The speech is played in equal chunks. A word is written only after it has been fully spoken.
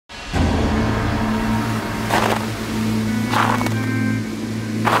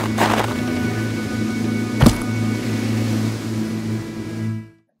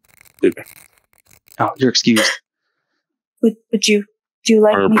Oh, you're excused. Would you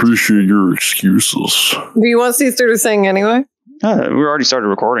like I me appreciate your excuses. Do you want Sister to sing anyway? We already started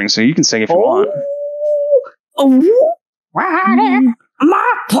recording, so you can sing if you want. Oh, riding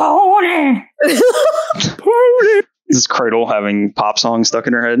my pony. This is Cradle having pop songs stuck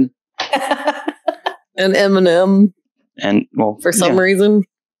in her head. And Eminem. And, well, For some reason.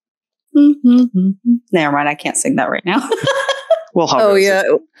 Never mind, I can't sing that right now. Well, how Oh, goes yeah.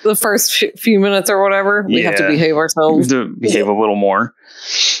 it? The first few minutes or whatever, we have to behave We ourselves. have to behave a little more.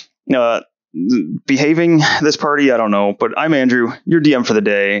 Behaving this party, I don't know, but I'm Andrew, your DM for the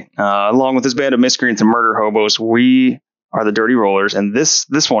day. Along with this band of miscreants and murder hobos, we are the Dirty Rollers, and this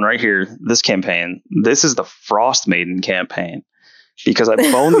one right here, this campaign, this is the Frostmaiden campaign. Because I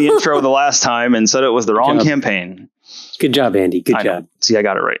boned the intro the last time and said it was the wrong campaign. Good job, Andy. Good job. See, I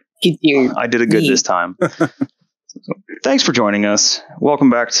got it right. I did it good this time. So, thanks for joining us. Welcome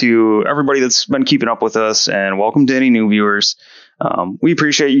back to everybody that's been keeping up with us, and welcome to any new viewers. We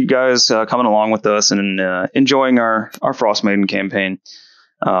appreciate you guys coming along with us and enjoying our Frostmaiden campaign.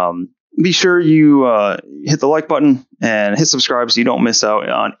 Be sure you hit the like button and hit subscribe so you don't miss out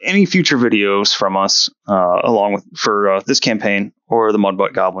on any future videos from us along with for this campaign or the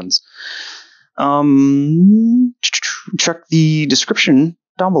Mudbutt Goblins. Check the description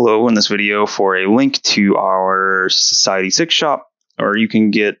down below in this video for a link to our Society 6 shop, or you can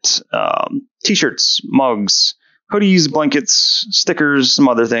get t-shirts, mugs, hoodies, blankets, stickers, some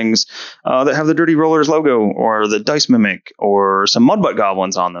other things that have the Dirty Rollers logo or the Dice Mimic or some Mudbutt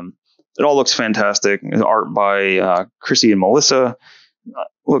Goblins on them. It all looks fantastic. Art by Crissy and Melissa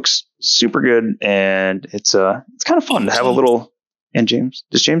looks super good, and it's kind of fun to have a little. And James,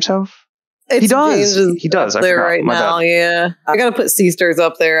 does James have? He does. He does. Up there right now. Yeah, I gotta put Seastars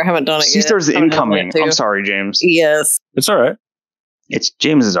up there. I haven't done it yet. Seastars incoming. I'm sorry, James. Yes, it's all right. It's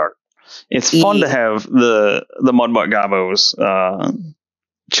James's art. It's fun to have the Mudbutt Gobos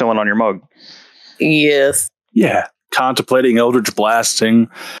chilling on your mug. Yes. Yeah. Contemplating Eldritch Blasting.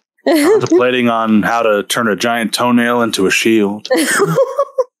 Contemplating on how to turn a giant toenail into a shield.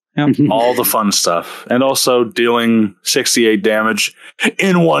 All the fun stuff. And also dealing 68 damage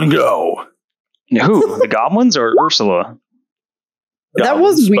in one go. Who? The goblins or Ursula? That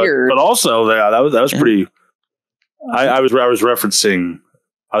was weird. But also, that was pretty. I was referencing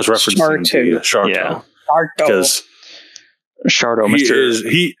the Sharto. Yeah. Because Sharto,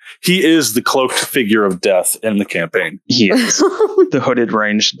 he is the cloaked figure of death in the campaign. He is the hooded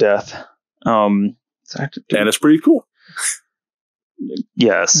ranged death. And it's pretty cool.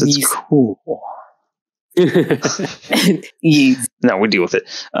 Yes, it's cool. Yes. No, we deal with it.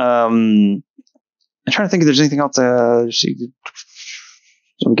 I'm trying to think if there's anything else. We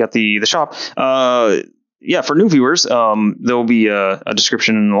got the shop. Yeah, for new viewers, there'll be a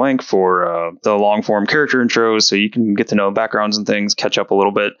description and a link for the long form character intros, so you can get to know backgrounds and things, catch up a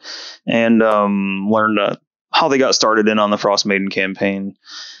little bit, and learn how they got started in on the Frostmaiden campaign.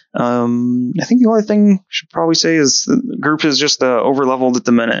 I think the only thing I should probably say is the group is just over leveled at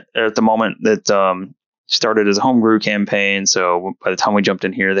the moment that started as a homebrew campaign. So by the time we jumped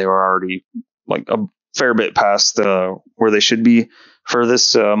in here, they were already like a fair bit past where they should be for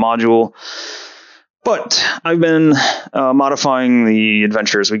this module. But I've been modifying the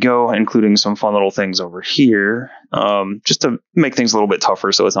adventure as we go, including some fun little things over here, just to make things a little bit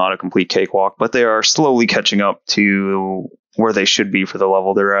tougher so it's not a complete cakewalk. But they are slowly catching up to where they should be for the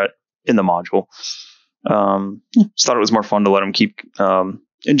level they're at in the module. Just thought it was more fun to let them keep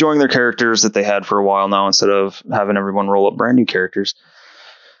enjoying their characters that they had for a while now instead of having everyone roll up brand new characters.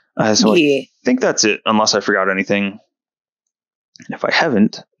 So I think that's it, unless I forgot anything. And if I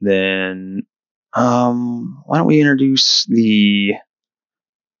haven't, then why don't we introduce the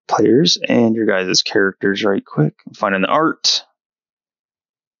players and your guys' characters right quick. I'm finding the art.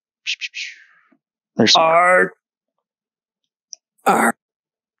 There's some art.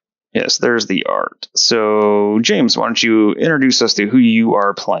 Yes, there's the art. So, James, why don't you introduce us to who you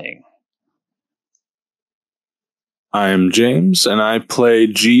are playing? I'm James, and I play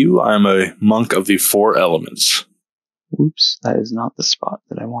Jiu. I'm a monk of the 4 elements. Whoops, that is not the spot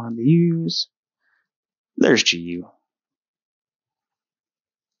that I wanted to use. There's Jiu.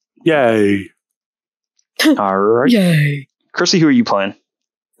 Yay. All right. Yay. Crissy, who are you playing?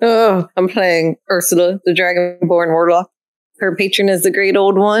 Oh, I'm playing Ursula, the Dragonborn Warlock. Her patron is the Great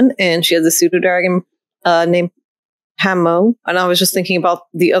Old One, and she has a pseudo-dragon named Hamo. And I was just thinking about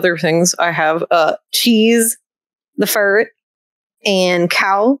the other things. I have Cheese, the ferret, and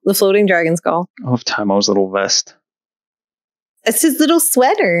Cow, the floating dragon skull. I love Hamo's little vest. It's his little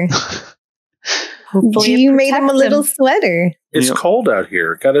sweater. Hopefully, You it made him a protects little sweater. It's Yep. cold out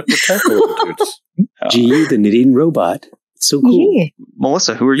here. Got to protect the little dudes. G, the knitting robot. It's so cool. Yeah.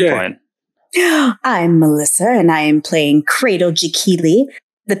 Melissa, who are you Yeah. playing? I'm Melissa, and I am playing Cradle Jakili,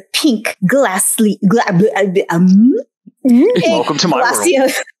 the pink glassly. Welcome to my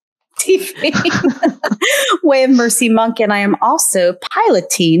world. Way of Mercy Monk, and I am also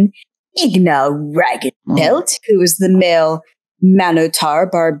piloting Igna Ragged Belt, who is the male Manotar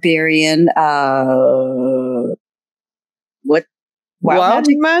barbarian. What? Wild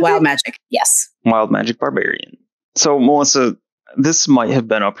magic? Wild magic. Yes. Wild Magic Barbarian. So, Melissa, this might have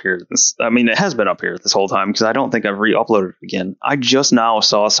been up here. It has been up here this whole time because I don't think I've re-uploaded it again. I just now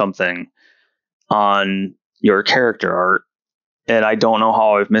saw something on your character art, and I don't know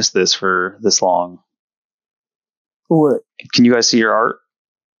how I've missed this for this long. What? Can you guys see your art?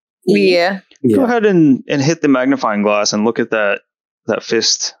 Yeah. Go ahead and hit the magnifying glass and look at that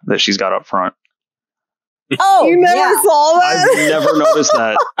fist that she's got up front. Oh, You never yeah. saw I've that? never noticed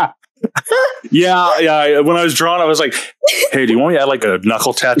that. Yeah. When I was drawn, I was like, "Hey, do you want me to add like a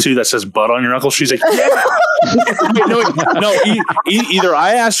knuckle tattoo that says butt on your knuckle?" She's like, "Yeah." Either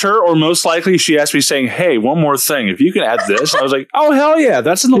I asked her, or most likely she asked me, saying, "Hey, one more thing, if you can add this." I was like, "Oh hell yeah,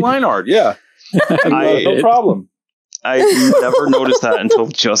 that's in the line art, yeah, no problem." I never noticed that until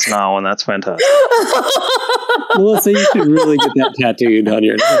just now, and that's fantastic. Melissa, you should really get that tattooed on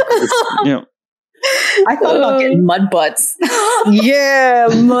your neck. Yeah. I thought about getting mud butts. Yeah,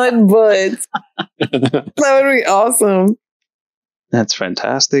 mud butts. That would be awesome. That's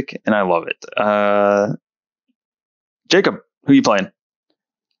fantastic, and I love it. Jacob, who are you playing?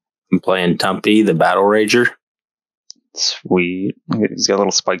 I'm playing Tumpy, the Battle Rager. Sweet. He's got a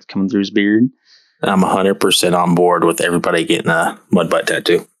little spike coming through his beard. I'm 100% on board with everybody getting a mud butt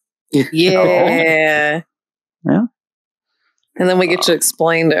tattoo. Yeah. Yeah. And then we get to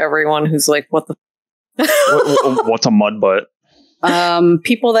explain to everyone who's like, what the What's a mud butt?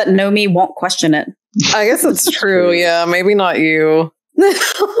 People that know me won't question it. I guess that's true. Yeah, maybe not you.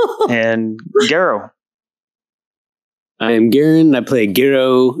 And Garrow. I am Garen. I play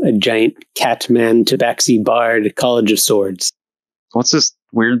Giro, a giant catman tabaxi bard, College of Swords. What's this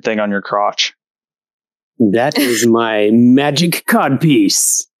weird thing on your crotch? That is my magic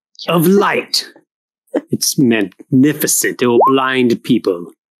codpiece of light. It's magnificent. It will blind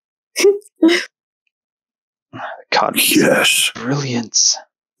people. God, Yes. brilliance.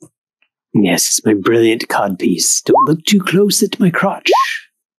 Yes, it's my brilliant codpiece. Don't look too close at my crotch.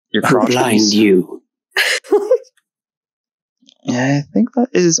 Your I'll crotch blind piece. you. I think that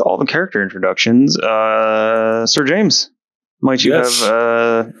is all the character introductions. Sir James, might you Yes. have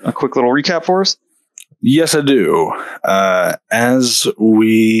a quick little recap for us? Yes, I do. As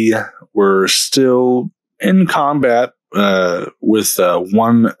we were still in combat with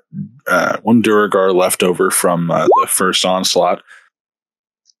one duergar left over from the first onslaught,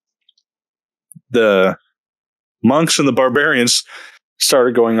 the monks and the barbarians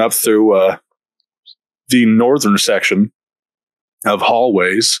started going up through the northern section of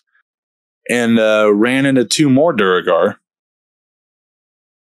hallways and ran into two more duergar.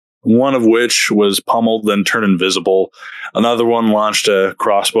 One of which was pummeled, then turned invisible. Another one launched a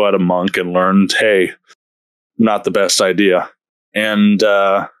crossbow at a monk and learned, hey, not the best idea. And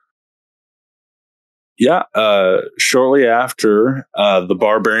shortly after, the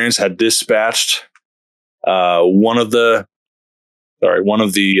barbarians had dispatched one of the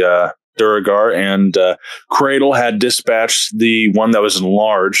duergar, and Cradle had dispatched the one that was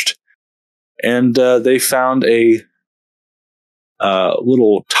enlarged, and they found a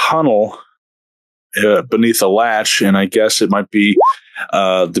little tunnel beneath a latch, and I guess it might be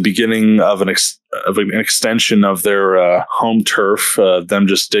the beginning of an extension of their home turf. Them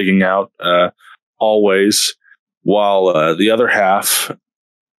just digging out hallways, while the other half,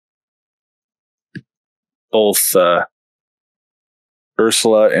 both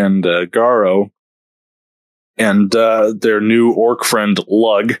Ursula and Garo, and their new orc friend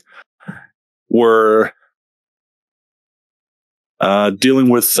Lug, were dealing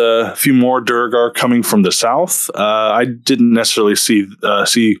with a few more duergar coming from the south. I didn't necessarily see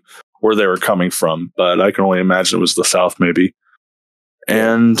where they were coming from, but I can only imagine it was the south, maybe.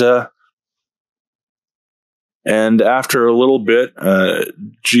 And after a little bit,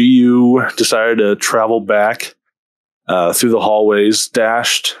 GU decided to travel back through the hallways,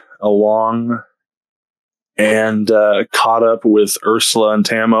 dashed along, and caught up with Ursula and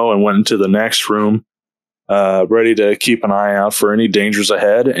Tamo, and went into the next room, ready to keep an eye out for any dangers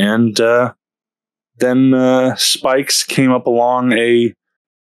ahead. And then spikes came up along a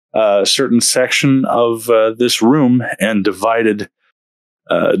certain section of this room and divided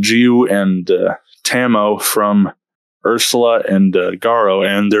GU and Tamo from Ursula and Garo,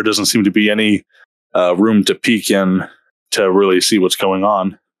 and there doesn't seem to be any room to peek in to really see what's going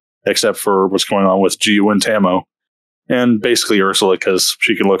on, except for what's going on with Giu and Tamo. And basically Ursula, because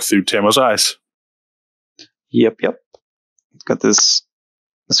she can look through Tamo's eyes. Yep. Got this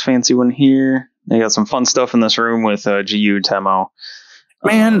fancy one here. They got some fun stuff in this room with Giu, Tamo.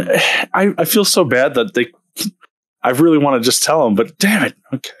 Man, I feel so bad that I really want to just tell them, but damn it.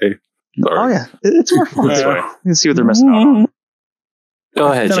 Okay. Sorry. Oh, yeah. It's more fun this way. You can see what they're missing out on.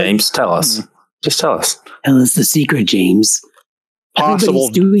 Go ahead, James. Tell us. Just tell us. Tell us the secret, James. Possible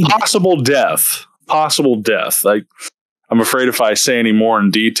Everybody's doing death. I'm afraid if I say any more in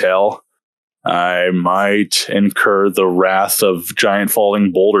detail, I might incur the wrath of giant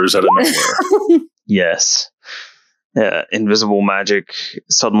falling boulders out of nowhere. Yes. Invisible magic,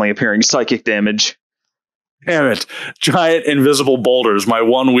 suddenly appearing psychic damage. Damn it. Giant invisible boulders, my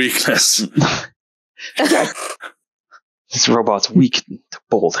one weakness. This robot's weak to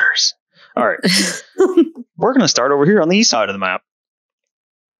boulders. All right. We're going to start over here on the east side of the map.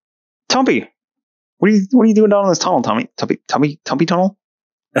 Tumpy, what are you doing down in this tunnel, Tumpy tunnel?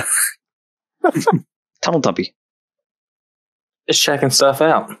 Tunnel Tumpy. Just checking stuff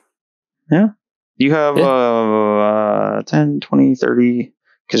out. Yeah. You have 10, 20, 30.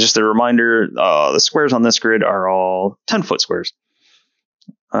 Because just a reminder, the squares on this grid are all 10-foot squares.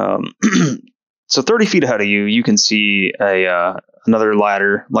 So 30 feet ahead of you, you can see another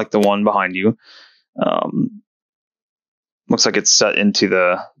ladder like the one behind you. Looks like it's set into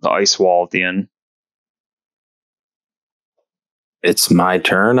the ice wall at the end. It's my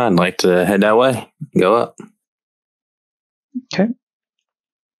turn. I'd like to head that way. Go up. Okay.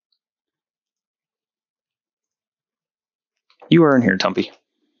 You are in here, Tumpy. Is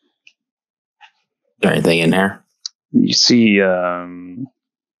there anything in there? You see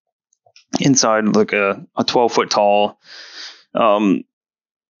inside like a 12-foot tall.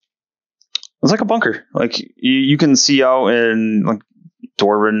 It's like a bunker. Like you can see out in like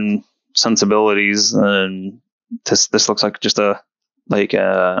dwarven sensibilities, and this looks like just an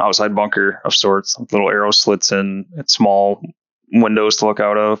outside bunker of sorts. Little arrow slits in small windows to look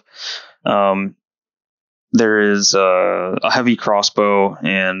out of. There is a heavy crossbow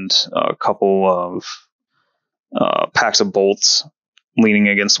and a couple of packs of bolts leaning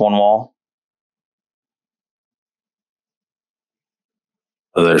against one wall.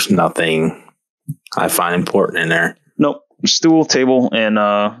 So there's nothing I find important in there. Nope. Stool, table, and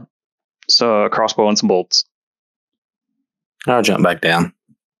a crossbow and some bolts. I'll jump back down.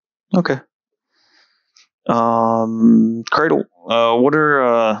 Okay. Cradle.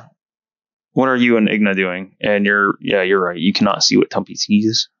 What are you and Igna doing? And you're right. You cannot see what Tumpy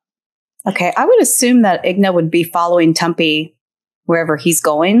sees. Okay, I would assume that Igna would be following Tumpy wherever he's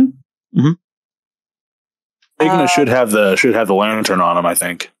going. Mm-hmm. Igna should have the lantern on him, I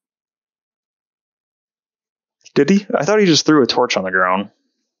think. Did he? I thought he just threw a torch on the ground.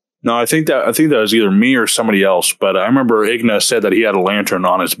 No, I think that was either me or somebody else, but I remember Igna said that he had a lantern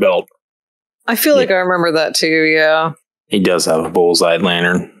on his belt. I feel like I remember that too, yeah. He does have a bullseye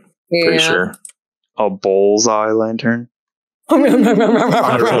lantern. Yeah. Pretty sure. A bullseye lantern? Whoops,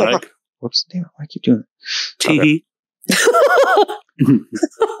 damn it, why keep doing it? Okay.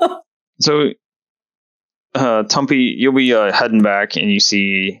 So, Tumpy, you'll be heading back, and you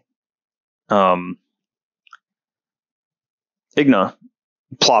see Igna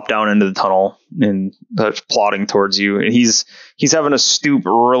plop down into the tunnel and plodding towards you. And he's having to stoop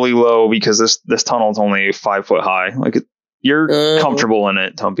really low because this tunnel is only 5 foot high. Like you're comfortable in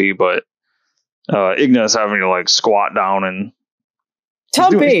it, Tumpy, but Igna is having to like squat down and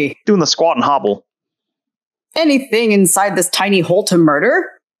Tumpy, doing the squat and hobble. Anything inside this tiny hole to murder?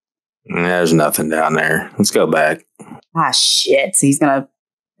 There's nothing down there. Let's go back. Ah, shit. So he's going to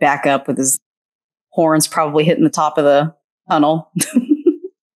back up with his horns probably hitting the top of the tunnel.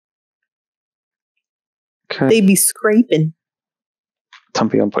 Okay. They be scraping.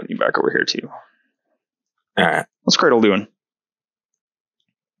 Tumpy, I'm putting you back over here too. All right. What's Cradle doing?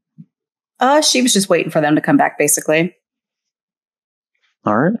 She was just waiting for them to come back, basically.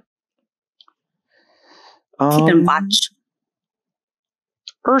 All right. Keeping watch.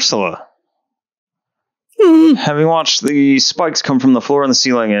 Ursula. Having watched the spikes come from the floor and the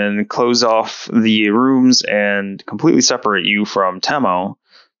ceiling and close off the rooms and completely separate you from Tamo,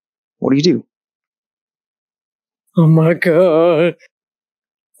 what do you do? Oh my god.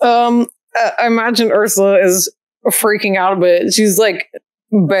 I imagine Ursula is freaking out a bit. She's like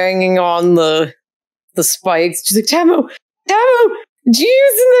banging on the spikes. She's like, Tamo, G's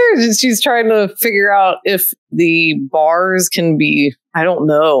in there. She's trying to figure out if the bars can be, I don't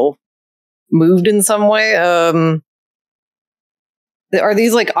know, moved in some way. Are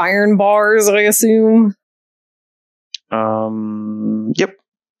these like iron bars, I assume? Yep.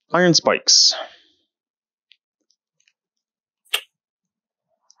 Iron spikes.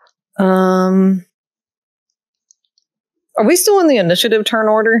 Are we still in the initiative turn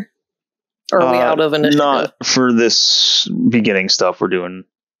order? Or are we out of initiative? Not for this beginning stuff we're doing.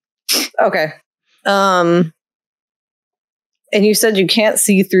 Okay. And you said you can't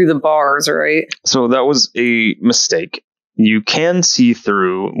see through the bars, right? So that was a mistake. You can see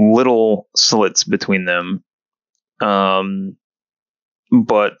through little slits between them.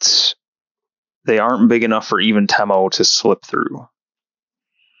 But they aren't big enough for even Temo to slip through.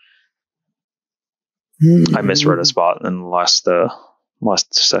 I misread a spot in the last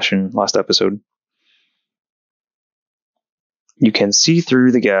episode. You can see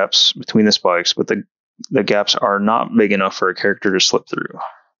through the gaps between the spikes, but the gaps are not big enough for a character to slip through.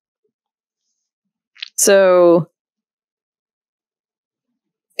 So,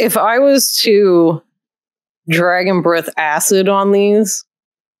 if I was to Dragon Breath acid on these,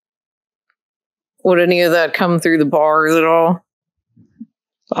 would any of that come through the bars at all?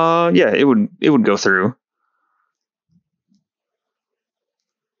 Yeah, it would go through.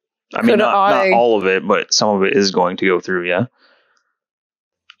 I mean, not all of it, but some of it is going to go through, yeah.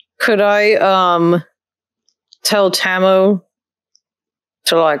 Could I tell Tamo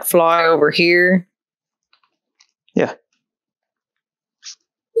to like fly over here? Yeah.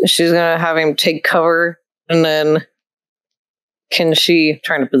 She's gonna have him take cover, and then can she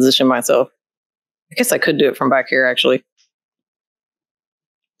trying to position myself? I guess I could do it from back here, actually.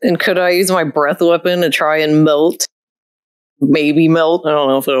 And could I use my breath weapon to try and melt? Maybe melt. I don't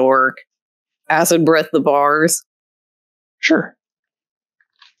know if it'll work. Acid breath the bars. Sure.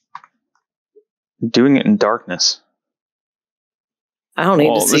 Doing it in darkness. I don't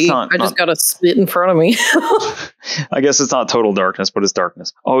need to see. I just gotta spit in front of me. I guess it's not total darkness, but it's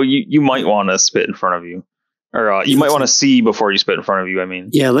darkness. Oh, you might want to spit in front of you. Or you might want to see before you spit in front of you, I mean.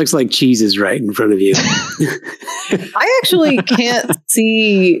 Yeah, it looks like cheese is right in front of you. I actually can't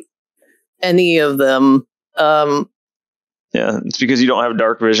see any of them. Yeah, it's because you don't have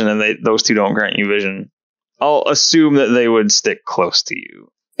dark vision and those two don't grant you vision. I'll assume that they would stick close to you.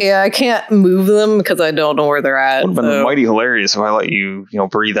 Yeah, I can't move them because I don't know where they're at. It would have been mighty hilarious if I let you,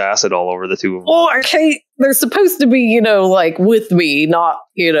 breathe acid all over the two of them. Well, I can't. They're supposed to be, like with me, not,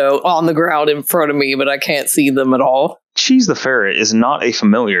 on the ground in front of me, but I can't see them at all. Cheese the ferret is not a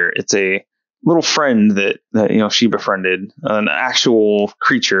familiar. It's a little friend that she befriended. An actual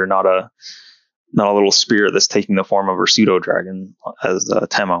creature, not a little spirit that's taking the form of her pseudo dragon as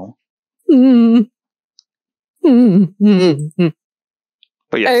Temo.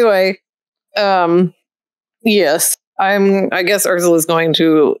 But yes. Anyway, yes, I guess Ursula's going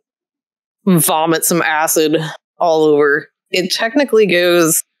to vomit some acid all over. It technically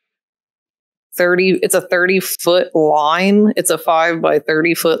goes 30. It's a 30-foot line. It's a 5 by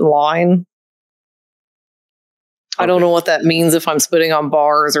 30-foot line. I don't know what that means if I'm spitting on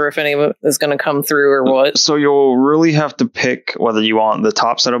bars or if any of it is going to come through or what. So you'll really have to pick whether you want the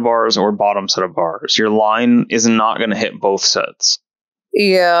top set of bars or bottom set of bars. Your line is not going to hit both sets.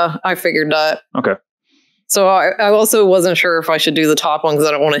 Yeah, I figured that. Okay. So I also wasn't sure if I should do the top one because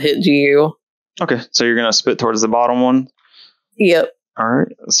I don't want to hit GU. Okay, so you're going to spit towards the bottom one? Yep. All right.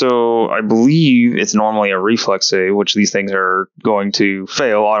 So I believe it's normally a reflex save, which these things are going to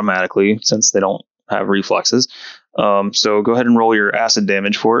fail automatically since they don't have reflexes. So go ahead and roll your acid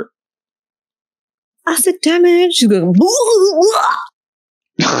damage for it. Acid damage? She's going,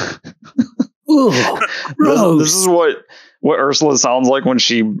 this is what Ursula sounds like when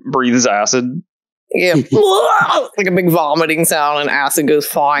she breathes acid. Yeah. Like a big vomiting sound and acid goes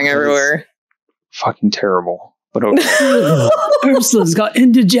flying everywhere. Fucking terrible. But okay. Ursula's got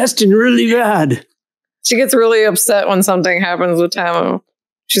indigestion really bad. She gets really upset when something happens with Tamo.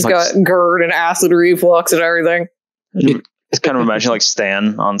 She's got GERD and acid reflux and everything. It's kind of imagine like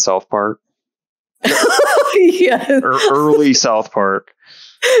Stan on South Park. Yes. Or early South Park.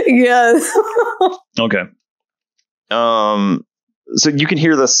 Yes. Okay. So you can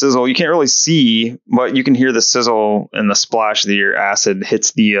hear the sizzle. You can't really see, but you can hear the sizzle and the splash that your acid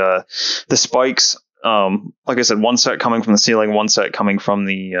hits the spikes. Like I said, one set coming from the ceiling, one set coming from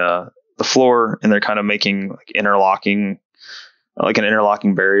the floor, and they're kind of making like an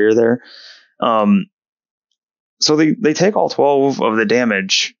interlocking barrier there. So they take all 12 of the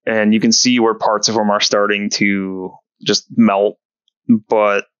damage, and you can see where parts of them are starting to just melt.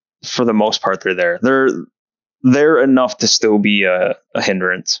 But for the most part, they're there. They're enough to still be a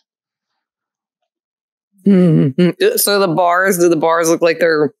hindrance. Mm-hmm. So do the bars look like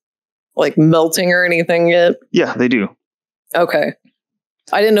they're like melting or anything yet? Yeah, they do. Okay.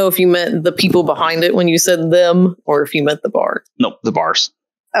 I didn't know if you meant the people behind it when you said them, or if you meant the bar. Nope, the bars.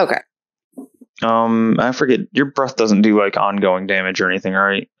 Okay. I forget. Your breath doesn't do like ongoing damage or anything,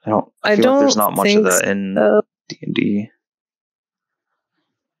 right? I feel like there's not much of that in D&D.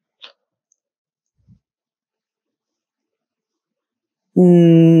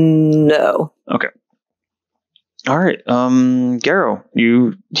 No. Okay. All right. Garrow,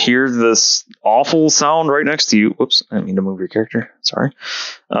 you hear this awful sound right next to you. Whoops, I didn't mean to move your character. Sorry.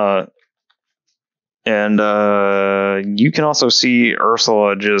 And you can also see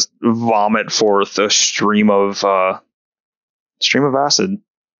Ursula just vomit forth a stream of acid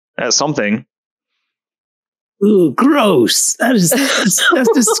at something. Ooh, gross. That's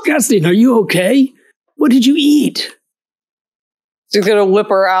disgusting. Are you okay? What did you eat? She's going to whip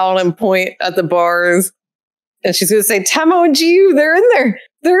her out and point at the bars. And she's going to say, Tamo and Jiu, they're in there.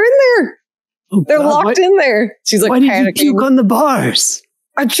 They're in there. Oh, they're locked in there. She's like, why panicking. did you puke on the bars?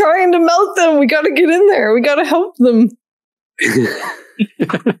 I'm trying to melt them. We got to get in there. We got to help them.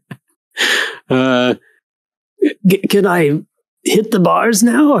 Can I hit the bars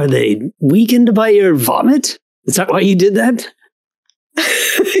now? Are they weakened by your vomit? Is that why you did that?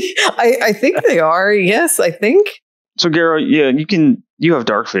 I think they are. Yes, I think. So, Garrow, yeah, you have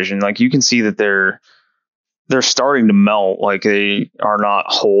dark vision. Like, you can see that they're starting to melt. Like, they are not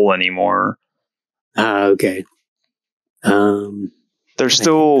whole anymore. Okay. There's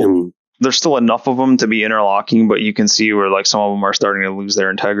still enough of them to be interlocking, but you can see where like some of them are starting to lose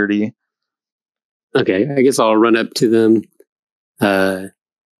their integrity. Okay, I guess I'll run up to them. I'm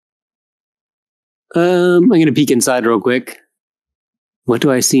going to peek inside real quick. What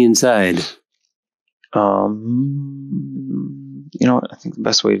do I see inside? You know what? I think the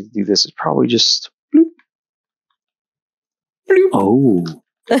best way to do this is probably just bloop. Bloop. Oh.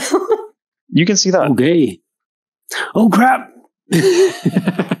 You can see that. Okay. Oh, crap.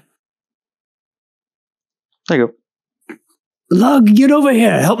 There you go. Lug, get over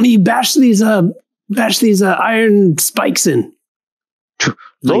here. Help me bash these iron spikes in.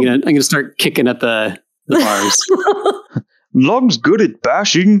 I'm gonna start kicking at the bars. Lug's good at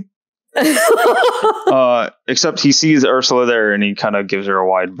bashing. Except he sees Ursula there and he kind of gives her a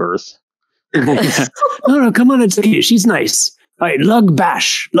wide berth. No, come on, it's okay. She's nice. All right, Lug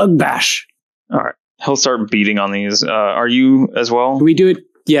bash. All right, he'll start beating on these. Are you as well? Can we do it?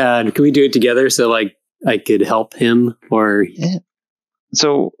 Yeah, can we do it together so like I could help him or? Yeah.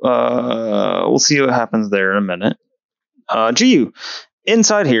 So we'll see what happens there in a minute. Jiu,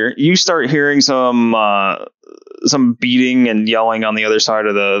 inside here, you start hearing some beating and yelling on the other side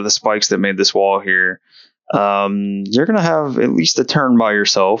of the spikes that made this wall here. You're gonna have at least a turn by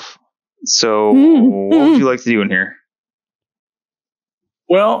yourself. So what would you like to do in here?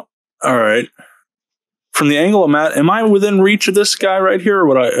 Well, all right. From the angle I'm at, am I within reach of this guy right here, or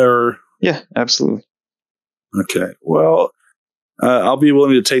would I? Or yeah, absolutely. Okay. Well, I'll be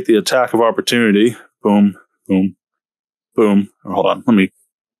willing to take the attack of opportunity. Boom, boom, boom. Oh, hold on. Let me.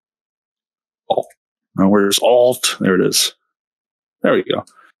 Alt. Now, where's Alt? There it is. There we go.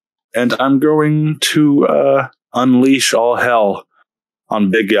 And I'm going to unleash all hell on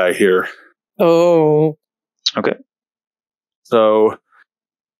big guy here. Oh. Okay. So.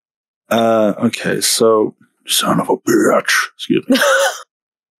 Okay. So, son of a bitch. Excuse me.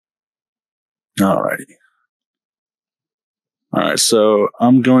 Alrighty. All right, so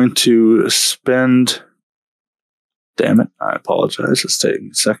I'm going to spend. Damn it! I apologize. It's taking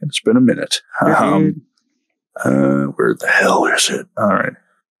a second. It's been a minute. Where the hell is it? All right.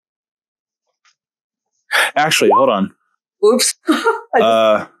 Actually, hold on. Oops.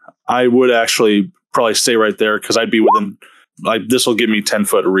 I would actually probably stay right there because I'd be within. Like this will give me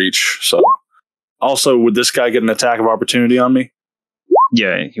 10-foot reach. So, also, would this guy get an attack of opportunity on me?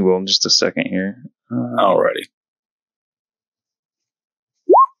 Yeah, he will in just a second here. Alrighty.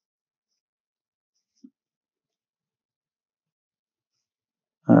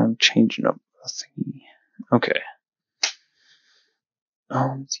 I'm changing up the thingy. Okay.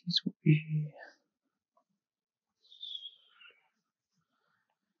 These will be.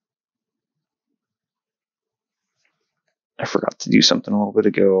 I forgot to do something a little bit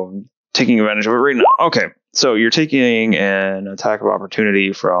ago. I'm taking advantage of it right now. Okay, so you're taking an attack of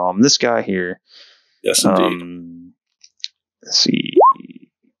opportunity from this guy here. Yes, indeed. Let's see.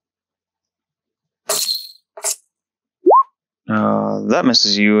 That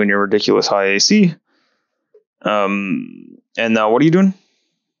misses you in your ridiculous high AC. And what are you doing?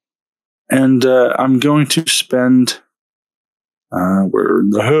 And I'm going to spend. Where in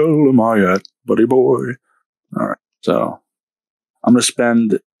the hell am I at, buddy boy? All right, so I'm going to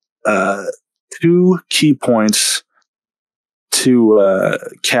spend 2 key points to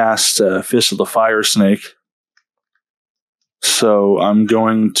cast Fist of the Fire Snake. So I'm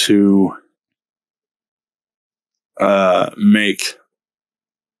going to make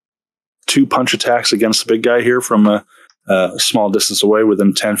 2 punch attacks against the big guy here from a small distance away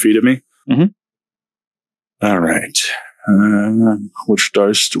within 10 feet of me. Mm-hmm. All right. Which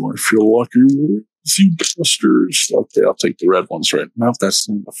dice do I feel lucky with? Few clusters. Okay, I'll take the red ones right now. If that's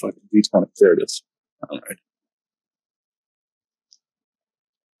the fucking D20. There it is. All right.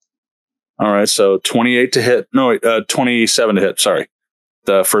 All right, so 28 to hit. No, wait, 27 to hit. Sorry.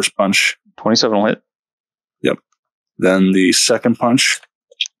 The first punch. 27 will hit. Yep. Then the second punch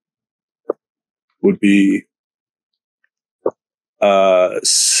would be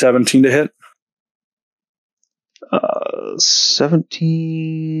 17 to hit.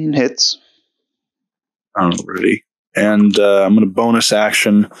 17 hits. Alrighty. And I'm going to bonus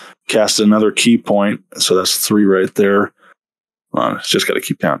action cast another key point. So that's 3 right there. Hold on, it's just got to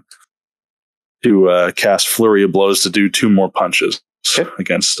keep counting. To cast Flurry of Blows to do 2 more punches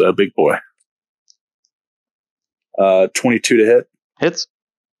against a big boy. 22 to hit. Hits.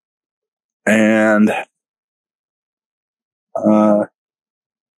 And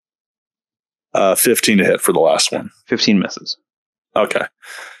 15 to hit for the last one. 15 misses. Okay.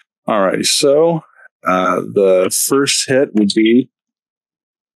 Alrighty. So the first hit would be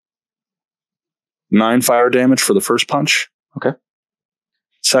 9 fire damage for the first punch. Okay.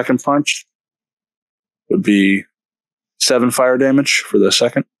 Second punch would be 7 fire damage for the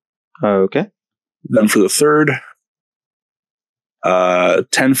second. Okay. Then for the third,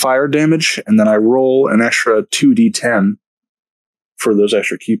 10 fire damage, and then I roll an extra 2d10 for those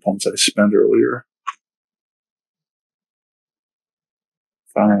extra key points I spent earlier.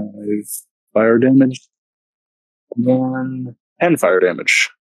 5 fire damage, and then 10 fire damage.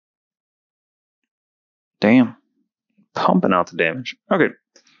 Damn. Pumping out the damage. Okay.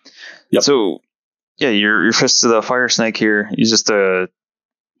 Yep. So, yeah, your Fist of the Fire Snake here, you just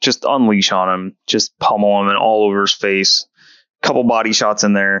unleash on him, just pummel him and all over his face. Couple body shots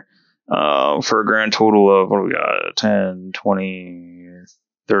in there for a grand total of, what do we got? 10, 20,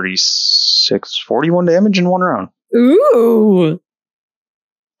 36, 41 damage in one round. Ooh.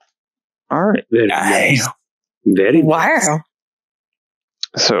 All right. Very nice. Very nice. Wow.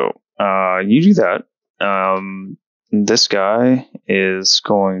 So you do that. This guy is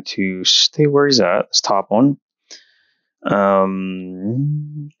going to stay where he's at, this top one.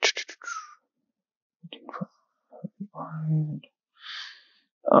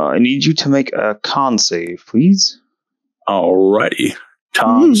 I need you to make a con save, please. Alrighty.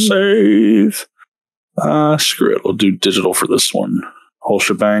 Con save. Screw it. We'll do digital for this one. Whole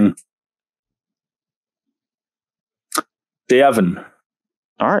shebang. Devin.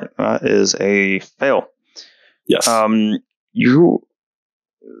 All right. That is a fail. Yes. The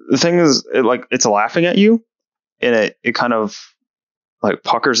thing is, it's laughing at you, and it kind of like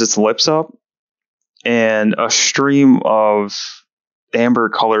puckers its lips up, and a stream of amber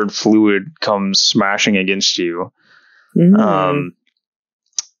colored fluid comes smashing against you. Let's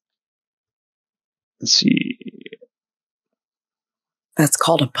see. That's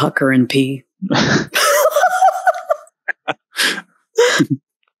called a pucker and pee.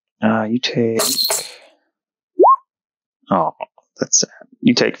 You take. Oh, that's sad.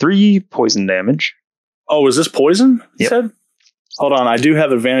 You take 3 poison damage. Oh, is this poison? You Yep. said? Hold on, I do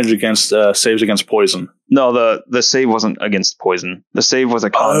have advantage against saves against poison. No, the save wasn't against poison. The save was a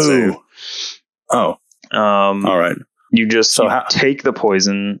con save. Oh. All right. You just take the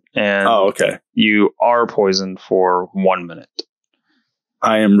poison, and okay. You are poisoned for 1 minute.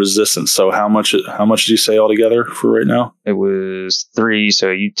 I am resistant. So how much did you say altogether for right now? It was 3,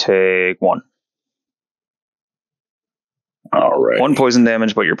 so you take 1. All right. 1 poison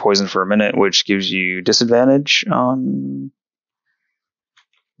damage, but you're poisoned for a minute, which gives you disadvantage on.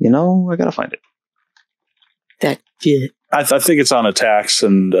 I gotta find it. That shit. I think it's on attacks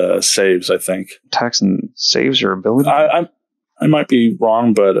and saves. I think Attacks and saves or ability. I might be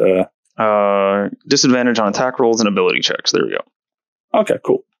wrong, but disadvantage on attack rolls and ability checks. There we go. Okay,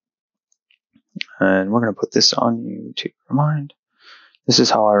 cool. And we're gonna put this on you to remind. This is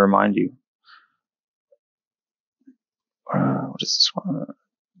how I remind you. What is this one?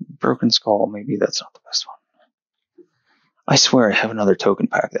 Broken Skull. Maybe that's not the best one. I swear I have another token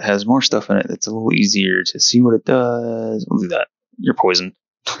pack that has more stuff in it that's a little easier to see what it does. We'll do that. You're poisoned.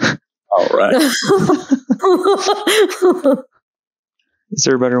 All right. Is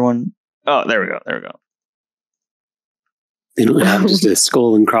there a better one? Oh, there we go. There we go. They don't have just a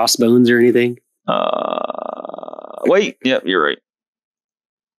skull and crossbones or anything? Wait. Yep, you're right.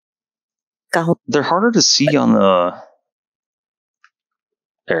 They're harder to see on the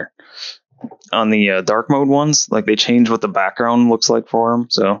dark mode ones. Like they change what the background looks like for them,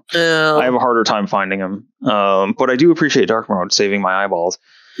 so I have a harder time finding them. But I do appreciate dark mode saving my eyeballs.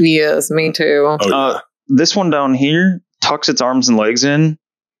 Yes, me too. This one down here tucks its arms and legs in,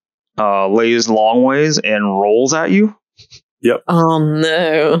 lays long ways, and rolls at you. Yep. Oh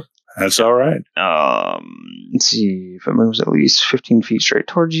no. That's all right. Let's see if it moves at least 15 feet straight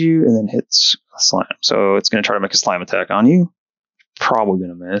towards you and then hits a slime. So it's going to try to make a slime attack on you. Probably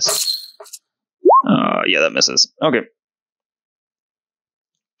going to miss. Yeah, that misses. Okay.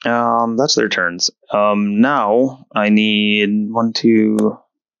 That's their turns. Now I need 1, 2,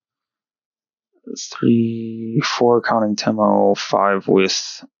 3, 4 counting Temo, 5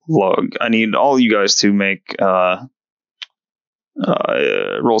 with Lug. I need all you guys to make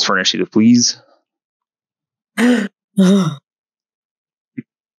rolls for initiative, please.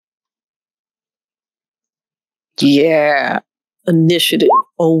 Yeah. Initiative.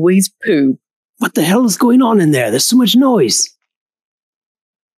 Always poop. What the hell is going on in there? There's so much noise.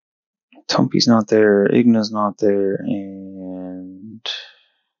 Tumpy's not there, Igna's not there, and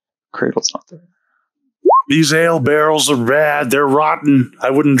Cradle's not there. These ale barrels are bad. They're rotten.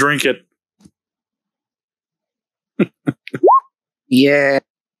 I wouldn't drink it. Yeah.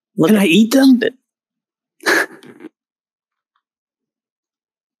 Can I eat them?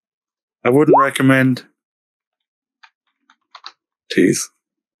 I wouldn't recommend. Jeez.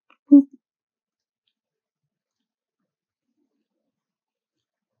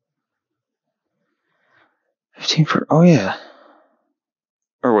 15 for... Oh, yeah.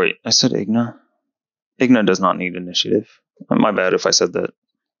 Or wait, I said Igna. Igna does not need initiative. My bad if I said that.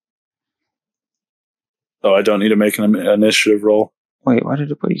 Oh, I don't need to make an initiative roll. Wait, why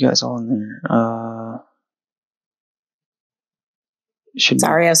did it put you guys all in there?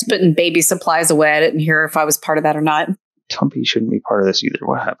 Sorry, I was putting baby supplies away. I didn't hear if I was part of that or not. Tumpy shouldn't be part of this either.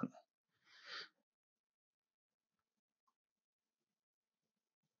 What happened?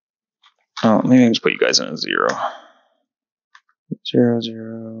 Oh, maybe I can just put you guys in a 0. 0,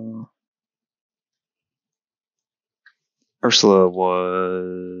 0. Ursula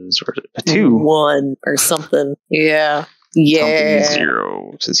was a 2. 1 or something. Yeah. Yeah. Tumpy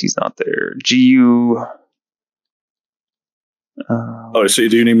 0 says he's not there. GU. Oh, so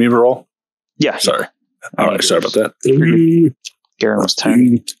do you need me to roll? Yeah. Sorry. All right. Sorry about that. Garen was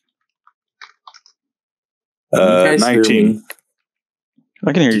 10. 19.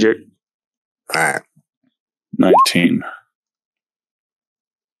 I can hear you, Jake. All right. 19.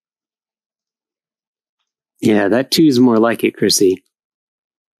 Yeah, that 2 is more like it, Crissy.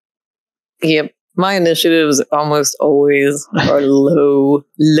 Yep. My initiatives almost always are low.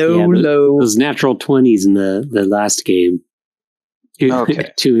 Those natural 20s in the last game. Okay.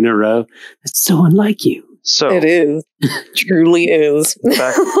 2 in a row. That's so unlike you. So it is. Truly is.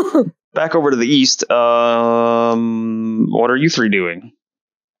 back over to the east. What are you 3 doing?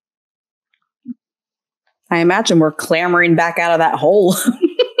 I imagine we're clamoring back out of that hole.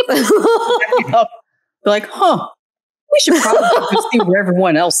 They're like, we should probably go see where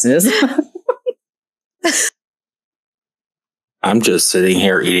everyone else is. I'm just sitting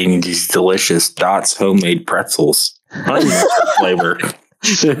here eating these delicious Dots homemade pretzels. Honey mustard flavor.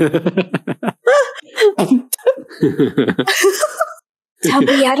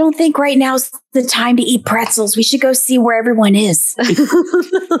 Tubby, I don't think right now's the time to eat pretzels. We should go see where everyone is.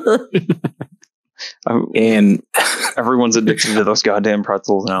 And everyone's addicted to those goddamn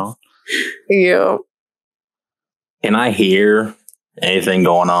pretzels now. Yeah. Can I hear anything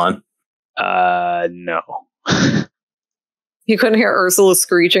going on? No. You couldn't hear Ursula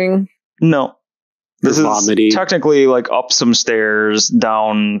screeching? No. This is vomiting. Technically like up some stairs,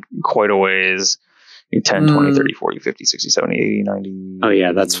 down quite a ways. 10, 20, 30, 40, 50, 60, 70, 80, 90. Oh,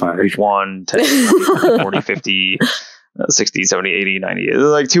 yeah, that's fine. 1, 10, 20, 40, 50, 60, 70, 80, 90.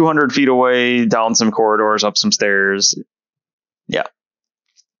 Like 200 feet away, down some corridors, up some stairs. Yeah.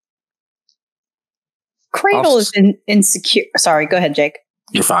 Cradle is insecure. Sorry, go ahead, Jake.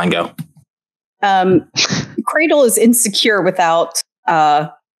 You're fine, go. Cradle is insecure without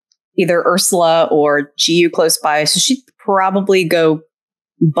either Ursula or GU close by, so she'd probably go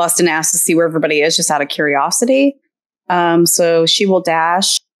bust an ass to see where everybody is, just out of curiosity. So she will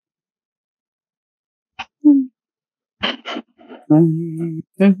dash. And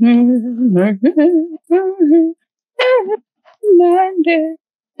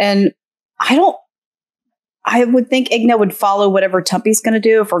I would think Igna would follow whatever Tumpy's going to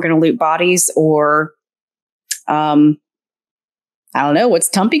do if we're going to loot bodies, or I don't know. What's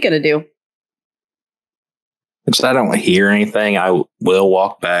Tumpy going to do? Since I don't hear anything, I will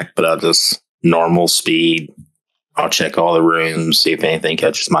walk back, but I'll just normal speed. I'll check all the rooms, see if anything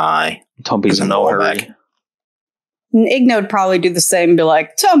catches my eye. Tumpy's in no hurry. Back. Igna would probably do the same, be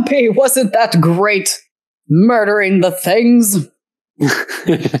like, Tumpy, wasn't that great? Murdering the things.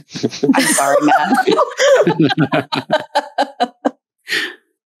 I'm sorry, Matt.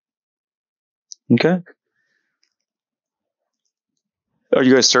 Okay. Are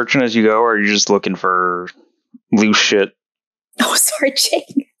you guys searching as you go, or are you just looking for loose shit? Oh, sorry, Jake.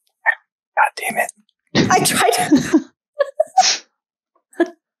 God damn it. I tried.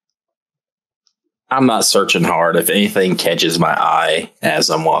 I'm not searching hard. If anything catches my eye as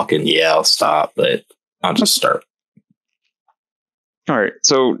I'm walking, I'll stop, but I'll just start. All right.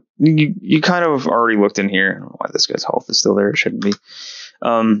 So you kind of already looked in here. I don't know why this guy's health is still there. It shouldn't be.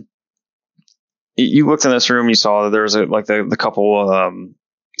 You looked in this room. You saw that there was the couple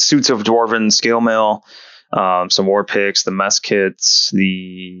suits of dwarven scale mail, some war picks, the mess kits,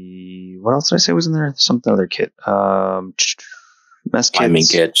 what else did I say was in there? Some other kit. Mess kits. Climbing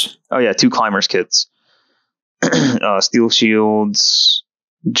kits. Oh yeah, 2 climbers kits. Steel shields,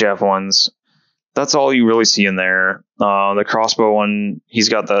 javelins. That's all you really see in there. The crossbow one, he's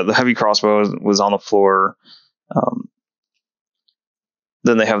got the heavy crossbow was on the floor.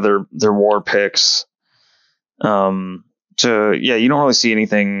 Then they have their war picks. You don't really see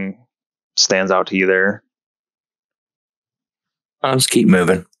anything stands out to you there. I'll just keep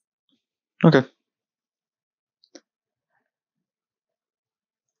moving. Okay.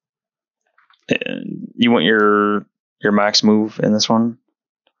 And you want your max move in this one?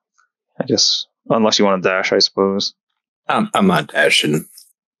 I guess, unless you want to dash, I suppose. I'm not dashing.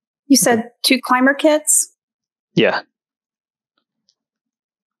 You said 2 climber kits? Yeah.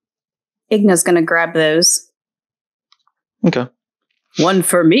 Igna's going to grab those. Okay. One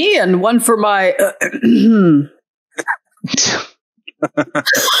for me and one for my...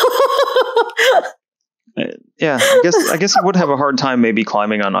 Yeah, I guess you would have a hard time maybe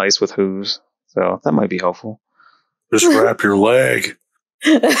climbing on ice with hooves. So that might be helpful. Just wrap your leg.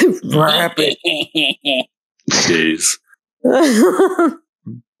 Wrap it. Jeez.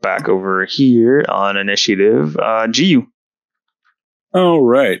 Back over here on initiative. GU. All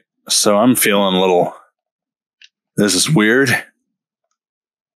right. So I'm feeling a little... This is weird.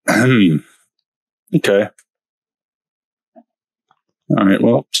 Okay. All right.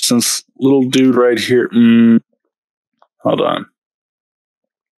 Well, since little dude right here... hold on.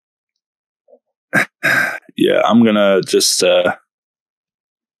 Yeah, I'm going to just kind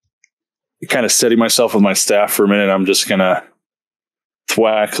of steady myself with my staff for a minute. I'm just going to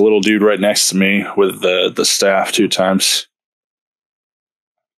thwack a little dude right next to me with the staff 2 times.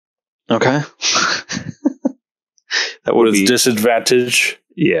 Okay. That would be disadvantage.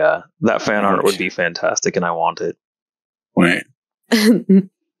 Yeah, that fan art would be fantastic, and I want it. Wait. I'm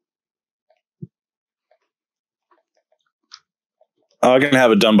going to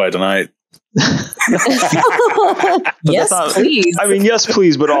have it done by tonight. Yes, please. I mean, yes,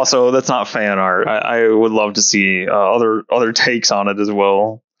 please, but also that's not fan art. I would love to see other takes on it as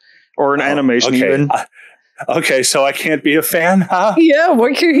well, or an animation even. Okay, so I can't be a fan, huh? Yeah,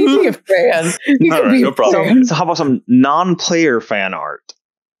 why can't he be a fan? No problem. So how about some non-player fan art?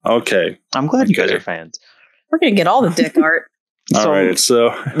 Okay. I'm glad you guys are fans. We're going to get all the dick art. All right, so...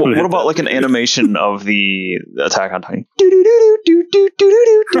 What about like an animation of the Attack on Titan? And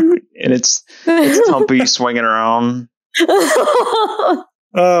it's Tumpy swinging around.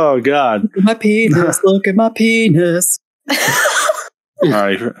 Oh, God. My penis, look at my penis. All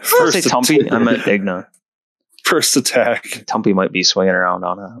right. First say Tumpy, I meant Igna. First attack. Tumpy might be swinging around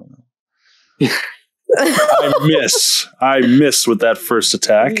on it. I don't know. I miss with that first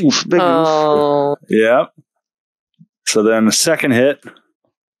attack. Oof, big oof. Yep. So then the second hit.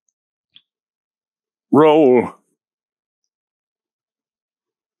 Roll.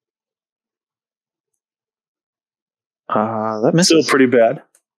 That misses. Still pretty bad.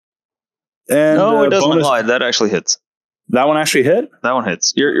 And no, it doesn't lie. That actually hits. That one actually hit? That one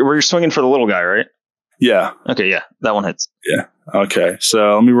hits. You're swinging for the little guy, right? Yeah. Okay, yeah. That one hits. Yeah. Okay.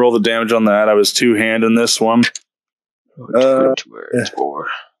 So let me roll the damage on that. I was 2-handing this one.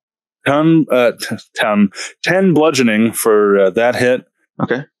 10 bludgeoning for that hit.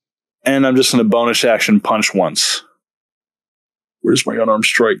 Okay. And I'm just going to bonus action punch once. Where's my unarmed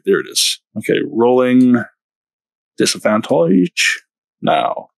strike? There it is. Okay. Rolling disadvantage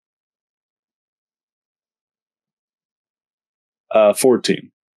now.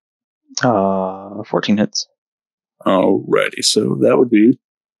 14. 14 hits. Alrighty, so that would be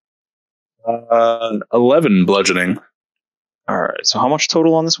 11 bludgeoning. All right. So how much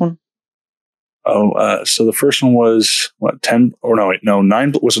total on this one? So the first one was what, 10 or no, wait, no,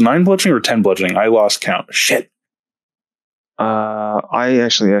 9. Was it 9 bludgeoning or 10 bludgeoning? I lost count. Shit. I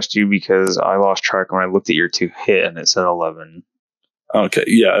actually asked you because I lost track when I looked at your 2 hit and it said 11. Okay,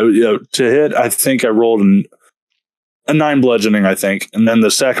 yeah. To hit, I think I rolled a 9 bludgeoning, I think, and then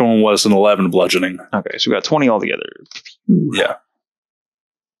the second one was an 11 bludgeoning. Okay, so we got 20 altogether. Yeah.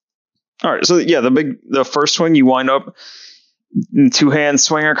 All right, so yeah, the first swing, you wind up 2 hands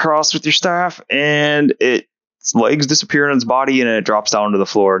swing across with your staff, and its legs disappear in its body, and it drops down to the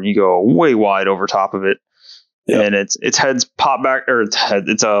floor, and you go way wide over top of it. Yep. And its heads pop back, or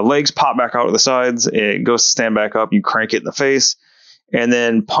its legs pop back out of the sides. It goes to stand back up. You crank it in the face, and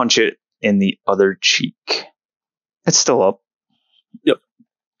then punch it in the other cheek. It's still up. Yep.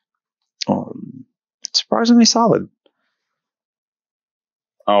 Surprisingly solid.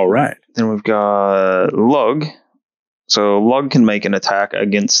 All right. Then we've got Lug. So Lug can make an attack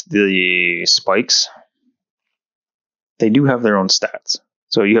against the spikes. They do have their own stats.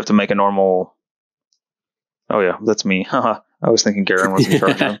 So you have to make a normal... Oh yeah, that's me. I was thinking Garen was in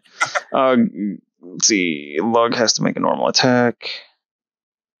charge of them. Let's see. Lug has to make a normal attack.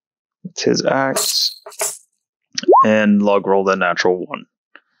 It's his axe. And Lug rolled a natural 1.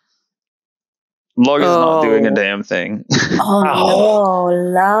 Lug is not doing a damn thing. Oh, no,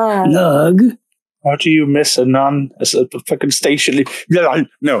 Lug. Lug. How do you miss a fucking station? No.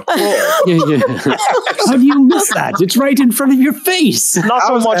 How do you miss that? It's right in front of your face. Not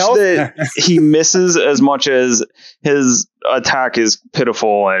so much that he misses as much as his attack is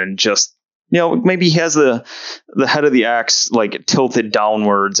pitiful and just, maybe he has the head of the axe like tilted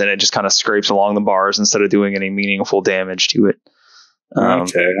downwards and it just kind of scrapes along the bars instead of doing any meaningful damage to it.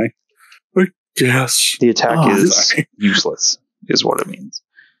 Okay. Yes. The attack is useless, is what it means.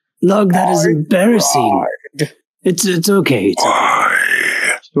 Lug, that is embarrassing. It's okay.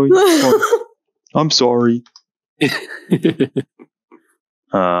 I'm sorry. Okay,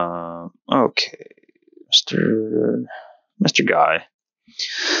 Mr. Guy.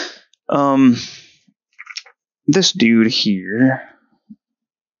 This dude here.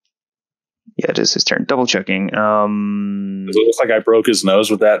 Yeah, it is his turn. Double checking. Does it look like I broke his nose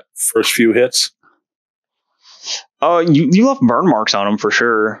with that first few hits? You left burn marks on him for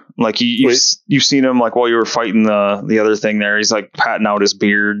sure. Like you've seen him like while you were fighting the other thing there. He's like patting out his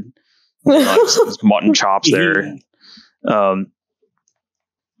beard, his mutton chops there.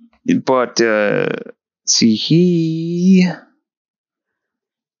 But see, he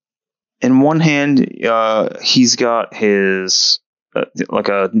in one hand, he's got his like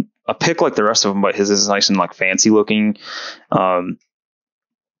a pick like the rest of them, but his is nice and like fancy looking. Ow.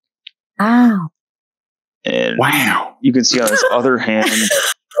 And wow, you can see on his other hand,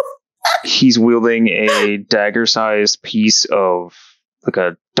 he's wielding a dagger-sized piece of like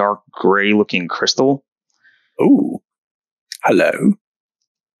a dark gray-looking crystal. Oh, hello.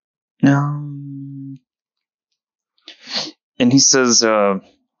 And he says, "You'll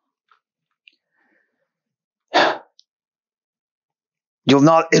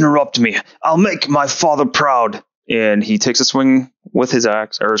not interrupt me. I'll make my father proud." And he takes a swing with his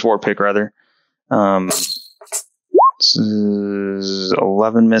axe, or his war pick, rather. 11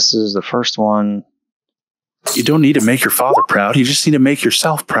 misses the first one. You don't need to make your father proud. You just need to make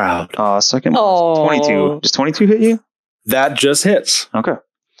yourself proud. Second one, 22. Does 22 hit you? That just hits. Okay.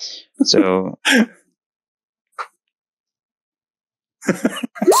 So...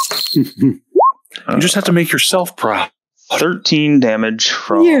 you just have to make yourself proud. 13 damage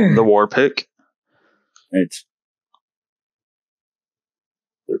from the war pick. Right.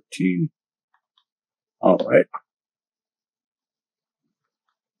 13. All right.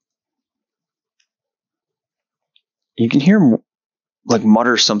 You can hear him like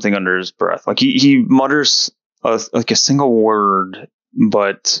mutter something under his breath. Like he mutters like a single word,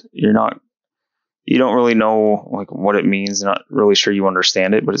 but you don't really know like what it means. You're not really sure you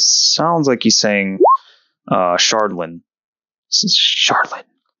understand it, but it sounds like he's saying Shardlin. This is Shardlin.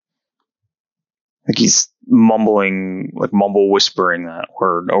 Like he's mumbling, like mumble whispering that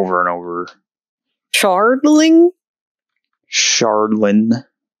word over and over. Chardling? Shardlin.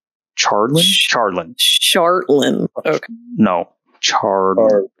 Chardlin? Chartlin. Okay. No.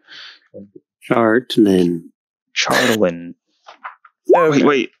 Chardlin. Chartlin.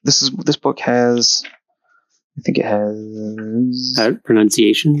 Wait. This book has... I think it has...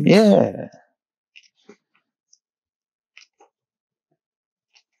 pronunciation? Yeah.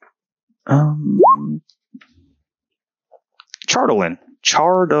 Chardlin.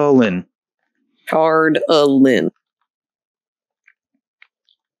 Chardlin. Cartoland.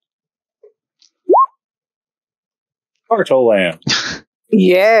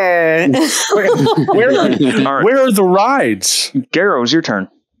 Yeah. Where are the rides? Garrow, your turn.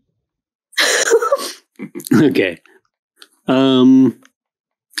 Okay. So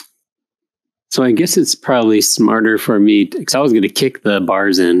I guess it's probably smarter for me because I was going to kick the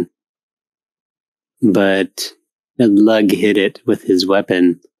bars in, but the lug hit it with his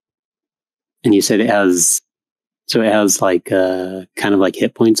weapon, and you said it has like kind of like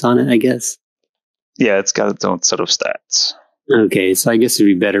hit points on it, I guess. Yeah, it's got its own set of stats. Okay, so I guess it'd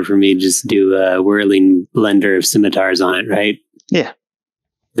be better for me to just do a whirling blender of scimitars on it, right? Yeah.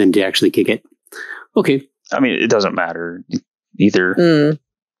 Than to actually kick it. Okay. I mean, it doesn't matter either.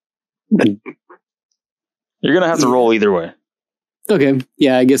 But you're going to have to roll either way. Okay.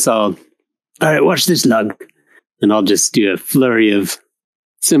 Yeah, I guess All right, watch this lug. And I'll just do a flurry of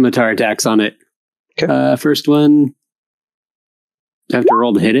scimitar attacks on it. Okay. First one. I have to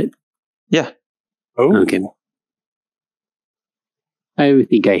roll to hit it? Yeah. Oh. Okay. I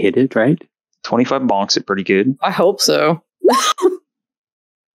think I hit it, right? 25 bonks it pretty good. I hope so.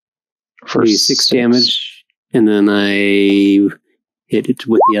 For 6 damage. And then I hit it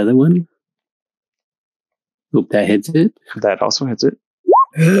with the other one. Hope that hits it. That also hits it.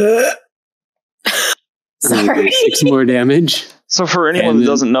 Sorry. 6 more damage. So for anyone that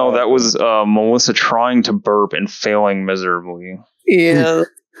doesn't know, that was Melissa trying to burp and failing miserably. Yeah.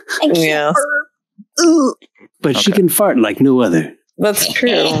 Yeah. But she can fart like no other. That's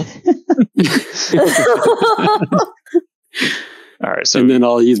true. All right, so and then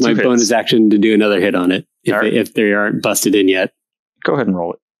I'll use my hits. bonus action to do another hit on it if they aren't busted in yet. Go ahead and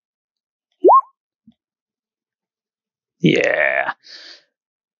roll it. Yeah.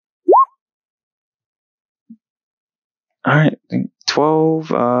 All right,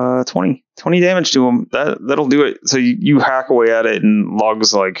 12, 20 damage to him. That'll do it. So you hack away at it, and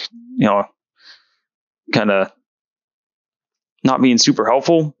Lug's like, kind of not being super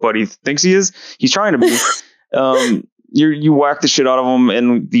helpful, but he thinks he is. He's trying to be. You whack the shit out of him,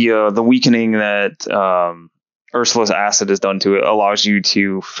 and the weakening that Ursula's acid has done to it allows you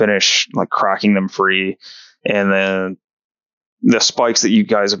to finish like cracking them free, and then the spikes that you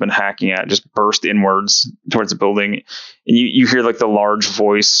guys have been hacking at just burst inwards towards the building, and you hear like the large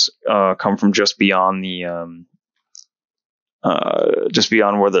voice come from just beyond the just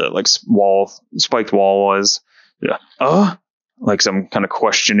beyond where the like spiked wall was. Yeah. Like some kind of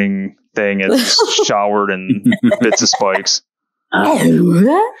questioning thing, and it's showered in bits of spikes.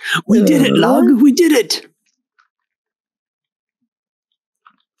 We did it, Lug. We did it.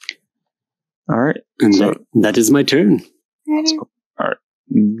 All right. And that is my turn. All right.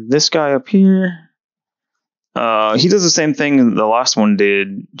 This guy up here, he does the same thing the last one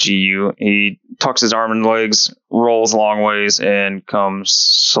did, GU. He tucks his arm and legs, rolls a long ways, and comes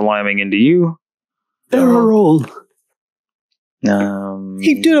slamming into you. Barrel roll.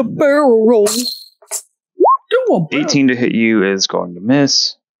 He did a barrel roll. 18 to hit you is going to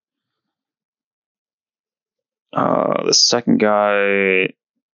miss. The second guy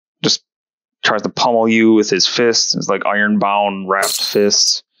just tries to pummel you with his fist. It's like iron-bound, wrapped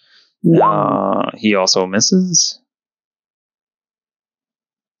fist. He also misses.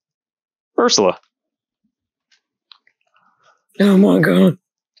 Ursula. Oh my god.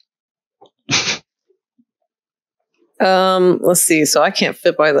 Let's see. So I can't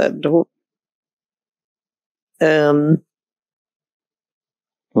fit by that door.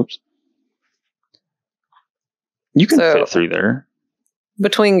 Whoops. You can fit through there.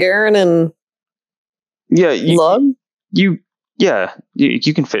 Between Garen and Lug? You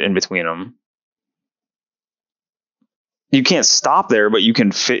can fit in between them. You can't stop there, but you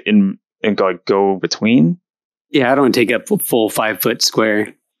can fit in and like go between. Yeah, I don't take up a full 5 foot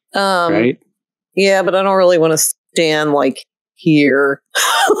square. Right? Yeah, but I don't really want to stand like here.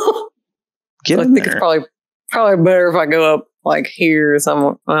 Get so I in think there. it's probably better if I go up like here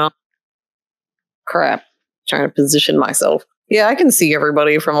somewhere. Well, crap. Trying to position myself. Yeah, I can see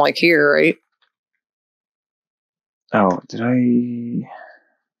everybody from like here, right? Oh, did I?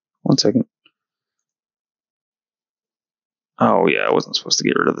 1 second. Oh, yeah, I wasn't supposed to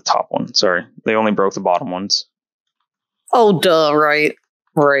get rid of the top one. Sorry. They only broke the bottom ones. Oh, duh, right.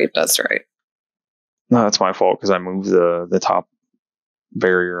 Right, that's right. No, that's my fault because I moved the top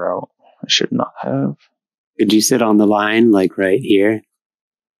barrier out. I should not have. Could you sit on the line, like right here?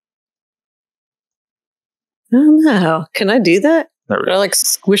 I don't know. Can I do that? There we Can I go. like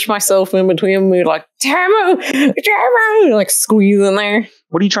squish myself in between them and like, Tamo! Like squeeze in there?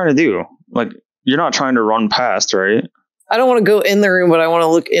 What are you trying to do? Like, you're not trying to run past, right? I don't want to go in the room, but I want to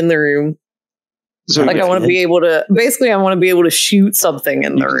look in the room. So Like I want to be able to, basically I want to be able to shoot something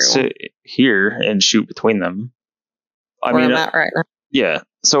in the you can room. sit here and shoot between them. I Where mean, I'm at right now. Yeah.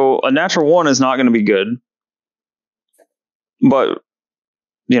 So a natural 1 is not going to be good. But,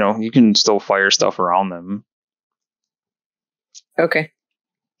 you can still fire stuff around them. Okay.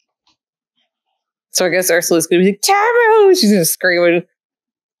 So I guess Ursula's going to be like, Tamo! She's going to scream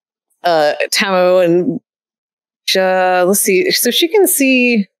at Tamo and let's see. So she can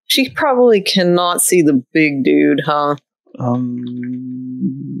see, she probably cannot see the big dude, huh?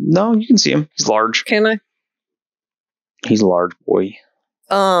 No, you can see him. He's large. Can I? He's a large boy.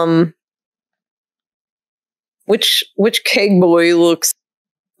 Which keg boy looks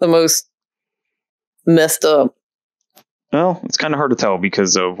the most messed up? Well, it's kind of hard to tell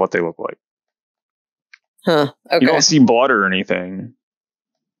because of what they look like. Huh. Okay. You don't see blood or anything.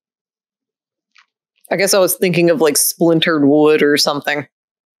 I guess I was thinking of like splintered wood or something.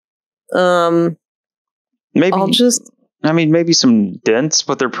 Maybe I'll just. maybe some dents,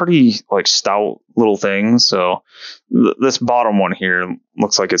 but they're pretty like stout little things. So this bottom one here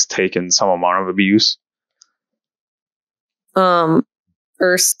looks like it's taken some amount of abuse. Well,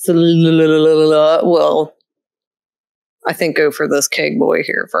 I think go for this keg boy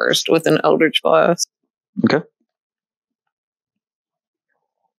here first with an Eldritch Blast. Okay.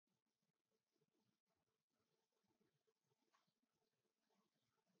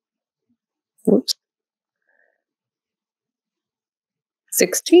 Whoops.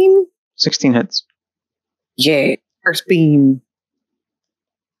 16? 16 hits. Yeah. First beam.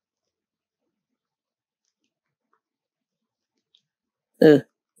 Good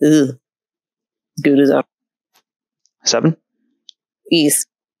as up. 7. East.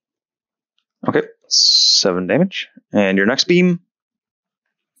 Okay. 7 damage. And your next beam?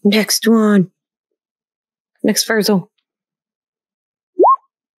 Next one. Next Verzo.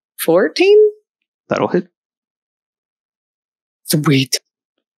 14? That'll hit. Sweet.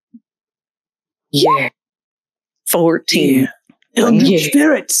 Yeah. 14. Yeah. Eldritch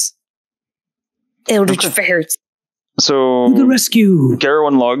spirits. Eldritch ferrets. So To the rescue. Garrow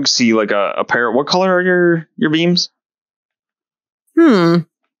and Lug see like a pair. What color are your beams? I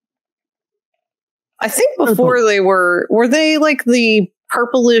think before they were they like the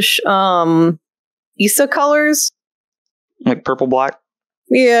purplish Issa colors? Like purple black?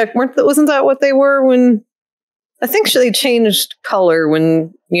 Yeah, wasn't that what they were when I think they changed color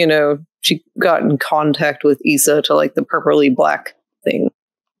when, she got in contact with Issa to like the purpley black thing.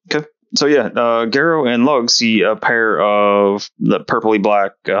 Okay. So yeah, Garrow and Lug see a pair of the purpley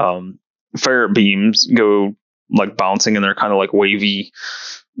black ferret beams go like bouncing, and they're kind of like wavy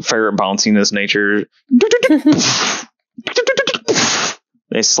ferret bounciness nature.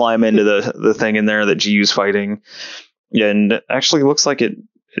 They slime into the thing in there that GU's fighting, and it actually looks like it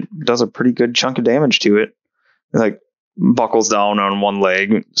does a pretty good chunk of damage to it. It like buckles down on one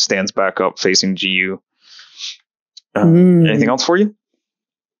leg, stands back up facing GU. Anything else for you?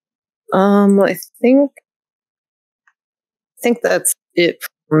 I think that's it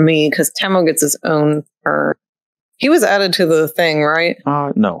for me because Tamo gets his own turn. He was added to the thing, right?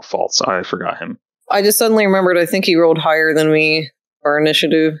 No, false. I forgot him. I just suddenly remembered. I think he rolled higher than me for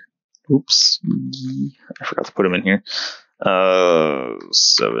initiative. Oops, I forgot to put him in here. 7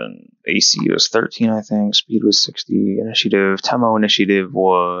 AC was 13, I think. Speed was 60. Initiative. Tamo initiative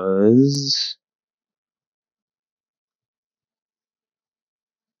was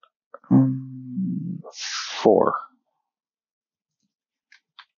 4.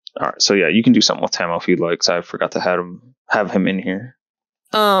 All right, so yeah, you can do something with Tamo if you'd like. So I forgot to have him in here.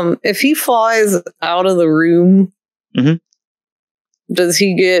 If he flies out of the room, does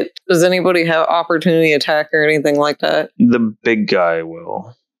anybody have opportunity attack or anything like that? The big guy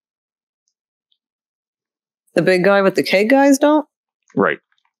will. The big guy with the keg guys don't? Right.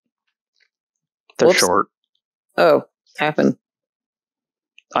 They're Whoops. short. Oh, happened.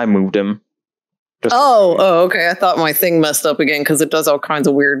 I moved him. Okay. I thought my thing messed up again because it does all kinds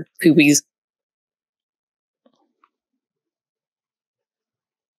of weird poopies.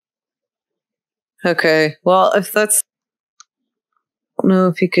 Okay, well, if that's... I don't know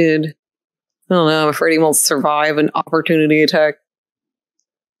if he could... I don't know, I'm afraid he won't survive an opportunity attack.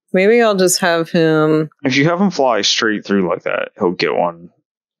 Maybe I'll just have him... If you have him fly straight through like that, he'll get one.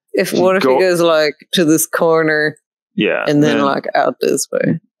 What if he goes, like, to this corner... Yeah. And then like, out this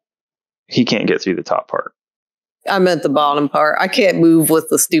way? He can't get through the top part. I meant the bottom part. I can't move with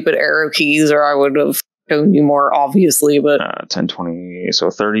the stupid arrow keys, or I would have shown you more obviously, but... 10, 20, so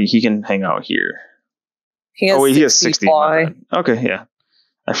 30. He can hang out here. He has 60. My bad. Okay, yeah.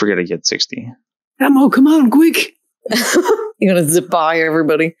 I forget he had 60. Ammo, come on, quick. You're going to zip by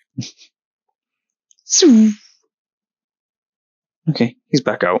everybody. Okay, he's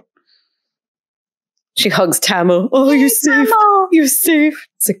back out. She hugs Tamo. Oh, you're safe. Tamo. You're safe.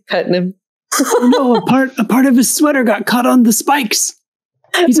 It's like petting him. Oh no, a part of his sweater got caught on the spikes.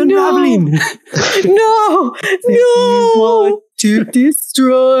 He's unraveling. No! No! To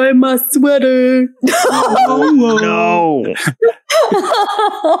destroy my sweater. Oh, no.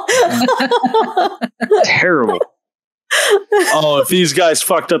 Terrible. Oh, if these guys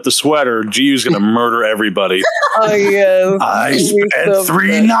fucked up the sweater, Giyu's gonna murder everybody. Oh, yes. I spent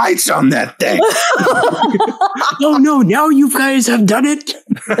 3 nights on that thing. Oh no, now you guys have done it.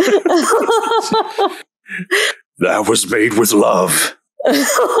 That was made with love.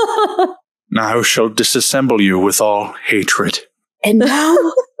 Now I shall disassemble you with all hatred. And now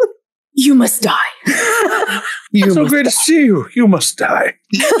you must die. So great to see you. You must die.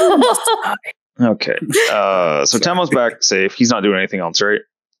 Okay. So Tamo's back safe. He's not doing anything else, right?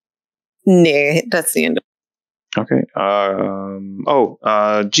 Nah, that's the end of Okay.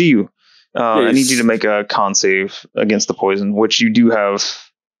 Giyu. I need you to make a con save against the poison, which you do have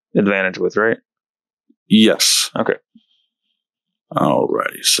advantage with, right? Yes. Okay.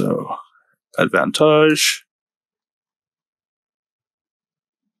 Alrighty, so advantage.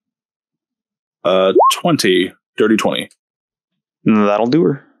 20. Dirty 20. That'll do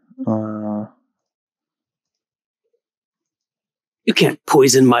her. You can't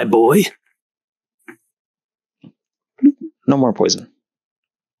poison my boy. No more poison.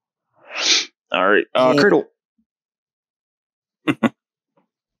 All right. Cradle.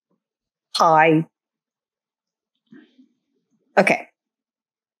 Hi. Okay.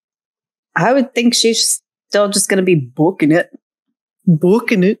 I would think she's still just going to be booking it.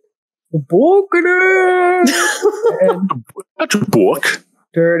 booking it. Booking it. That's a book.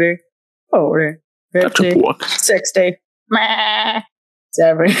 30, 40, That's a 50, book. 60,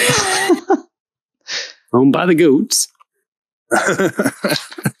 70. Owned by the goats. So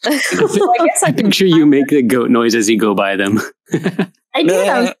I guess I can Picture you make the goat noise as you go by them. I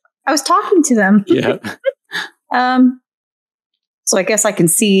did. I was talking to them. Yeah. So I guess I can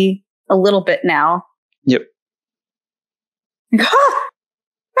see a little bit now. Yep.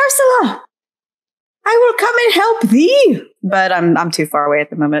 Ursula, I will come and help thee. But I'm too far away at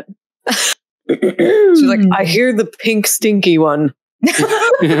the moment. She's like, I hear the pink stinky one.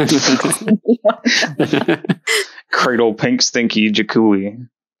 Cradle pink stinky Jakuli.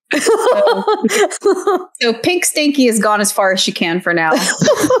 So Pink Stinky has gone as far as she can for now.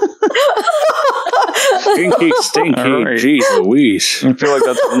 Stinky, stinky. All right. Jeez Louise. I feel like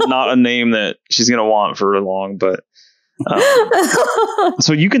that's not a name that she's gonna want for long, but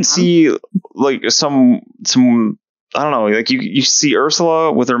so you can see like some I don't know, like you see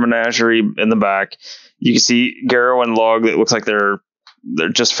Ursula with her menagerie in the back. You can see Garrow and Log that looks like they're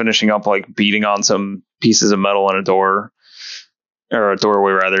just finishing up, like beating on some pieces of metal in a door. Or a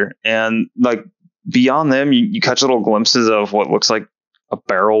doorway rather, and like beyond them you catch little glimpses of what looks like a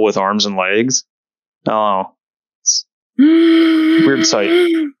barrel with arms and legs. Oh, it's weird sight.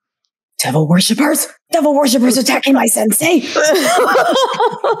 Devil worshippers attacking my sensei.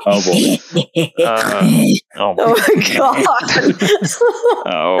 Oh boy. Oh my god.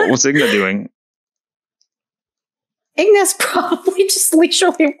 What's Igna doing? Igna's probably just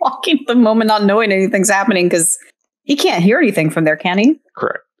leisurely walking at the moment, not knowing anything's happening because he can't hear anything from there, can he?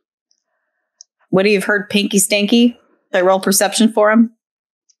 Correct. Would he have heard Pinky Stinky? Did I roll perception for him?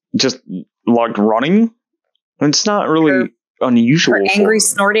 Just like running. It's not really unusual. Or angry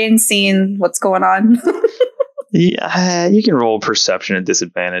snorting, seeing what's going on. Yeah, you can roll perception at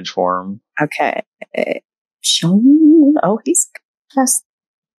disadvantage for him. Okay. Oh, he's past.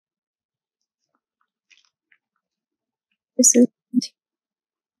 This is.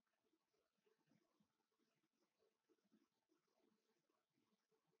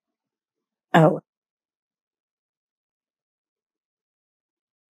 Oh.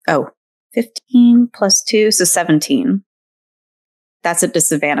 15 plus 2, so 17. That's a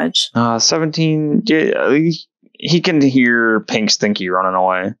disadvantage. 17. Yeah, he can hear Pink Stinky running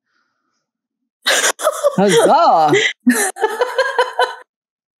away. Huzzah!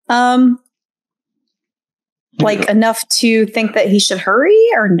 Like enough to think that he should hurry,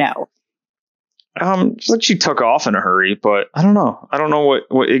 or no? Just like she took off in a hurry, but I don't know. I don't know what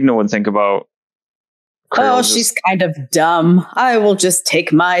Igna would think about. Oh, she's kind of dumb. I will just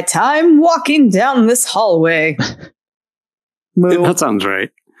take my time walking down this hallway. That sounds right.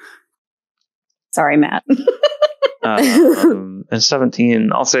 Sorry, Matt. And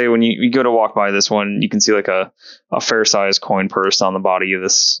 17, I'll say when you go to walk by this one, you can see like a fair-sized coin purse on the body of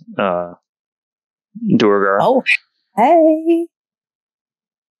this duergar. Oh, hey.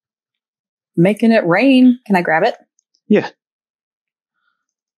 Making it rain. Can I grab it? Yeah.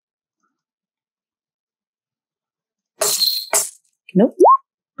 Nope.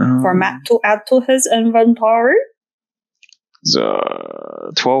 For Matt to add to his inventory.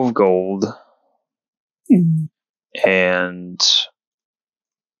 12 gold. And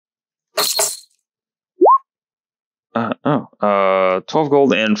 12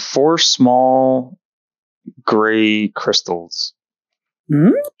 gold and 4 small gray crystals.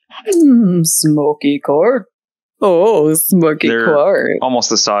 Smoky cord. Oh, smoky They're cord. almost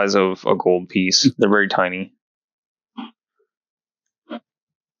the size of a gold piece. They're very tiny.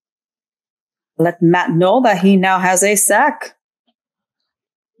 Let Matt know that he now has a sack.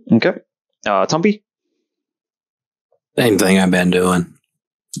 Okay. Tumpy? Same thing I've been doing.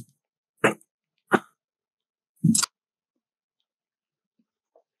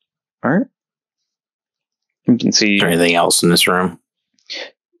 All right. You can see. Is there anything else in this room?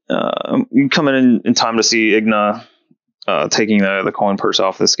 You come in time to see Igna taking the coin purse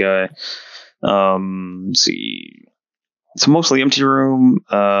off this guy. Let's see. It's a mostly empty room.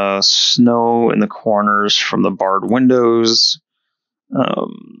 Snow in the corners from the barred windows.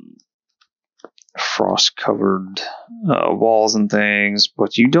 Frost-covered walls and things,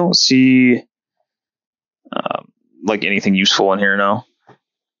 but you don't see like anything useful in here now.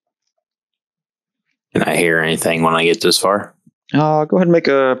 Can I hear anything when I get this far? Go ahead and make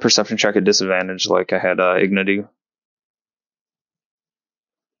a perception check at disadvantage, like I had Igna do.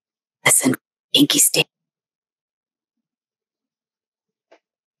 Listen, Pinky stick.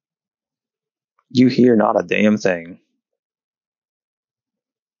 You hear not a damn thing.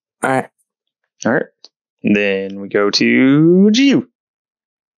 All right. Then we go to Giu.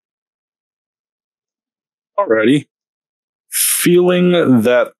 Alrighty. Feeling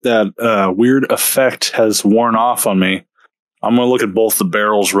that weird effect has worn off on me, I'm going to look at both the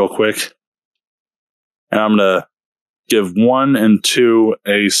barrels real quick. And I'm going to give 1 and 2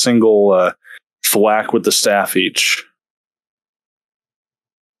 a single thwack with the staff each.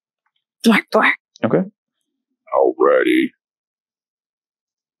 Dwark. Okay.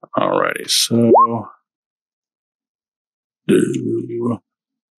 Alrighty, so do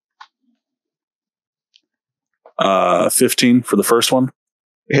 15 for the first one.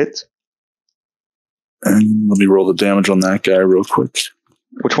 Hit. And let me roll the damage on that guy real quick.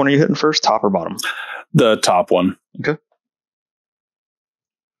 Which one are you hitting first, top or bottom? The top one. Okay.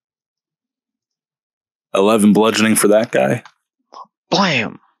 11 bludgeoning for that guy.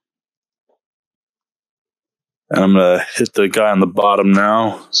 Blam! And I'm going to hit the guy on the bottom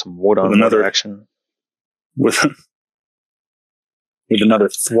now. Some wood on another action. With another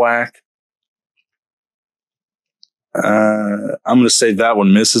thwack. I'm going to say that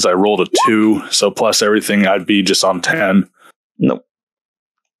one misses. I rolled a 2, so plus everything, I'd be just on 10. Nope.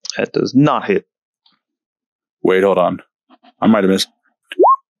 That does not hit. Wait, hold on. I might have missed.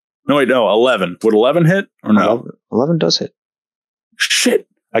 No, 11. Would 11 hit or no? 11 does hit. Shit.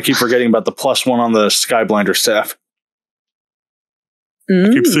 I keep forgetting about the +1 on the Skyblinder staff. I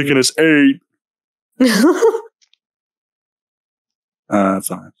keep thinking it's 8.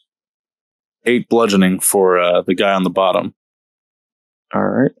 Fine. 8 bludgeoning for the guy on the bottom. All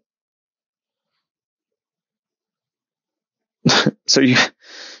right. So you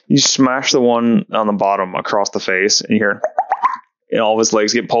smash the one on the bottom across the face, and you hear, and all of his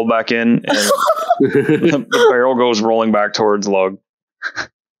legs get pulled back in, and the barrel goes rolling back towards Lug.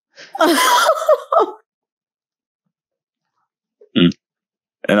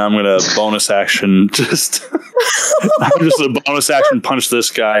 And I'm gonna bonus action I'm just a bonus action punch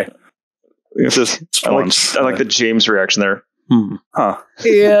this guy. I like the James reaction there. Huh.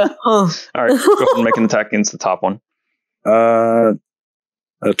 Yeah. Huh. All right, go ahead and make an attack against the top one.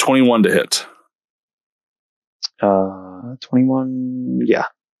 21 to hit. 21, yeah.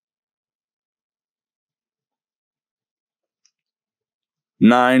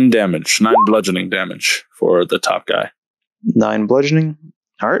 9 damage, 9 bludgeoning damage for the top guy. 9 bludgeoning.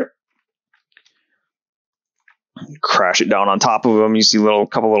 All right. Crash it down on top of him. You see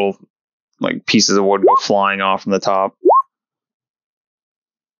couple little like pieces of wood go flying off from the top.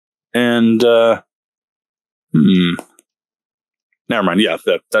 And never mind. Yeah,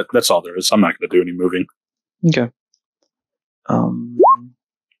 that's all there is. I'm not going to do any moving. Okay.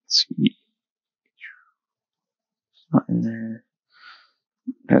 Let's see. It's not in there.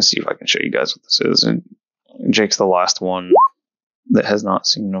 I'm gonna see if I can show you guys what this is. And Jake's the last one that has not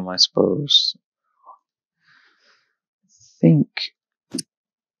seen them, I suppose. I think.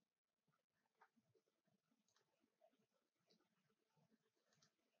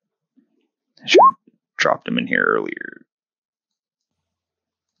 I should have dropped him in here earlier.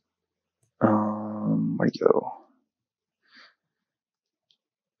 Where'd he go?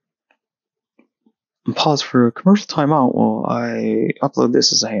 Pause for a commercial timeout while I upload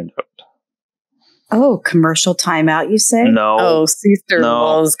this as a handout. Oh, commercial timeout, you say? No. Oh, Caesar No.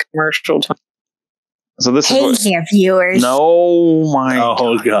 loves commercial time. So this is what, here, viewers. no, my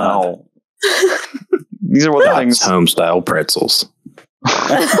Oh, God. no. These are what the That's things. home style pretzels.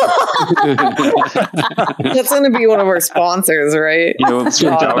 That's going to be one of our sponsors, right? You know, it's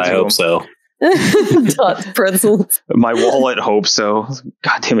ripped out I to hope them. so. Dot pretzels. My wallet hopes so.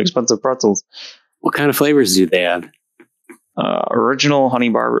 Goddamn expensive pretzels. What kind of flavors do they have? Original honey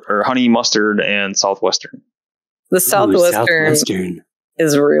mustard and southwestern. The Ooh, Southwestern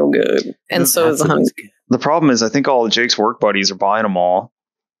is real good. And so is the honey. The problem is, I think all of Jake's work buddies are buying them all.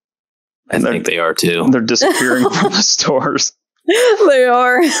 I think they are too. They're disappearing from the stores. They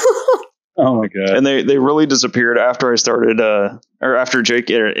are. Oh my god! And they really disappeared after I started, or after Jake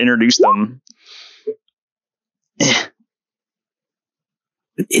introduced them.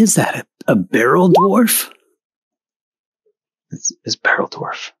 Is that a barrel dwarf? It's barrel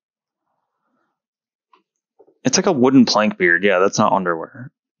dwarf. It's like a wooden plank beard. Yeah, that's not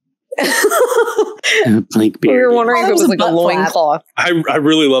underwear. Plank We beard. were wondering if it was like a butt flap. loincloth. I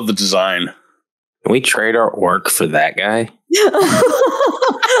really love the design. Can we trade our orc for that guy?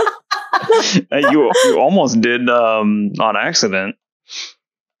 You almost did on accident.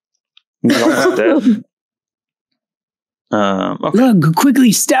 You almost did. Okay. Look,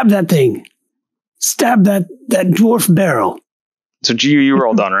 quickly stab that thing. Stab that dwarf barrel. So GU, you were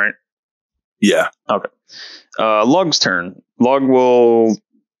all done, right? Yeah. Okay. Lug's turn. Lug will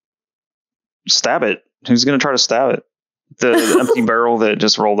stab it. Who's going to try to stab it? The empty barrel that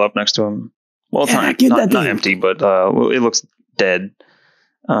just rolled up next to him. Well, it's Yeah, not, get not, that not thing. empty, but it looks dead.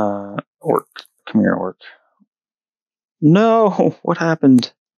 Orc. Come here, orc. No! What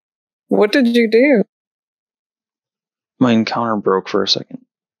happened? What did you do? My encounter broke for a second.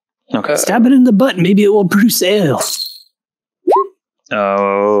 Okay. Stab it in the butt. Maybe it will produce ale.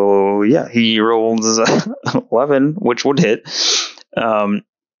 Oh, yeah. He rolls 11, which would hit.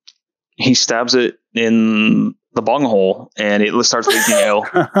 He stabs it in the bunghole, and it starts leaking ale.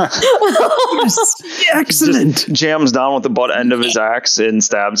 Yes, excellent. Just jams down with the butt end of his axe and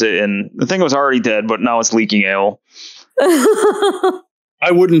stabs it, and the thing was already dead, but now it's leaking ale. I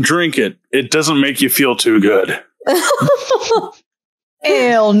wouldn't drink it. It doesn't make you feel too good.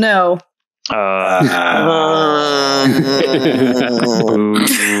 Ew, no.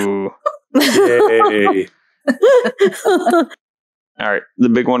 Ooh. Yay. All right, the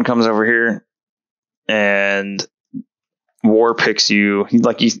big one comes over here, and War picks you. He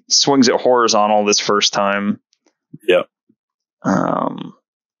swings it horizontal this first time. Yep.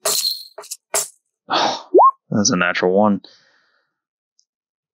 That's a natural one.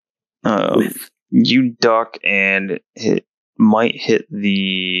 You duck, and it might hit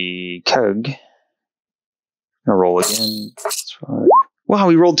the keg. Gonna roll again. Wow,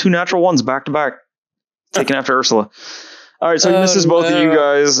 he rolled 2 natural ones back to back, taking after Ursula. All right, so he misses both of you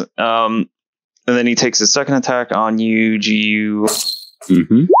guys. And then he takes his second attack on you, GU.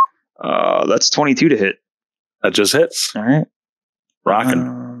 Mm-hmm. That's 22 to hit. That just hits. All right.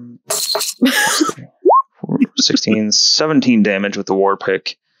 Rocking. 16, 17 damage with the war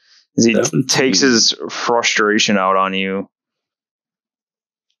pick. As he 17. takes his frustration out on you.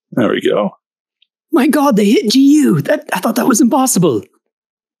 There we go. My God, they hit GU. I thought that was impossible.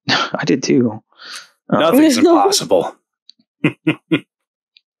 I did too. Nothing's impossible.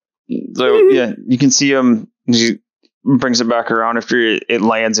 So yeah, you can see him. He brings it back around after it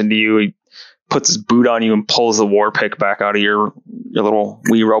lands into you. He puts his boot on you and pulls the war pick back out of your little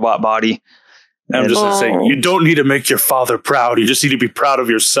wee robot body. I'm just saying, you don't need to make your father proud. You just need to be proud of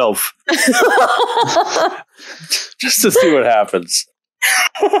yourself. Just to see what happens.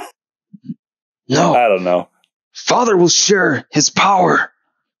 No, I don't know. Father will share his power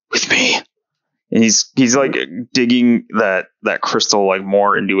with me. And he's like digging that crystal like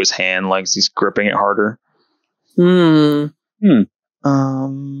more into his hand, like he's gripping it harder. Hmm.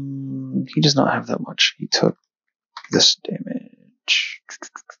 He does not have that much. He took this damage.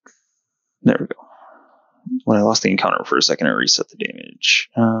 There we go. When I lost the encounter for a second, I reset the damage.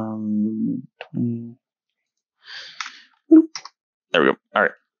 20. There we go. All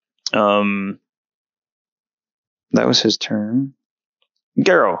right. That was his turn.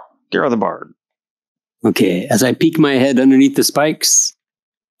 Garrow the Bard. Okay, as I peek my head underneath the spikes,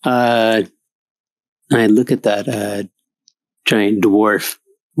 I look at that giant dwarf.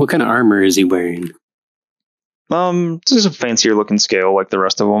 What kind of armor is he wearing? This is a fancier looking scale like the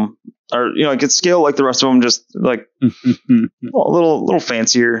rest of them. Or, it's scale like the rest of them, just like a little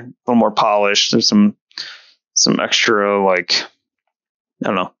fancier, a little more polished. There's some extra, like, I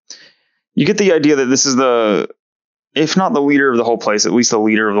don't know. You get the idea that this is the, if not the leader of the whole place, at least the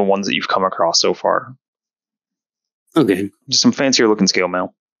leader of the ones that you've come across so far. Okay. Just some fancier looking scale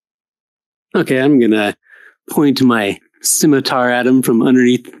mail. Okay, I'm gonna point my scimitar at him from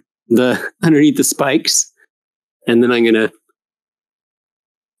underneath the spikes, and then I'm gonna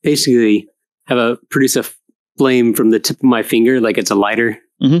basically produce a flame from the tip of my finger like it's a lighter,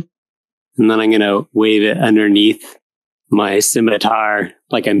 and then I'm gonna wave it underneath my scimitar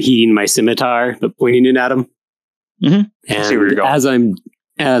like I'm heating my scimitar, but pointing it at him. And see where you're going.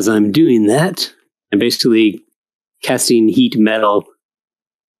 as I'm doing that, I'm basically casting heat metal.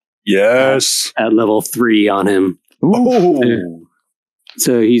 Yes. At level 3 on him. Ooh.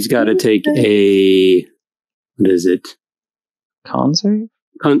 So he's got to take a, what is it? Con save?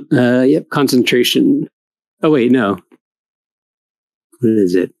 Yep, concentration. Oh, wait, no. What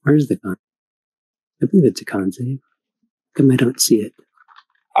is it? Where's the con? I believe it's a con save. Come, I don't see it.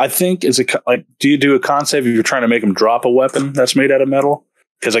 I think do you do a con save if you're trying to make him drop a weapon that's made out of metal?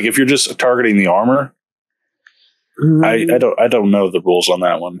 Because if you're just targeting the armor, I don't know the rules on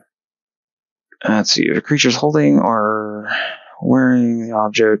that one. Let's see. If a creature's holding or wearing the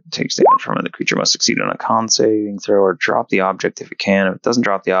object, takes damage from it. The creature must succeed on a con saving throw or drop the object if it can. If it doesn't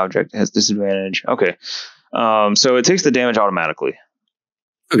drop the object, it has disadvantage. Okay. So it takes the damage automatically.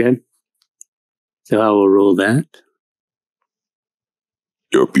 Okay. So I will roll that.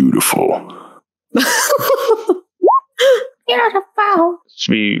 You're beautiful. Beautiful.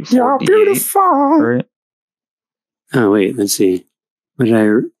 Should be 4d8. You're beautiful. Right? Oh, wait, let's see. What did I...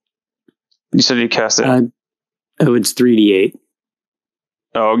 You said you cast it. It's 3d8.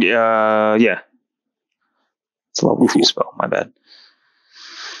 Oh, yeah. It's a level 2 spell. My bad.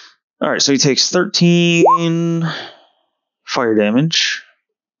 All right, so he takes 13 fire damage.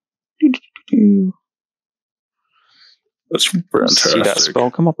 That's See fantastic. that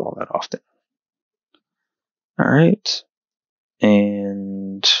spell come up all that often. All right.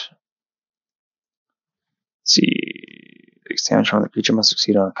 And let's see. Takes damage from the creature must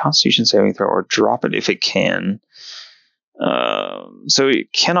succeed on a Constitution saving throw or drop it if it can. So he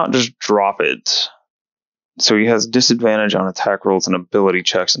cannot just drop it. So he has disadvantage on attack rolls and ability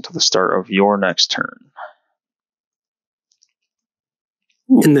checks until the start of your next turn.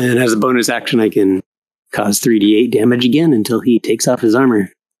 And then as a bonus action, I can cause 3d8 damage again until he takes off his armor.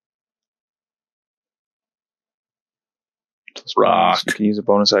 Rock. You can use a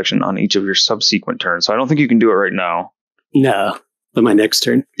bonus action on each of your subsequent turns. So I don't think you can do it right now. No, but my next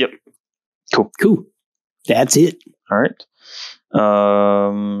turn. Yep. Cool. That's it. All right.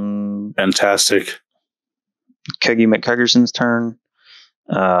 Fantastic. Keggy McKeggerson's turn.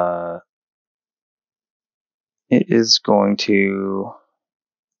 It is going to,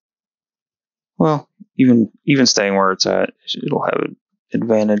 well, even staying where it's at, it'll have an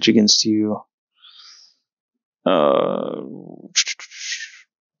advantage against you. So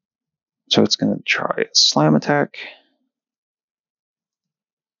it's going to try a slam attack.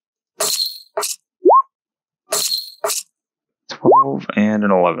 And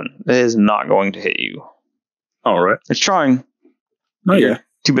an 11. That is not going to hit you. All right. It's trying. Oh, yeah.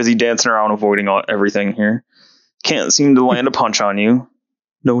 Too busy dancing around, avoiding everything here. Can't seem to land a punch on you.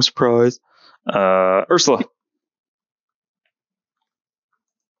 No surprise. Ursula.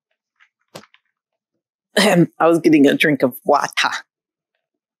 I was getting a drink of water.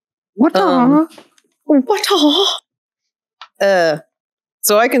 Water.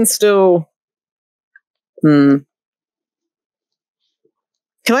 So I can still.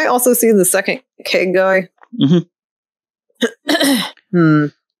 Can I also see the second keg guy? Mm-hmm.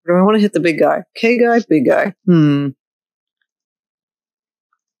 Do I want to hit the big guy? K guy, big guy. I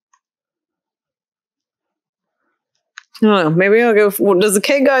don't know. Maybe I'll go. Does the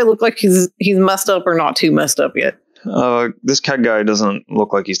K guy look like he's messed up or not too messed up yet? This cat guy doesn't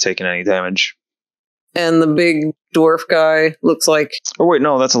look like he's taking any damage. And the big dwarf guy looks like. Oh wait,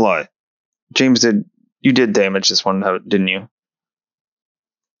 no, that's a lie. James you did damage this one, didn't you?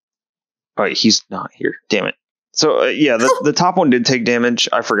 All right, he's not here. Damn it. So yeah, the top one did take damage.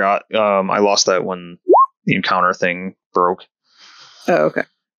 I forgot. I lost that when the encounter thing broke. Oh, okay.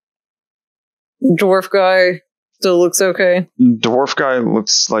 Dwarf guy still looks okay. Dwarf guy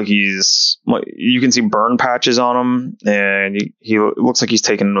looks like you can see burn patches on him, and he looks like he's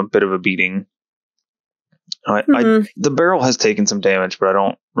taken a bit of a beating. The barrel has taken some damage, but I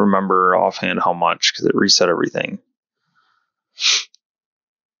don't remember offhand how much because it reset everything.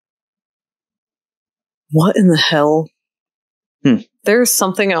 What in the hell? There's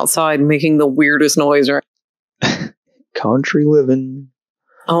something outside making the weirdest noise. Right? Country living.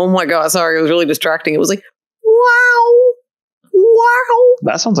 Oh my god! Sorry, it was really distracting. It was like, wow, Wow.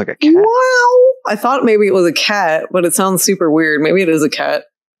 That sounds like a cat. Wow. I thought maybe it was a cat, but it sounds super weird. Maybe it is a cat.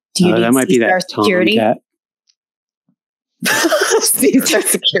 Do you need that might be that Tom security? cat. C-Star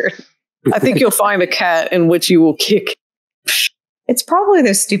security. I think you'll find a cat in which you will kick. It's probably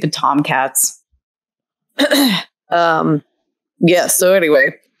those stupid tomcats. Yeah, so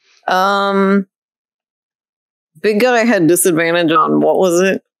anyway. Big guy had disadvantage on what was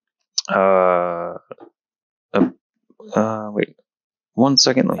it? Wait. 1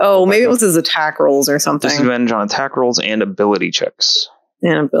 second. Oh, maybe it was his attack rolls or something. Disadvantage on attack rolls and ability checks.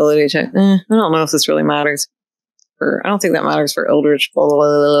 And ability check. I don't know if this really matters. I don't think that matters for Eldritch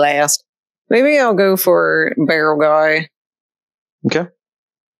Blast. Maybe I'll go for Barrel Guy. Okay.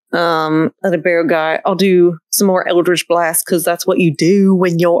 Other Barrel Guy. I'll do some more Eldritch Blast because that's what you do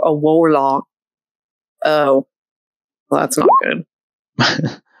when you're a warlock. Oh. Well, that's not good.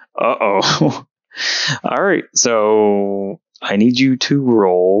 Uh-oh. All right. So I need you to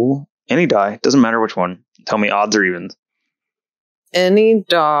roll any die. Doesn't matter which one. Tell me odds or evens. Any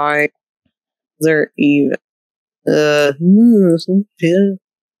die. They're even.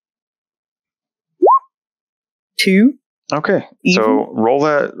 2. Okay. Even? So roll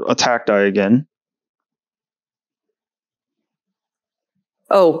that attack die again.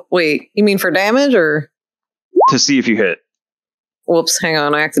 Oh, wait. You mean for damage or? To see if you hit. Whoops, hang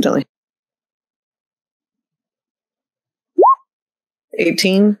on. I accidentally.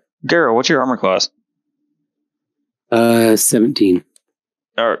 18. Garrow, what's your armor class? 17.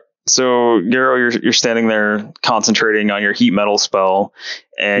 All right. So, Garrow, you're standing there concentrating on your heat metal spell,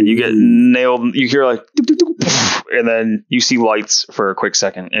 and you get nailed. You hear like, doop, doop, doop, and then you see lights for a quick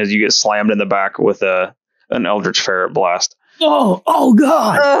second as you get slammed in the back with an Eldritch Ferret blast. Oh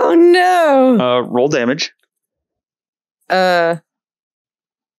God! Oh no! Roll damage. So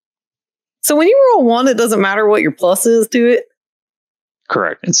when you roll 1, it doesn't matter what your plus is to it?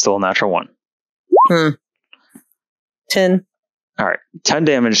 Correct. It's still a natural 1. 10. All right. 10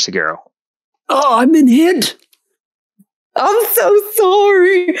 damage to Garrow. Oh, I've been hit. I'm so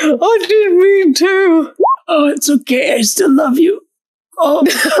sorry. I didn't mean to. Oh, it's okay. I still love you. Oh.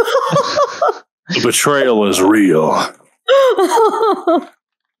 The betrayal is real.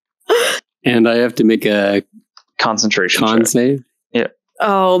 And I have to make a concentration con check. save. Yeah.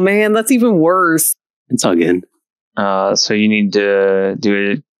 Oh man, that's even worse. It's all good. So you need to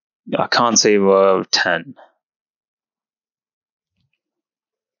do a con save of 10.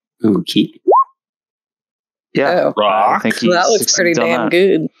 Okay. Yeah. Oh, I think he that looks pretty succeeds on damn that.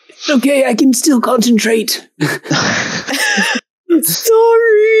 good. It's okay. I can still concentrate.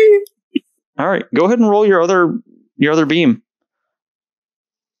 Sorry. All right. Go ahead and roll your other beam.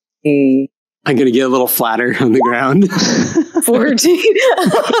 I'm gonna get a little flatter on the ground.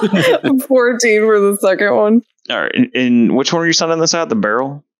 14. 14 for the second one. All right. In which one are you sending this at? The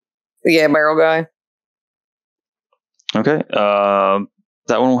barrel? Yeah, Barrel Guy. Okay.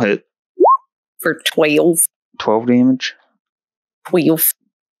 That one will hit. For 12. 12 damage. 12.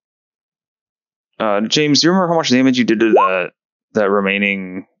 James, do you remember how much damage you did to that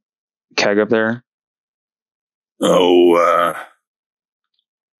remaining keg up there? Oh,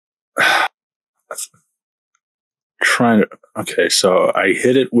 trying to. Okay, so I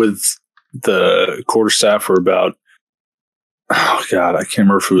hit it with the quarterstaff for about. Oh God, I can't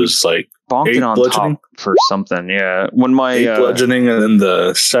remember if it was like Bonked 8 it on bludgeoning? top for something. Yeah. When my 8 bludgeoning, and then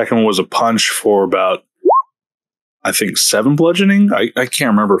the second one was a punch for about, I think, 7 bludgeoning. I can't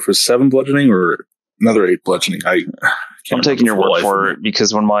remember if it was 7 bludgeoning or another 8 bludgeoning. I'm taking your word for it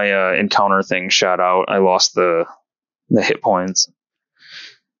because when my encounter thing shot out, I lost the hit points.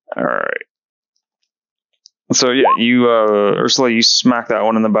 All right. So yeah, you Ursula, you smack that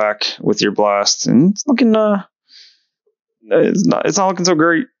one in the back with your blast, and it's looking it's not looking so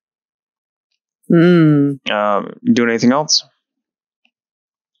great. Mm. Doing anything else?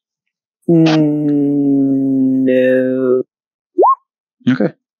 No.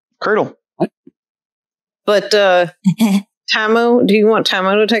 Okay. Cradle. What? But Tamo, do you want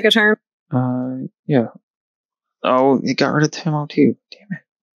Tamo to take a turn? Yeah. Oh, you got rid of Tamo too. Damn it.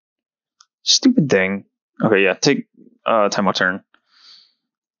 Stupid thing. Okay, yeah, take Tamo turn.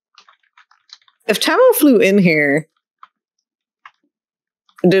 If Tamo flew in here,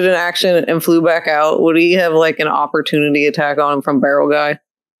 did an action and flew back out, would he have like an opportunity attack on him from Barrel Guy?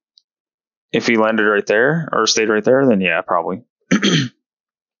 If he landed right there or stayed right there, then yeah, probably.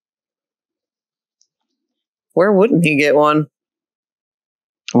 Where wouldn't he get one?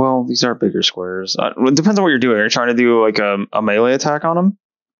 Well, these are bigger squares. It depends on what you're doing. Are you trying to do like a melee attack on him?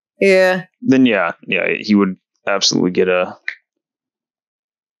 Yeah. Then yeah, he would absolutely get an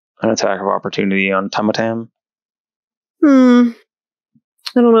attack of opportunity on Tamatam.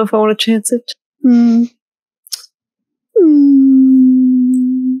 I don't know if I want to chance it.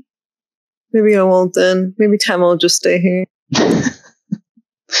 Maybe I won't then. Maybe Tam will just stay here.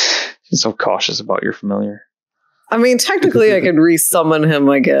 She's so cautious about your familiar. I mean, technically I could resummon him,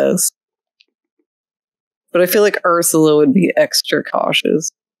 I guess. But I feel like Ursula would be extra cautious.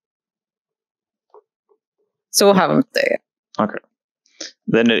 So we'll have him stay. Okay.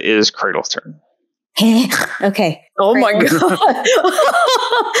 Then it is Cradle's turn. Okay. Oh my god.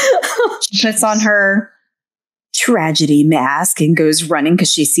 She puts on her tragedy mask and goes running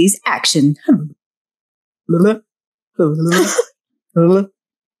because she sees action.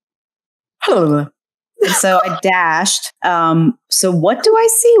 So I dashed. So what do I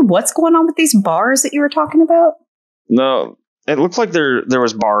see? What's going on with these bars that you were talking about? No, it looked like there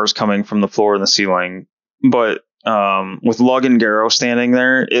was bars coming from the floor and the ceiling, but with Lug and Garrow standing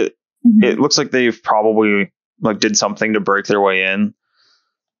there, it looks like they've probably did something to break their way in.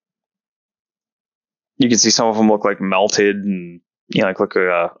 You can see some of them look like melted and like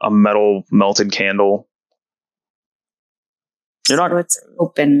a metal melted candle. So it's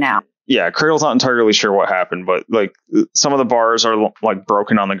open now. Yeah, Cradle's not entirely sure what happened, but some of the bars are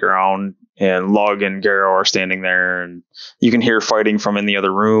broken on the ground, and Lug and Garrow are standing there, and you can hear fighting from in the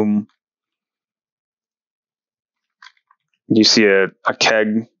other room. You see a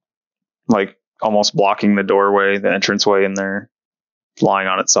keg almost blocking the doorway, the entranceway in there, lying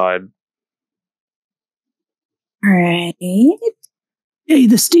on its side. All right. Hey,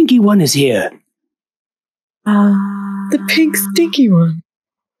 the stinky one is here. The pink stinky one.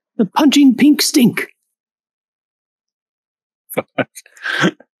 The punching pink stink.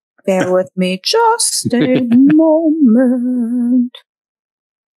 Bear with me just a moment.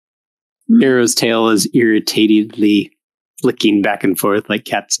 Arrow's tail is irritatedly flicking back and forth like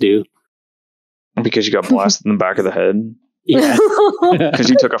cats do. Because you got blasted in the back of the head. Yeah. Because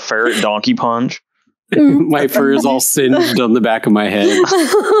you took a ferret donkey punch. My fur is all singed on the back of my head.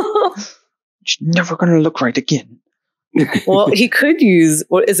 She's never going to look right again. Well, he could use,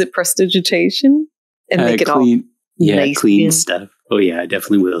 what is it, prestidigitation? And make it clean, all nice clean and stuff. Oh yeah, I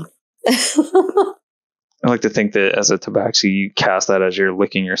definitely will. I like to think that as a tabaxi, you cast that as you're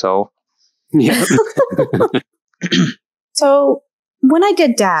licking yourself. Yeah. So when I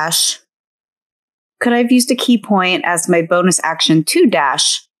did dash, could I have used a key point as my bonus action to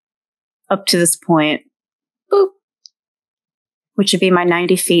dash up to this point? Boop. Which would be my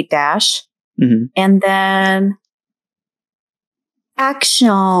 90 feet dash. Mm-hmm. And then action,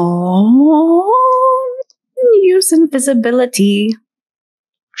 use invisibility.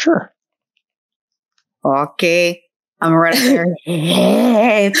 Sure. Okay. I'm right there.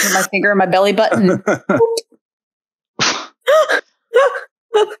 Put my finger in my belly button.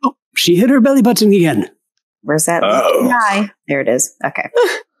 Oh, she hit her belly button again. Where's that? Eye? There it is. Okay.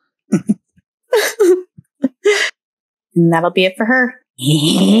 And that'll be it for her.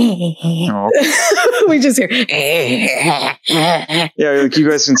 Oh. We just hear. Yeah, you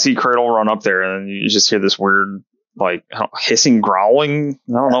guys can see Cradle run up there, and then you just hear this weird, hissing, growling.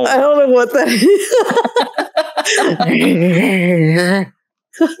 I don't know what that is.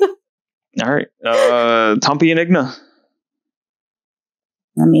 All right, Tumpy and Igna.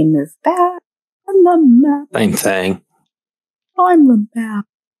 Let me move back on the map. Same thing. On the map.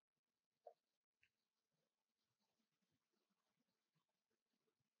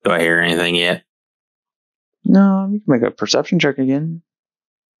 Do I hear anything yet? No, you can make a perception check again.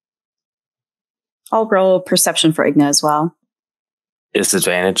 I'll roll perception for Igna as well.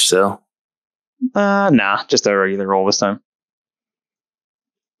 Disadvantage still? Nah, just a regular roll this time.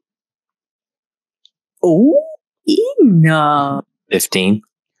 Oh, Igna. 15.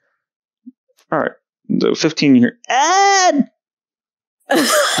 All right, so 15 here. Ed!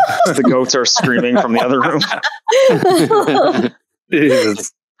 The goats are screaming from the other room.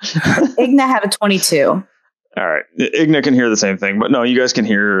 Igna had a 22. All right, Igna can hear the same thing, but no, you guys can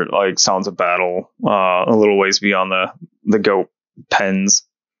hear sounds of battle a little ways beyond the goat pens.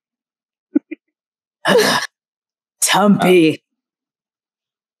 Tumpy,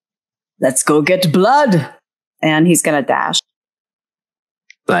 let's go get blood. And he's gonna dash.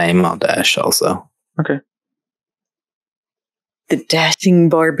 Same, I'll dash also. Okay. The dashing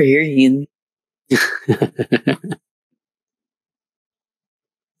barbarian.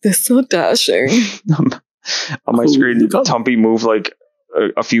 They're so dashing. On my screen, Tumpy moved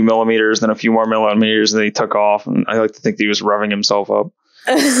a few millimeters, then a few more millimeters, and then he took off. And I like to think that he was revving himself up.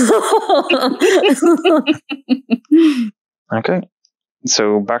 Okay.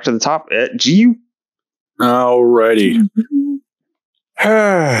 So back to the top at GU. Alrighty.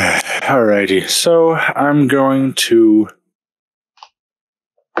 Alrighty. So I'm going to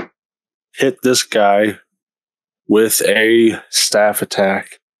hit this guy with a staff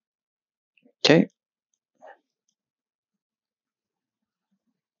attack. Okay.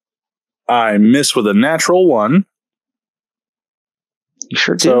 I miss with a natural 1. You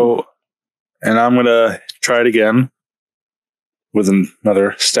sure do. So, and I'm going to try it again with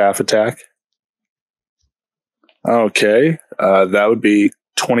another staff attack. Okay. That would be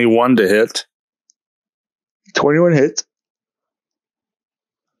 21 to hit. 21 hits.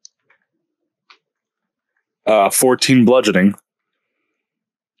 14 bludgeoning.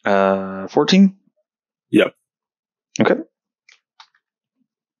 14? Yep. Okay.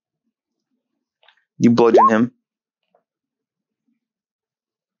 You bludgeon him.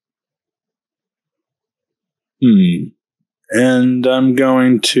 And I'm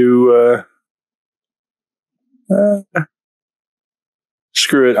going to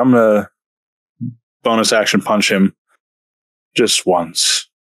screw it. I'm going to bonus action punch him just once.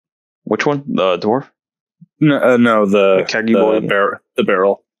 Which one? The dwarf? No, the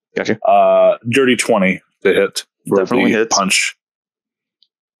barrel. Gotcha. Dirty 20 to hit. Definitely hits. Punch.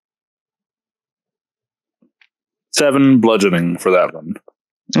 7 bludgeoning for that one.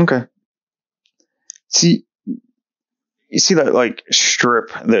 Okay. You see that like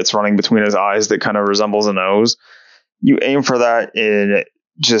strip that's running between his eyes that kind of resembles a nose? You aim for that and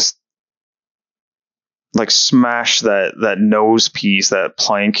just like smash that nose piece, that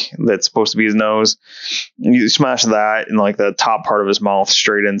plank that's supposed to be his nose. And you smash that in like the top part of his mouth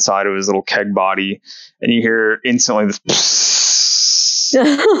straight inside of his little keg body. And you hear instantly this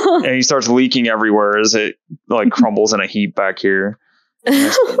and he starts leaking everywhere as it like crumbles in a heap back here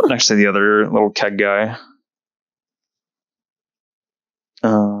next to the other little keg guy.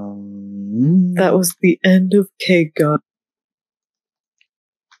 That was the end of Keg God.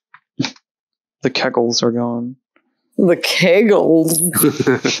 The kegels are gone. The kegels.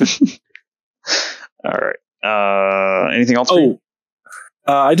 All right. Anything else?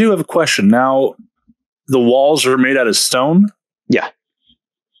 I do have a question. Now, the walls are made out of stone? Yeah.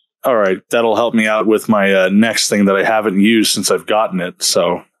 All right. That'll help me out with my next thing that I haven't used since I've gotten it.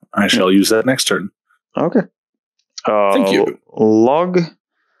 So I shall use that next turn. Okay. Thank you. Lug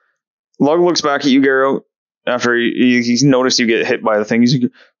looks back at you, Garrow, after he's noticed you get hit by the thing. He's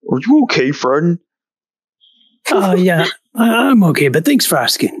like, "Are you okay, friend?" Yeah, I'm okay, but thanks for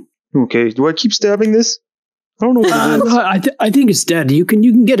asking. Okay. Do I keep stabbing this? I don't know what it is. I think it's dead. You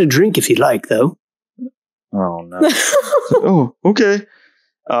can get a drink if you like, though. Oh no. Oh, okay.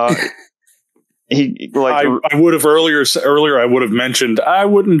 He like I would have earlier. I would have mentioned I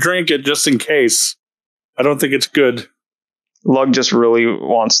wouldn't drink it just in case. I don't think it's good. Lug just really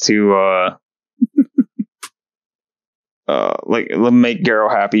wants to like make Garrow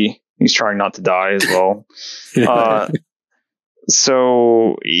happy. He's trying not to die as well.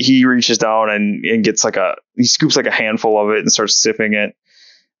 So he reaches down and gets he scoops like a handful of it and starts sipping it.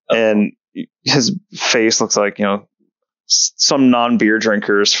 And his face looks like, some non-beer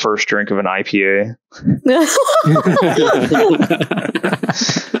drinker's first drink of an IPA.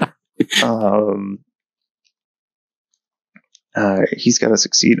 He's got to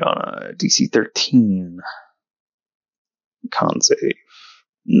succeed on a DC 13 con save.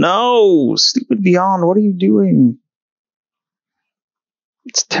 No, stupid Beyond, what are you doing?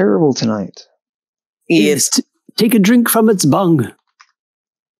 It's terrible tonight. Yes, take a drink from its bung.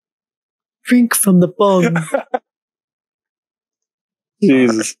 Drink from the bung.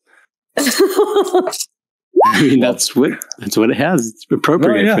 Jesus. I mean, that's what it has. It's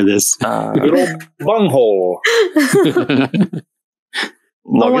appropriate for this. Good old bunghole.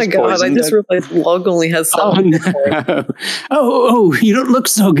 Oh my god, I just realized Lug only has 7. Oh, you don't look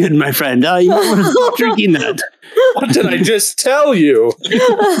so good, my friend. You might want to stop drinking that. What did I just tell you?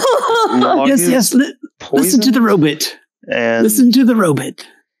 Yes. Listen to the robot. And listen to the robot.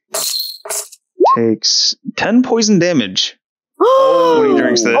 Takes 10 poison damage when he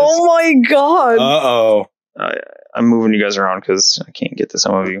drinks this. Oh my god. Uh-oh. I'm moving you guys around because I can't get to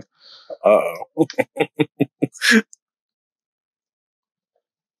some of you. Uh-oh.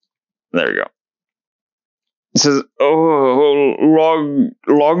 There we go. It says,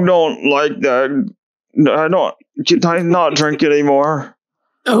 Log don't like that. Can I not drink it anymore?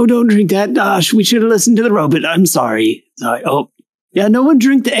 Oh, don't drink that. Gosh, we should have listened to the robot. I'm sorry. Oh, yeah, no one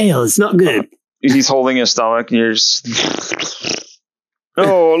drink the ale. It's not good. He's holding his stomach and you're just...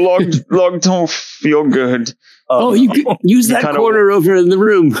 Log don't feel good. Oh, you could use that corner over in the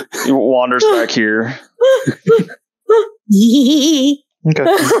room. He wanders back here. Okay.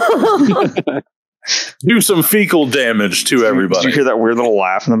 Do some fecal damage to everybody. Did you hear that weird little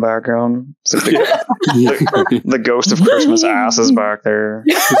laugh in the background? It's like the ghost of Christmas ass is back there.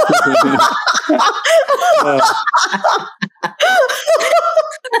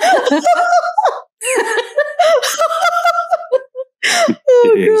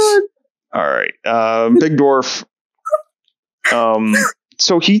 Oh god. All right. Big dwarf.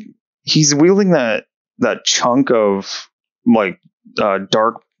 So he's wielding that chunk of like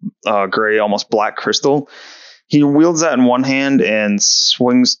dark gray, almost black crystal. He wields that in one hand and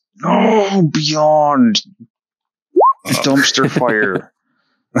swings beyond dumpster fire.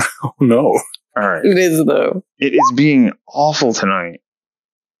 Oh no. All right. It is though. It is being awful tonight.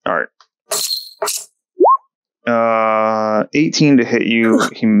 All right. 18 to hit you.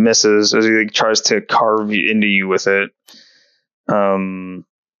 He misses as he tries to carve into you with it. Oh,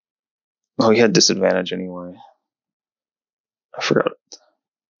 he had disadvantage anyway. I forgot it.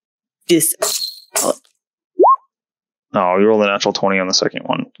 Oh, you rolled a natural 20 on the second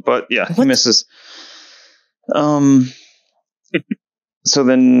one. But yeah, he misses. So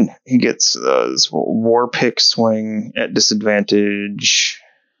then he gets this war pick swing at disadvantage.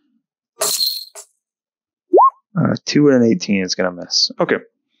 2 and an 18 is going to miss. Okay.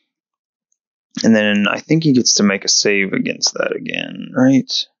 And then I think he gets to make a save against that again,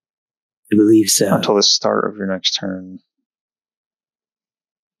 right? I believe so. Until the start of your next turn.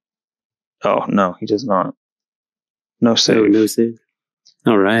 Oh, no, he does not. No save. Oh, no save.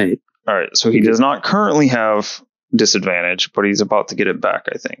 All right. All right, so he does not currently have disadvantage, but he's about to get it back,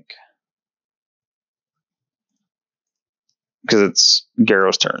 I think. Because it's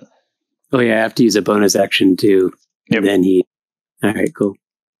Garrow's turn. Oh, yeah, I have to use a bonus action, too. Yep. And then he... All right, cool.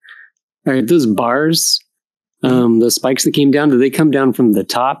 All right, those bars, the spikes that came down, do they come down from the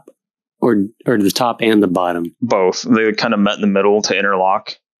top or the top and the bottom? Both. They kind of met in the middle to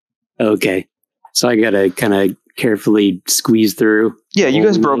interlock. Okay. So I got to kind of carefully squeeze through. Yeah, you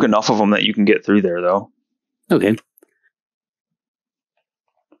guys broke enough of them that you can get through there, though. Okay.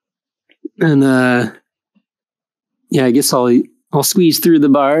 And, yeah, I guess I'll squeeze through the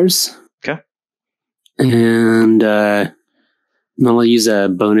bars. Okay. And I'll use a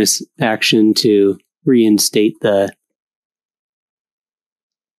bonus action to reinstate the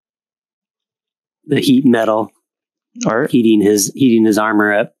heat metal. All right. Heating his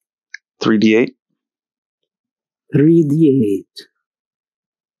armor up. 3d8. 3d8.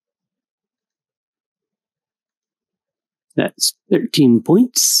 That's 13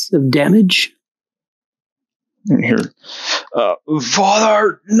 points of damage. And here,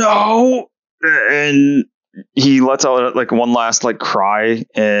 Father, no! And he lets out like one last like cry,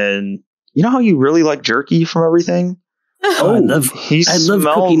 and you know how you really like jerky from everything? I love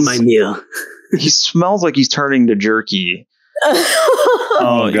cooking my meal. He smells like he's turning to jerky.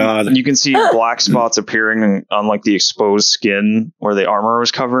 Oh god! You can see black spots appearing on like the exposed skin where the armor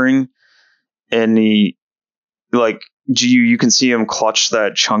was covering, and he like you can see him clutch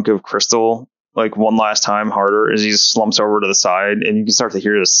that chunk of crystal like one last time harder as he slumps over to the side, and you can start to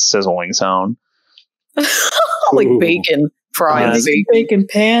hear the sizzling sound. Like bacon, fried bacon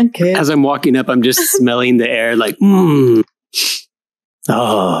pancakes. As I'm walking up, I'm just smelling the air like,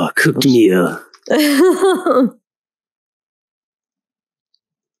 cooked meal.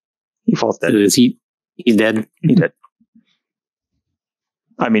 He falls dead. Is he's dead? He's dead.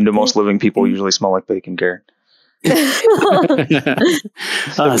 I mean, the most living people usually smell like bacon, Garrett. Depends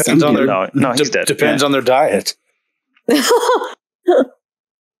on their, no, he's dead. Depends on their diet.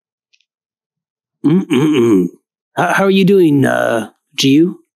 How are you doing,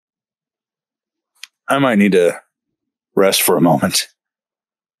 Giu? I might need to rest for a moment.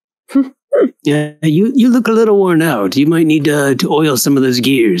 Yeah, you look a little worn out. You might need to oil some of those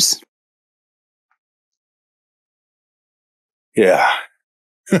gears. Yeah.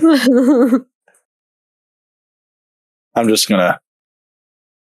 I'm just gonna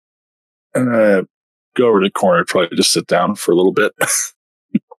go over to the corner, probably just sit down for a little bit.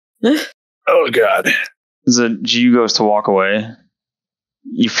 Oh god. As Giu goes to walk away,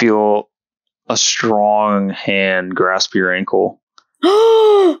 you feel a strong hand grasp your ankle.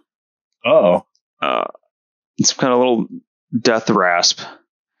 Oh. It's kind of a little death rasp.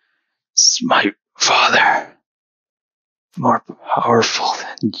 It's my father. More powerful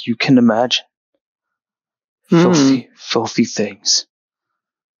than you can imagine. Filthy things.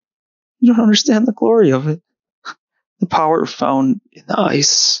 You don't understand the glory of it. The power found in the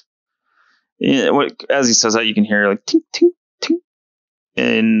ice. As he says that, you can hear like tink, tink, tink.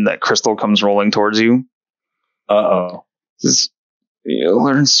 And that crystal comes rolling towards you. Uh-oh. You'll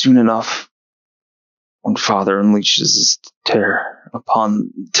learn soon enough when Father unleashes his terror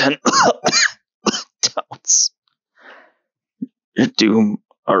upon 10 Doom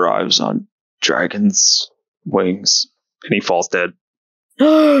arrives on dragon's wings, and he falls dead.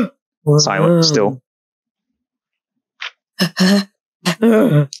 Silent still.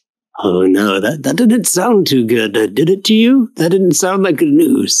 Oh no, that didn't sound too good, did it to you? That didn't sound like good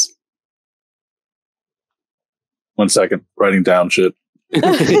news. 1 second, writing down shit.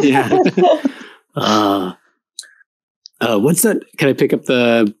 Yeah. What's that? Can I pick up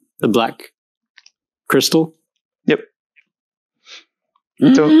the black crystal? Yep.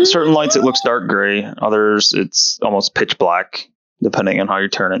 So certain lights it looks dark gray, others it's almost pitch black, depending on how you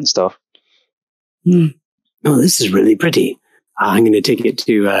turn it and stuff. Oh, this is really pretty. I'm going to take it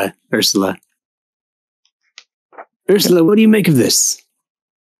to Ursula. Ursula, what do you make of this?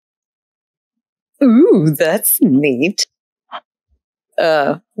 Ooh, that's neat.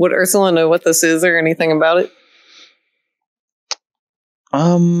 Would Ursula know what this is or anything about it?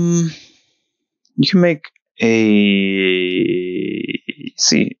 You can make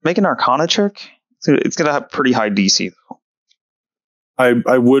make an Arcana check. It's gonna have pretty high DC though.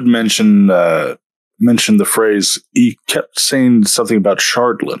 I would mention the phrase. He kept saying something about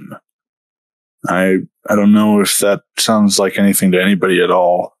Shardlin. I don't know if that sounds like anything to anybody at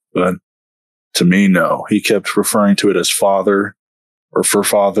all, but to me, no. He kept referring to it as father or for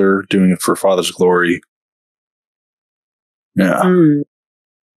father, doing it for father's glory. Yeah.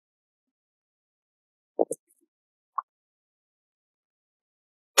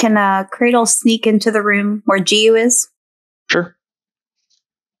 Can Cradle sneak into the room where Giu is? Sure.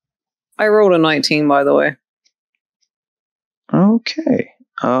 I rolled a 19, by the way. Okay.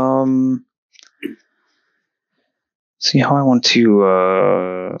 See how I want to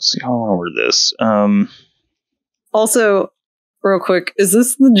word this. Also, real quick, is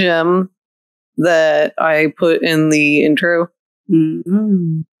this the gem that I put in the intro?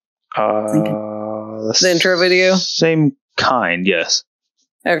 Mm-hmm. The intro video? Same kind, yes.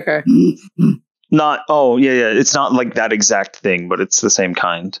 Okay. Not. Oh, yeah. It's not like that exact thing, but it's the same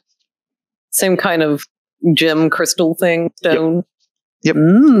kind. Same kind of gem crystal thing, stone. Yep.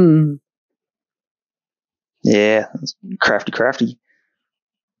 Mm. Yeah, crafty.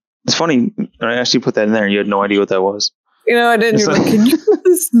 It's funny. I actually put that in there. You had no idea what that was. You know, I didn't. You're like, can you put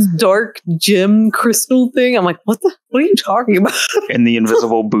this dark gem crystal thing? I'm like, what are you talking about? And the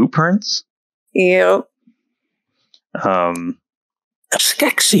invisible boot prints? Yep.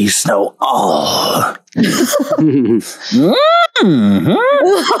 Skeksis know all.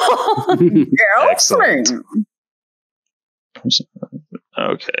 Excellent.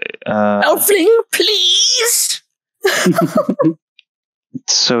 Okay. Elfling, please.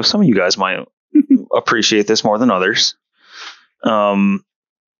 So some of you guys might appreciate this more than others.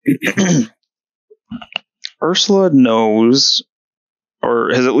 Ursula knows,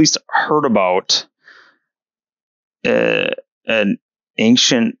 or has at least heard about, an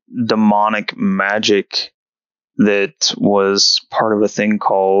ancient demonic magic that was part of a thing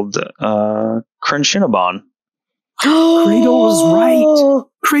called Crissy. Cradle was right.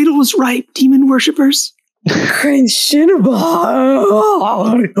 Cradle was right, demon worshippers. Crissy.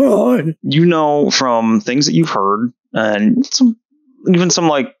 You know from things that you've heard, and even some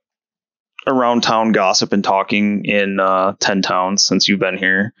like around town gossip and talking in 10 towns since you've been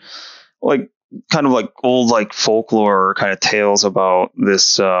here, like kind of like old like folklore kind of tales about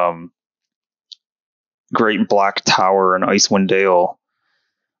this great black tower in Icewind Dale.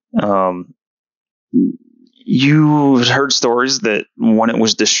 You've heard stories that when it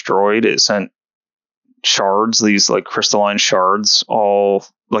was destroyed, it sent shards, these like crystalline shards, all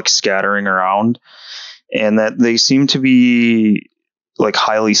like scattering around, and that they seem to be like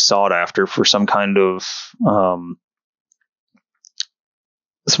highly sought after for some kind of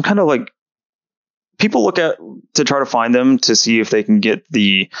like people look at to try to find them to see if they can get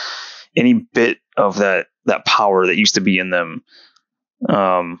any bit of that power that used to be in them.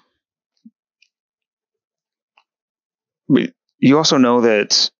 But you also know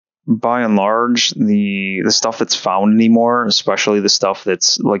that by and large, the stuff that's found anymore, especially the stuff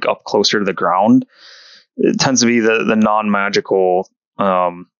that's like up closer to the ground, it tends to be the non-magical,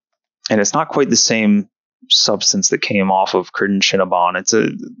 and it's not quite the same substance that came off of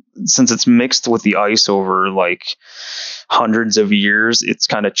Crissy. Since it's mixed with the ice over like hundreds of years, it's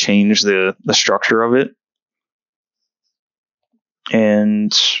kind of changed the structure of it.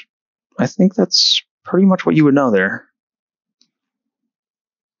 And I think that's pretty much what you would know there.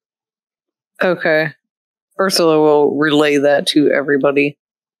 Okay. Ursula will relay that to everybody,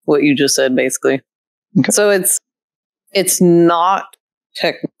 what you just said, basically. Okay. So it's not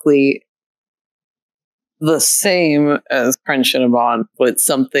technically the same as Crissy, but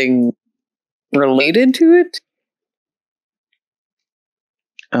something related to it?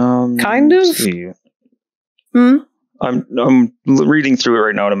 Kind of. See. Hmm? I'm reading through it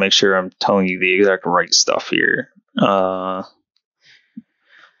right now to make sure I'm telling you the exact right stuff here.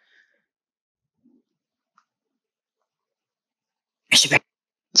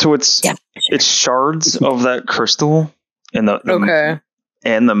 So it's shards of that crystal and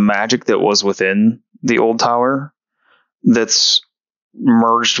the magic that was within the old tower that's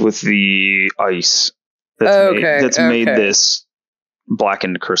merged with the ice that's made this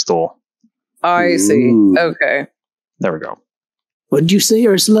blackened crystal. I see. Ooh. Okay. There we go. What'd you say,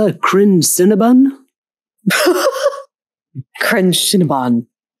 Ursula? Crin Cinnabon? Crunchinaban.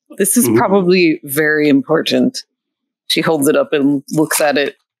 This is probably very important. She holds it up and looks at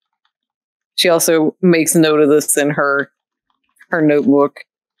it. She also makes note of this in her notebook.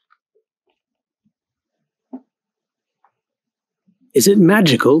 Is it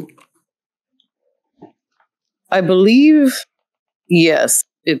magical? I believe, yes,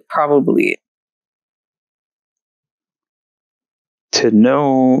 it probably. To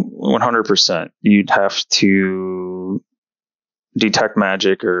know 100%, you'd have to detect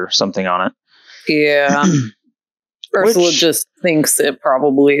magic or something on it. Yeah. Ursula just thinks it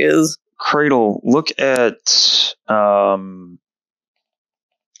probably is. Cradle, look at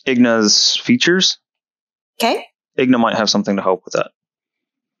Igna's features. Okay. Igna might have something to help with that.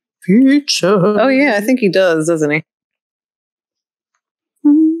 Feature. Oh yeah, I think he does, doesn't he?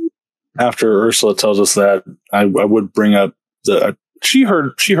 After Ursula tells us that, I would bring up she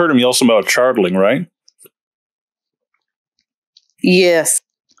heard him yell something about chartling, right? Yes.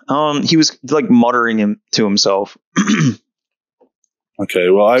 He was like muttering him to himself. Okay,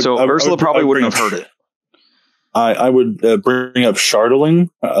 well, Ursula probably wouldn't have heard it. I would bring up chartling,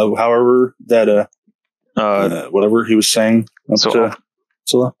 however that whatever he was saying up to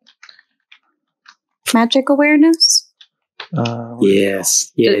Ursula. Magic awareness?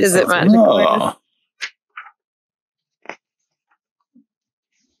 Yes. Is it magic awareness?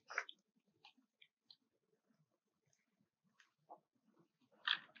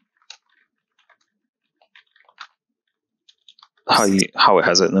 How it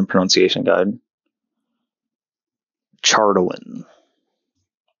has it in the pronunciation guide. Chartlin.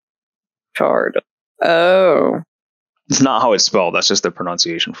 Chard. Oh. It's not how it's spelled. That's just the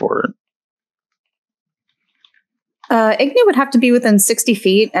pronunciation for it. Igni would have to be within 60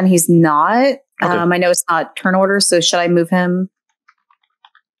 feet, and he's not. Okay. I know it's not turn order, so should I move him?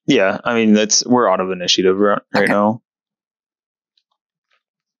 Yeah, I mean, we're out of initiative right now.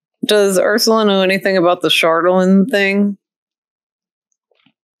 Does Ursula know anything about the Chardolin thing?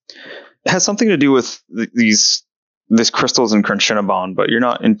 It has something to do with this crystals in Crunchinaban, but you're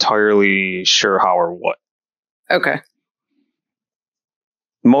not entirely sure how or what. Okay.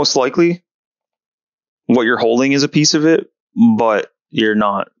 Most likely, what you're holding is a piece of it, but you're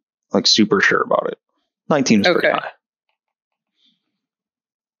not like super sure about it. 19 is pretty high.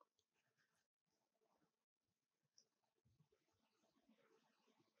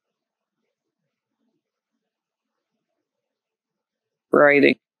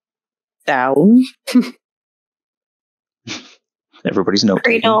 Writing down. Everybody's note.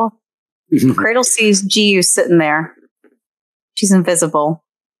 Cradle sees Giu sitting there. She's invisible.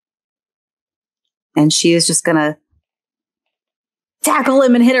 And she is just going to tackle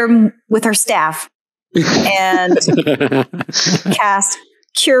him and hit her with her staff. And cast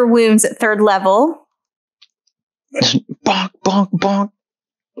Cure Wounds at 3rd level. Bonk, bonk, bonk.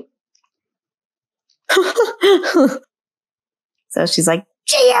 So she's like,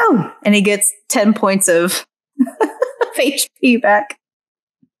 Giu! And he gets 10 points of HP back.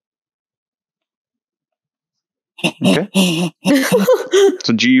 Okay.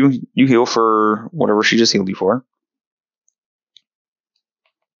 So you heal for whatever she just healed you for.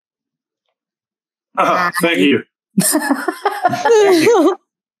 Thank you.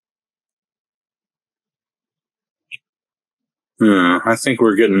 I think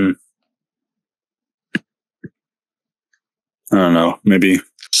we're getting, I don't know, maybe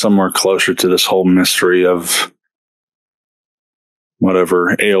somewhere closer to this whole mystery of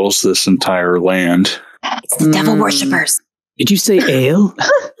whatever ails this entire land. It's the devil worshippers. Did you say ale?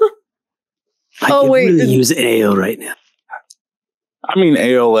 I could really use ale right now. I mean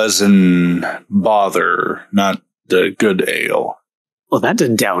ale as in bother, not the good ale. Well, that's a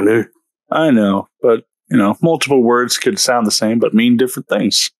downer. I know, but, multiple words could sound the same, but mean different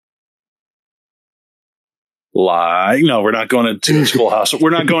things. Like, no, we're not going to the schoolhouse. We're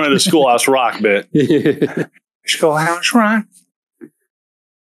not going to the schoolhouse rock bit. Schoolhouse rock.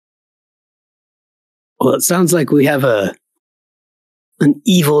 Well, it sounds like we have an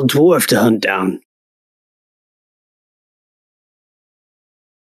evil dwarf to hunt down.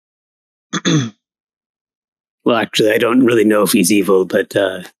 Well, actually, I don't really know if he's evil, but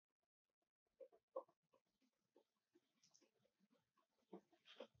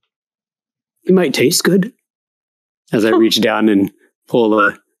he might taste good. As I reach down and pull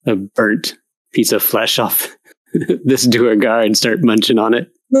a burnt piece of flesh off this duergar and start munching on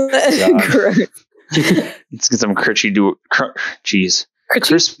it. Let's get some crispy.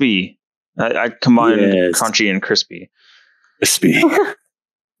 I combined crunchy and crispy. Crispy.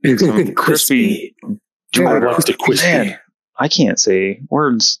 Some crispy. What's the crispy? Man, I can't say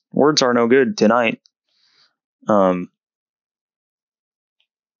words. Words are no good tonight.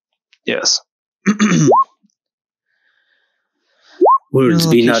 Yes. Words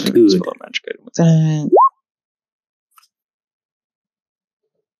be not good.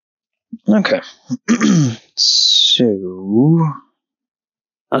 Okay. So,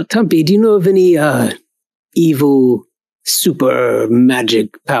 Tumpy, do you know of any evil, super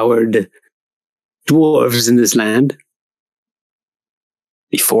magic powered dwarves in this land?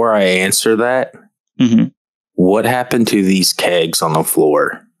 Before I answer that, what happened to these kegs on the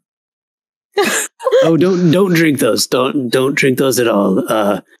floor? Oh, don't drink those. Don't drink those at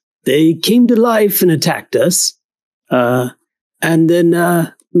all. They came to life and attacked us. And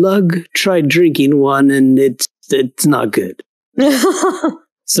then Lug tried drinking one, and it's not good.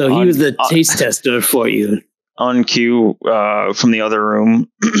 So he was the taste tester for you. On cue, from the other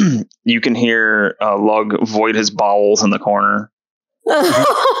room, you can hear Lug void his bowels in the corner.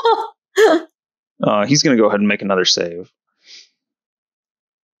 He's going to go ahead and make another save.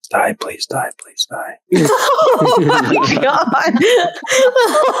 Die, please die, please die. Oh my god.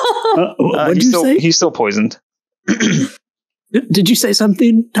 What did you say? He's still poisoned. Did you say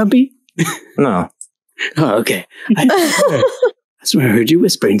something, Tumpy? No. Oh, okay. I swear I heard you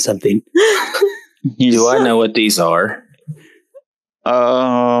whispering something. Do I know what these are?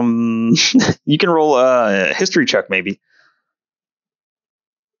 You can roll a history check, maybe.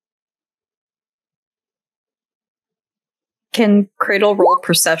 Can Cradle roll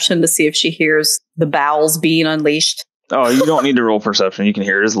perception to see if she hears the bowels being unleashed? Oh, you don't need to roll perception. You can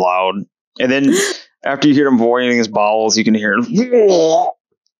hear it as loud. And then after you hear him voiding his bowels, you can hear it.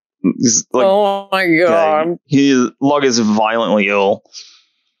 Oh my god. Lug is violently ill.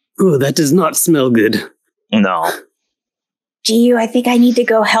 Oh, that does not smell good. No. Gee, I think I need to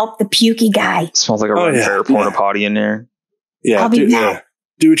go help the pukey guy. It smells like a red fair porta potty in there. Yeah, do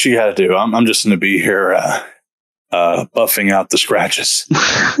what you got to do. I'm just going to be here buffing out the scratches.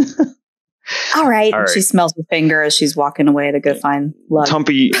 All right. She smells her finger as she's walking away to go find Lug.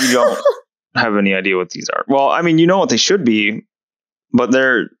 Tumpy, you don't have any idea what these are. Well, I mean, you know what they should be, but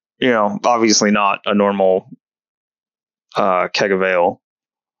they're, obviously not a normal keg of ale.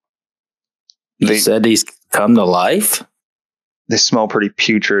 They said these come to life? They smell pretty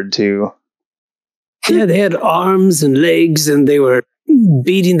putrid, too. Yeah, they had arms and legs, and they were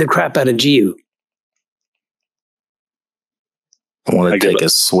beating the crap out of Giu. I want to take a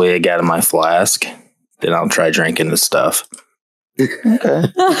swig out of my flask. Then I'll try drinking the stuff. Okay.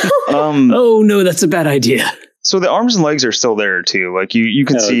 Oh, no, that's a bad idea. So the arms and legs are still there, too. Like, you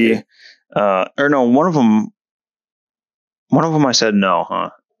can see... Okay. Or no, one of them I said no, huh?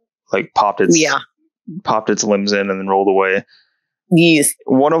 Like, popped its limbs in and then rolled away. Yes.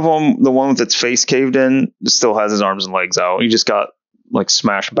 One of them, the one with its face caved in, still has his arms and legs out. He just got, like,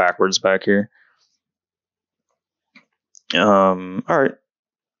 smashed backwards back here. All right.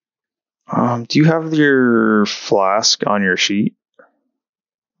 Do you have your flask on your sheet?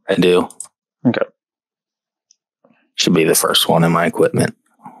 I do. Okay. Should be the first one in my equipment.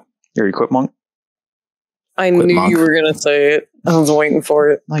 Your equip monk? I knew you were going to say it. I was waiting for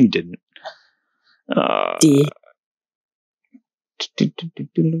it. No, you didn't.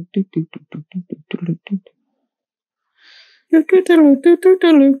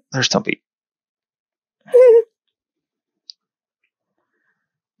 There's Tumpy.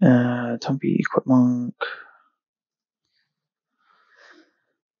 Tumpy, equip monk.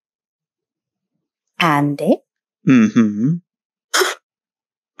 Andy? Mm-hmm.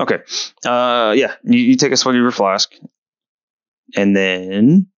 Okay. Yeah. You take a swig of your flask. And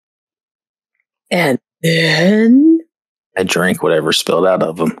then I drank whatever spilled out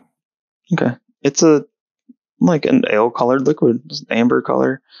of them. Okay. It's an ale-colored liquid. It's amber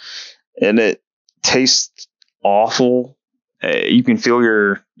color. And it tastes awful. You can feel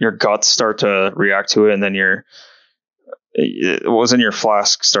your guts start to react to it, and then what was in your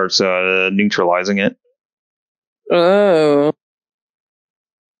flask starts neutralizing it. Oh.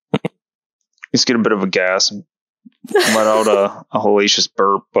 You just get a bit of a gas and let out a hellacious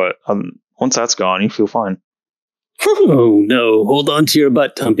burp, but once that's gone, you feel fine. Oh no, hold on to your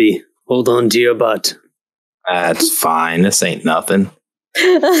butt, Tumpy. Hold on to your butt. That's fine. This ain't nothing.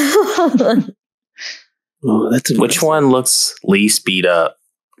 Oh, that's Which one looks least beat up?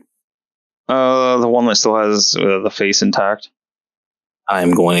 The one that still has the face intact.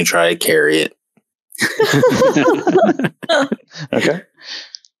 I'm going to try to carry it. Okay.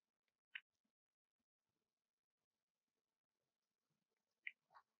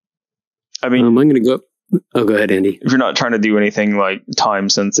 I mean, I'm going to go. Oh, go ahead, Andy. if you're not trying to do anything like time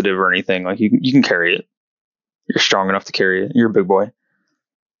sensitive or anything, like you can carry it. You're strong enough to carry it. You're a big boy.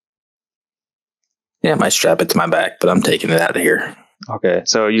 Yeah, I might strap it to my back, but I'm taking it out of here. Okay,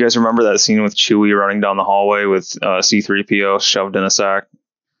 so you guys remember that scene with Chewie running down the hallway with C-3PO shoved in a sack?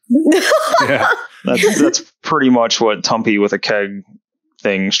 Yeah. That's pretty much what Tumpy with a keg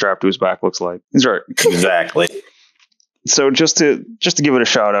thing strapped to his back looks like. He's right. Exactly. So just to give it a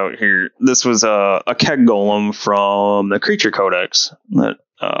shout out here, this was a keg golem from the Creature Codex that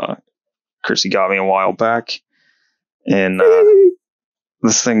Crissy got me a while back, and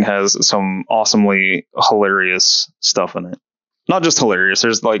this thing has some awesomely hilarious stuff in it. Not just hilarious.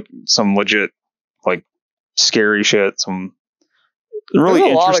 There's like some legit, like scary shit. Some really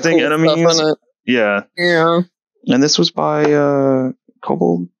There's a lot of interesting cool enemies. stuff in it. Yeah, Yeah. and this was by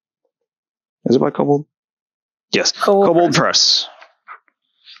Kobold. Is it by Kobold? Yes, Kobold Press.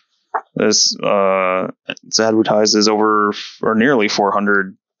 This it's advertised as over or nearly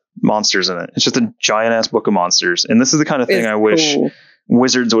 400 monsters in it. It's just a giant ass book of monsters, and this is the kind of thing I wish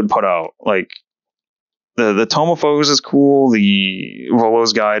Wizards would put out. Like the Tome of Foes is cool. The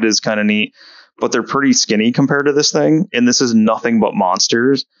Volo's Guide is kind of neat, but they're pretty skinny compared to this thing. And this is nothing but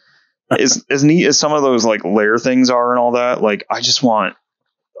monsters. As neat as some of those like lair things are and all that, like I just want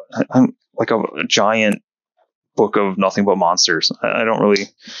like a giant book of nothing but monsters. I don't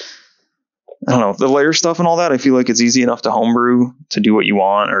know, the layer stuff and all that. I feel like it's easy enough to homebrew to do what you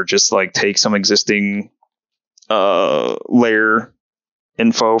want, or just like take some existing layer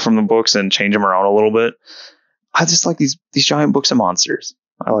info from the books and change them around a little bit. I just like these giant books of monsters.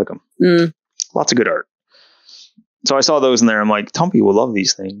 I like them. Lots of good art. So I saw those in there. I'm like, Tumpy will love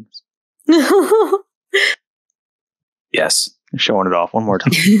these things. Yes. Showing it off one more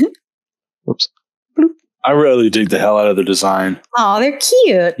time. Whoops. I really dig the hell out of the design. Oh, they're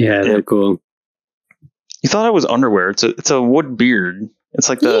cute. Yeah, they're cool. You thought it was underwear. It's a wood beard. It's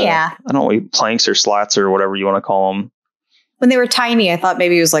like the I don't know, planks or slats or whatever you want to call them. When they were tiny, I thought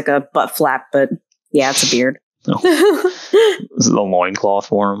maybe it was like a butt flap, but yeah, it's a beard. No. This is a loincloth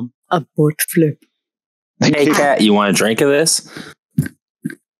for them. A butt flip. Hey, Kat, you want a drink of this?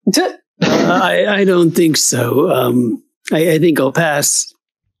 I don't think so. I think I'll pass.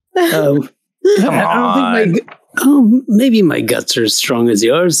 Come I don't think maybe my guts are as strong as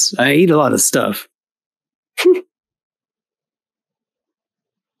yours. I eat a lot of stuff.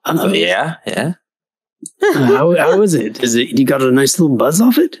 Yeah. How is it? Is it? You got a nice little buzz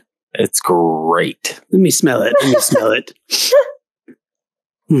off it? It's great. Let me smell it.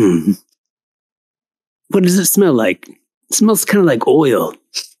 What does it smell like? It smells kind of like oil.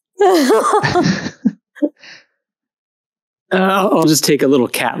 I'll just take a little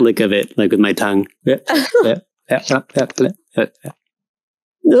cat lick of it, like with my tongue. Oh,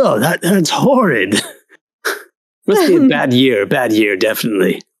 that's horrid. Must be a bad year,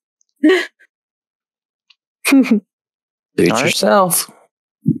 definitely. Do it yourself.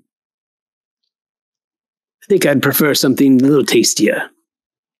 I think I'd prefer something a little tastier.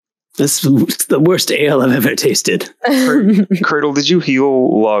 That's the worst ale I've ever tasted. Cradle, did you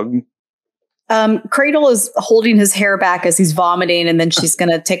heal Lug? Cradle is holding his hair back as he's vomiting, and then she's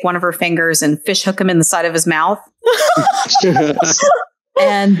going to take one of her fingers and fish hook him in the side of his mouth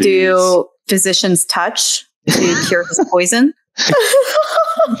and do physician's touch to cure his poison.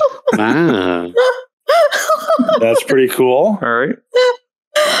 Wow. That's pretty cool. All right.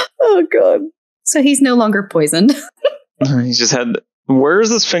 Oh, God. So he's no longer poisoned. He's just had... Where's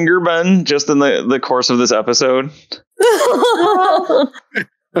this finger been just in the course of this episode? Well,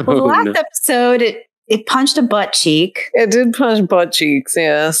 the last episode, it punched a butt cheek. It did punch butt cheeks,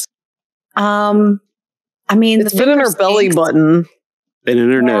 yes. I mean, it's been in her belly button. Been in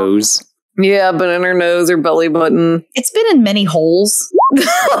her nose. Yeah, been in her nose or belly button. It's been in many holes.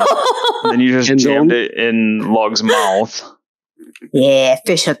 And then you just jammed it in Lug's mouth. Yeah,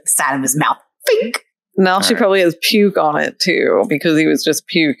 fish hooked the side of his mouth. Fink. Now she probably has puke on it, too, because he was just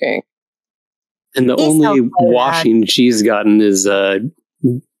puking. And the only washing she's gotten is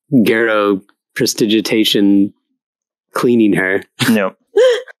Garrow prestidigitation cleaning her. Yep.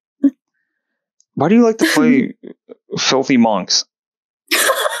 Why do you like to play filthy monks?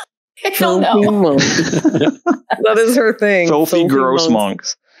 I don't know. That is her thing. Filthy gross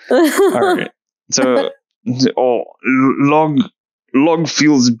monks. All right. So, log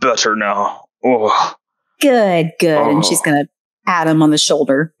feels better now. Oh, Good. Oh. And she's gonna pat him on the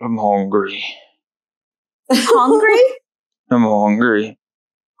shoulder. I'm hungry. Hungry? I'm hungry.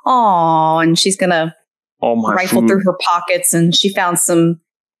 Oh, and she's gonna All my rifle food. through her pockets, and she found some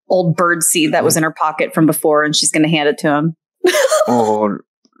old bird seed that was in her pocket from before, and she's gonna hand it to him. Oh,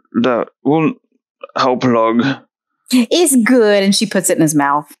 that will help, log. It's good, and she puts it in his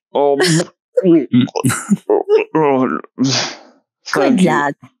mouth. Oh, Good thank you.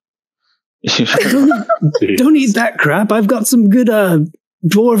 lad. Don't eat that crap. I've got some good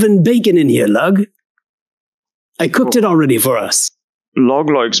dwarven bacon in here, Lug. I cooked it already for us. Log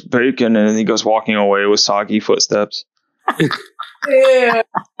likes bacon, and he goes walking away with soggy footsteps.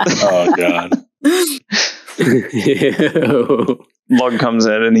 Oh God. Ew. Lug comes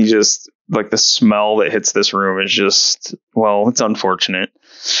in, and he just, like, the smell that hits this room is just, well, it's unfortunate.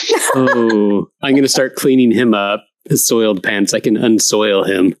 Oh, I'm going to start cleaning him up. His soiled pants. I can unsoil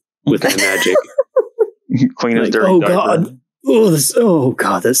him with my magic. Clean his Like, dirty oh diaper. God. Oh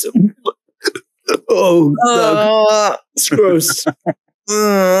God. That's. Oh, Lug. It's gross.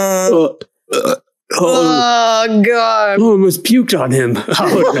 Oh, Oh God. I almost puked on him.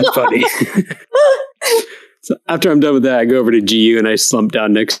 Oh, that's funny. So after I'm done with that, I go over to GU and I slump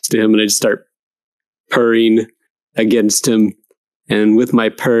down next to him and I just start purring against him. And with my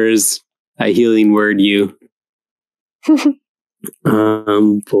purrs, I healing word you. For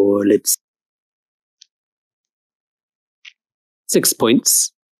let's 6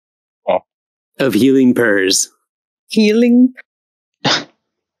 points of healing purrs. Healing.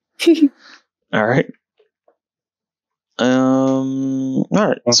 All right. All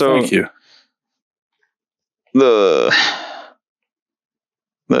right. Well, So thank you. the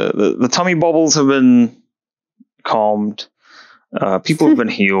tummy bubbles have been calmed. People have been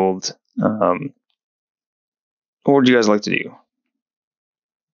healed. What would you guys like to do?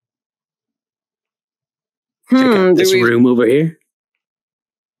 Check out Do this we- room over here.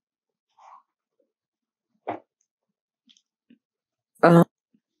 Can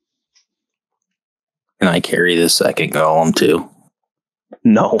I carry this second golem too?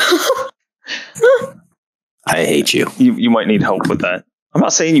 No, I hate you. you might need help with that. I'm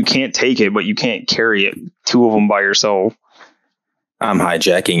not saying you can't take it, but you can't carry it. 2 of them by yourself. I'm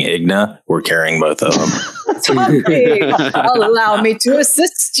hijacking Igna. We're carrying both of them. Tumpy, allow me to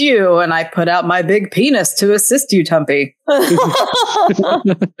assist you. And I put out my big penis to assist you, Tumpy.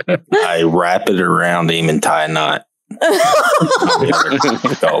 I wrap it around him and tie a knot.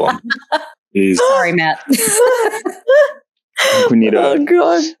 Golem. Jeez. Sorry, Matt. I think we need Oh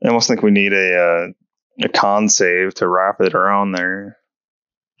God. I almost think we need a con save to wrap it around there.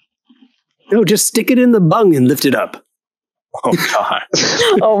 No, just stick it in the bung and lift it up. Oh God.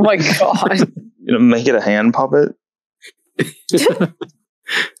 Oh my God. You know, make it a hand puppet.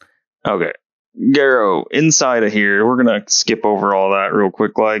 Okay, Garrow, inside of here, we're gonna skip over all that real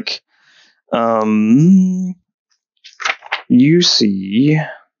quick. Like, you see,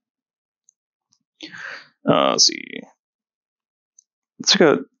 let's see, it's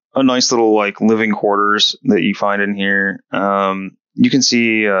like a nice little like living quarters that you find in here. You can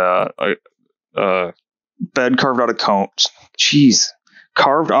see a bed carved out of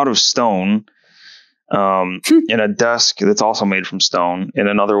carved out of stone. In a desk that's also made from stone in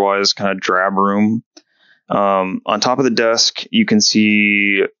an otherwise kind of drab room. On top of the desk, you can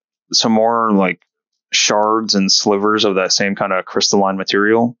see some more like shards and slivers of that same kind of crystalline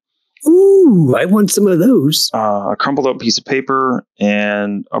material. Ooh, I want some of those. A crumpled up piece of paper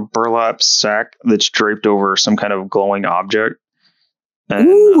and a burlap sack that's draped over some kind of glowing object. And,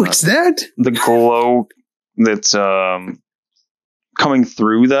 Ooh, what's that? the glow that's coming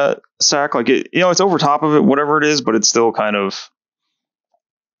through that sack, like it's over top of it, whatever it is, but it's still kind of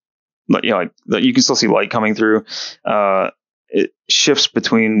like, you can still see light coming through. It shifts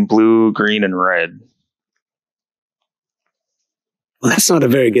between blue, green, and red. Well, that's not a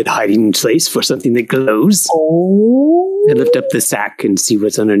very good hiding place for something that glows. Oh. I lift up the sack and see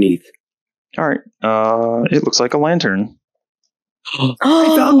what's underneath. All right. It looks like a lantern.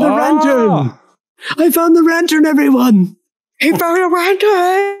 I found the lantern! I found the lantern, everyone! He found a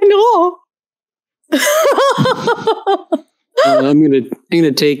lantern. No. I'm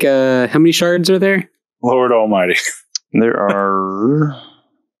gonna take how many shards are there? Lord Almighty. There are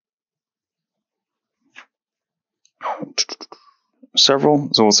several,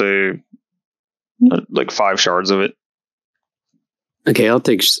 so we'll say like 5 shards of it. Okay, I'll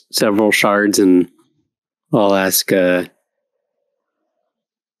take several shards and I'll ask if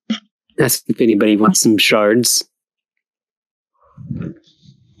anybody wants some shards.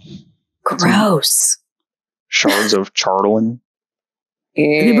 Gross. Shards of Charlin.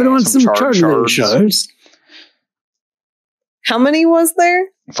 Yeah. Anybody want some charred charred shards? How many was there?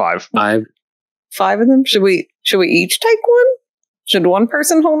 5. 5. 5 of them? Should we each take one? Should one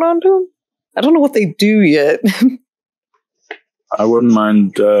person hold on to them? I don't know what they do yet. I wouldn't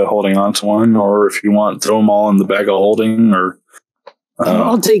mind holding on to one, or if you want, throw them all in the bag of holding, or...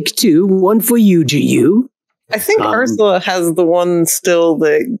 I'll take 2. 1 for you, GU. I think Ursula has the one still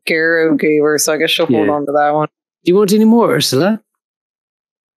that Garrow gave her, so I guess she'll hold on to that one. Do you want any more, Ursula?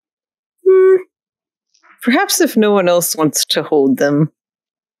 Perhaps if no one else wants to hold them.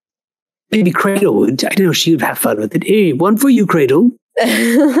 Maybe Cradle would. I know she would have fun with it. Hey, 1 for you, Cradle.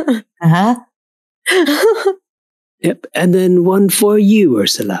 Uh-huh. Yep, and then 1 for you,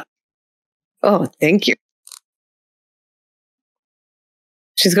 Ursula. Oh, thank you.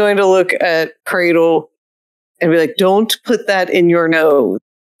 She's going to look at Cradle and be like, don't put that in your nose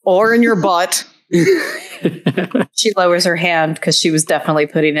or in your butt. She lowers her hand because she was definitely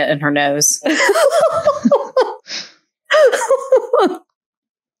putting it in her nose.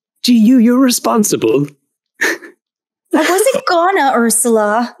 GU, you're responsible. I wasn't gonna,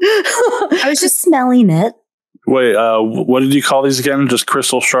 Ursula. I was just smelling it. Wait, what did you call these again? Just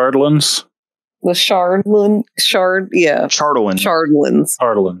crystal shardlins? The Chardlin. Sorry,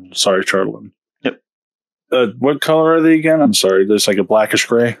 Chardlin. Yep. What color are they again? I'm sorry, there's like a blackish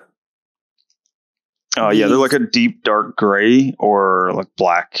gray. Yeah, they're like a deep dark gray or like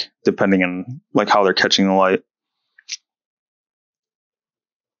black, depending on like how they're catching the light.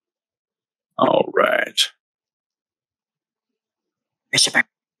 All right.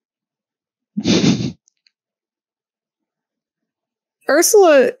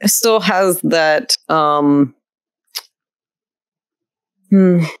 Ursula still has that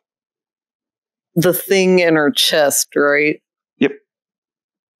the thing in her chest, right? Yep.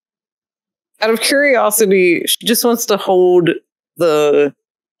 Out of curiosity, she just wants to hold the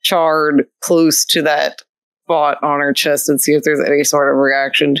shard close to that spot on her chest and see if there's any sort of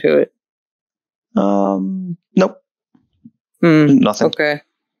reaction to it. Nope. Nothing. Okay.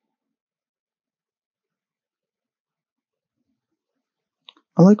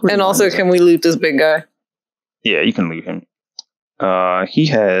 I like. And also, can we loot this big guy? Yeah, you can loot him. He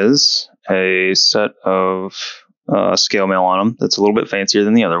has a set of scale mail on him that's a little bit fancier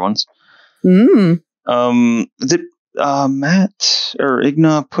than the other ones. Did Matt or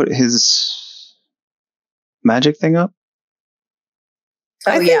Igna put his magic thing up?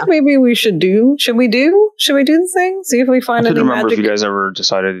 I think maybe we should do. Should we do the thing? See if we find any magic. I couldn't remember if you guys ever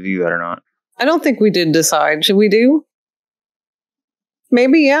decided to do that or not. I don't think we did decide. Should we do?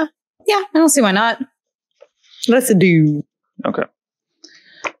 Maybe, yeah. Yeah, I don't see why not. Let's do. Okay.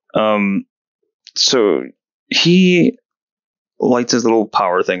 So he lights his little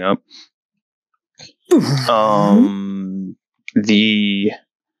power thing up. The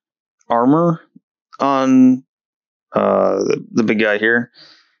armor on the big guy here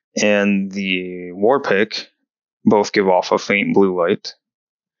and the war pick both give off a faint blue light.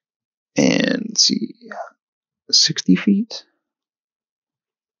 And let's see, 60 feet.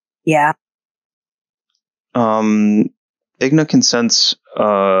 Yeah. Igna can sense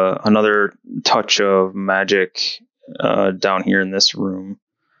another touch of magic down here in this room.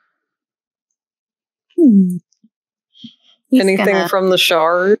 Anything from the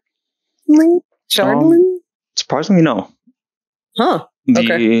shard? Shardlin? Surprisingly, no. Huh.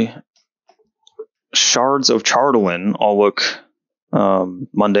 The shards of Chardlin all look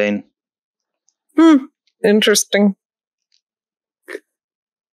mundane. Interesting.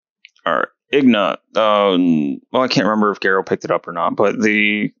 All right. Igna, well, I can't remember if Garrow picked it up or not, but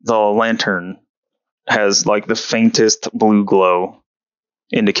the lantern has like the faintest blue glow,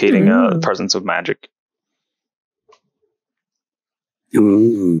 indicating the presence of magic.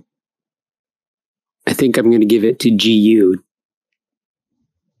 Ooh. I think I'm going to give it to GU.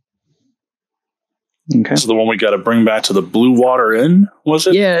 Okay. So the one we got to bring back to the Blue Water Inn, was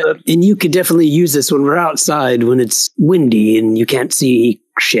it? Yeah, and you could definitely use this when we're outside when it's windy and you can't see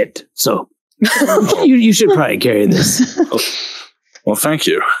shit. So you should probably carry this. Well, thank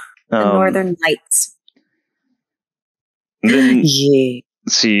you. The Northern Lights. Then, Yeah.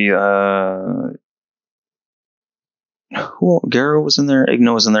 let's see. Well, Garrow was in there.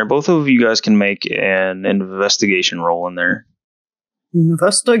 Igna was in there. Both of you guys can make an investigation roll in there.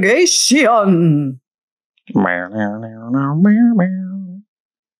 Investigation.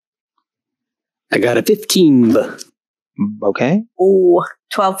 I got a 15. Okay. Oh,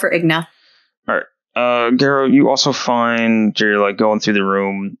 12 for Igna. All right. Garrow, you also find you're like going through the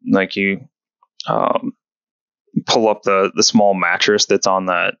room, like you pull up the small mattress that's on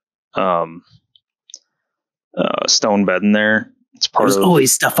that stone bed in there. It's There's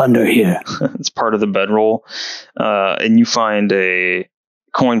always stuff under here. It's part of the bedroll, and you find a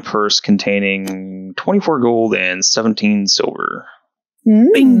coin purse containing 24 gold and 17 silver.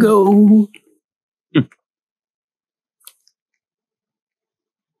 Bingo!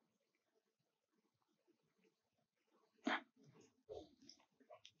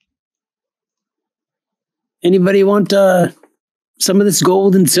 Anybody want some of this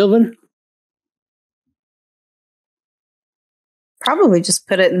gold and silver? Probably just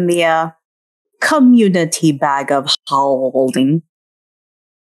put it in the community bag of holding.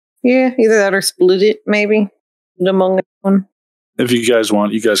 Yeah, either that or split it, maybe among everyone. If you guys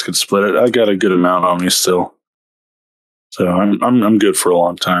want, you guys could split it. I got a good amount on me still, so I'm good for a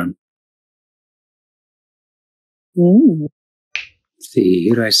long time. Ooh. Let's see,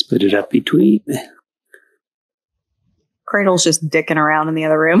 who do I split it up between? Cradle's just dicking around in the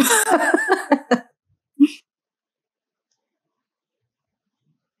other room.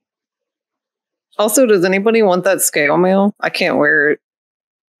 Also, does anybody want that scale mail? I can't wear it.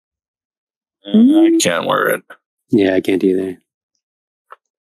 I can't wear it. Yeah, I can't either.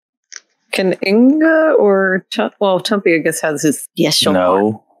 Can Inga or Tumpy, I guess, has his yes,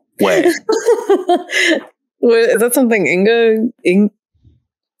 No way. Is that something Igna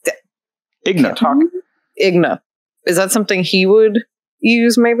Igna. talk? Igna. Is that something he would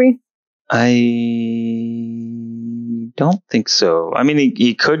use, maybe? I don't think so. I mean,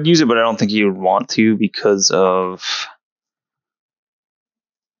 he could use it, but I don't think he would want to because of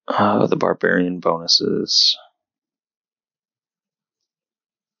the barbarian bonuses.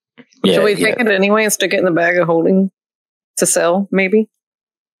 Yeah, Should we take it anyway and stick it in the bag of holding to sell, maybe?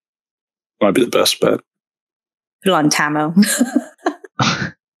 Might be the best bet. Put it on Tamo.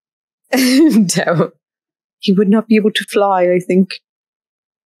 Damn. He would not be able to fly, I think.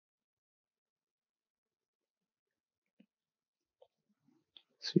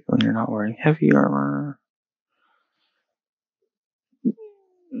 See, when you're not wearing heavy armor.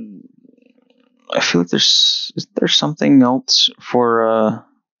 I feel like there's something else for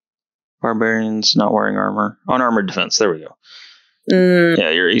barbarians not wearing armor. Unarmored defense, there we go. Yeah,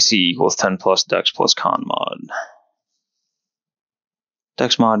 your AC equals 10 plus Dex plus Con mod.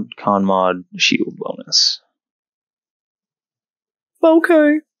 Dex mod, Con mod, shield bonus.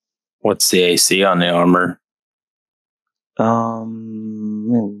 Okay. What's the AC on the armor? Let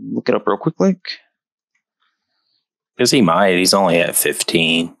me look it up real quickly. Because he might. He's only at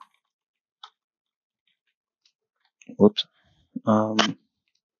 15. Whoops.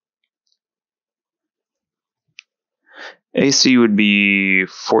 AC would be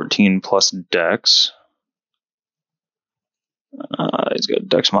 14 plus Dex. He's got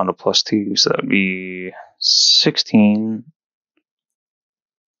Dex mod of plus 2, so that would be 16.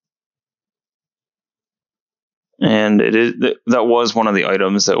 And it is that was one of the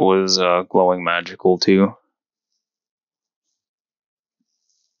items that was glowing magical too.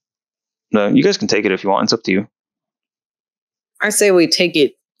 No, you guys can take it if you want. It's up to you. I say we take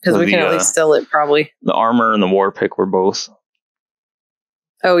it because we can at least sell it, probably. The armor and the war pick were both.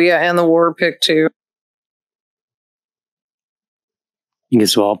 Oh yeah, and the war pick too. I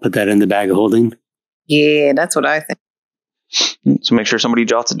guess we'll all put that in the bag of holding. Yeah, that's what I think. So make sure somebody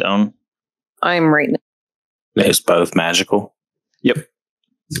jots it down. I'm right now. It's both magical. Yep.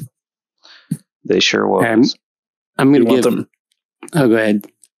 They sure was. I'm going to want give them. Oh, go ahead.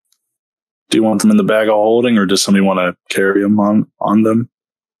 Do you want them in the bag of holding, or does somebody want to carry them on them?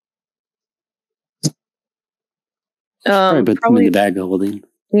 Probably put them in the bag of holding.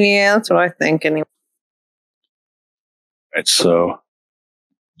 Yeah, that's what I think. Anyway. Right, so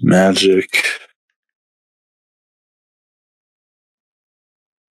magic.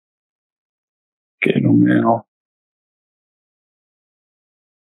 Gale mail.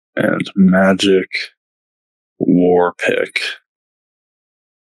 And magic war pick.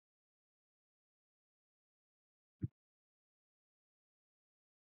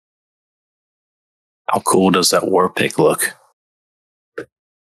 How cool does that war pick look?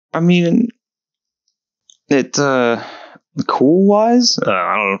 I mean, it cool wise,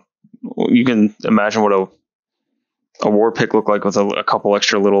 I don't know. You can imagine what a war pick look like with a couple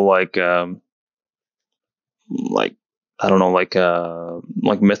extra little like I don't know, like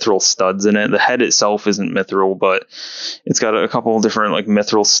mithril studs in it. The head itself isn't mithril, but it's got a couple of different like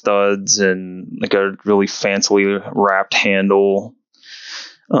mithril studs and like a really fancily wrapped handle.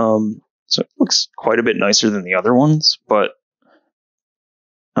 So it looks quite a bit nicer than the other ones, but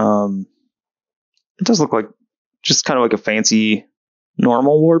it does look like just kind of like a fancy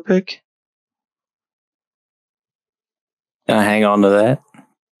normal war pick. Can I hang on to that?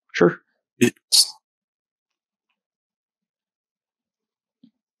 Sure.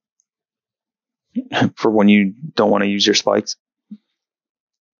 For when you don't want to use your spikes.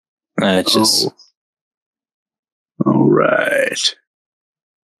 It's just All right.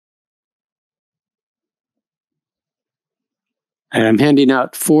 And I'm handing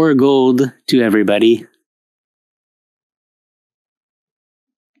out 4 gold to everybody.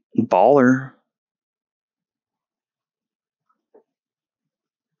 Baller.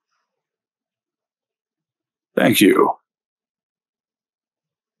 Thank you.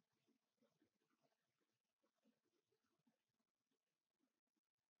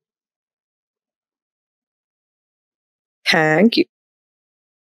 Thank you.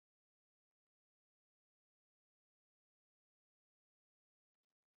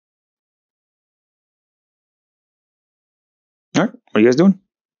 All right. What are you guys doing?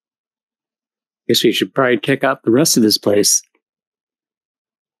 Guess we should probably check out the rest of this place.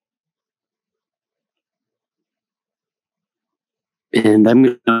 And I'm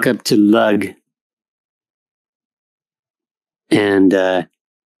going to walk up to Lug and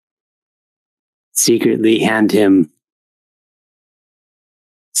secretly hand him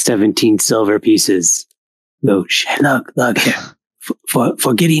 17 silver pieces. Go, Lug, here.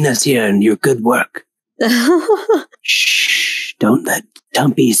 For getting us here and your good work. Shh, don't let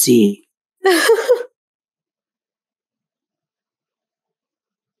Tumpy see.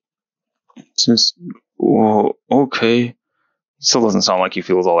 Just, whoa, okay. Still doesn't sound like he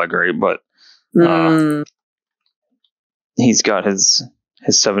feels all that great, but he's got his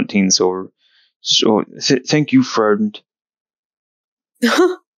 17 silver. So thank you, friend.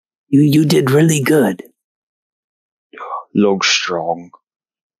 You did really good. Log strong.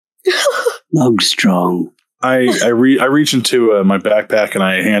 Lug strong. I reach into my backpack and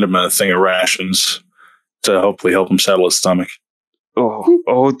I hand him a thing of rations to hopefully help him settle his stomach.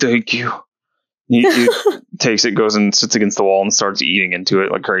 Oh, thank you. He takes it, goes and sits against the wall and starts eating into it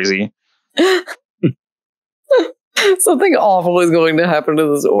like crazy. Something awful is going to happen to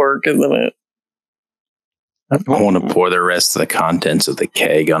this orc, isn't it? I want to pour the rest of the contents of the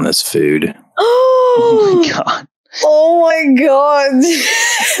keg on this food. Oh my god. Oh my god.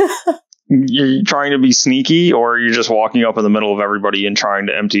 You're trying to be sneaky, or you're just walking up in the middle of everybody and trying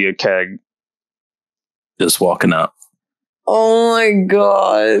to empty a keg? Just walking up. Oh my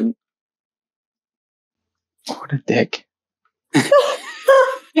god. What a dick. All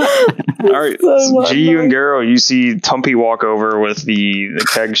right, so G, you and Garo, you see Tumpy walk over with the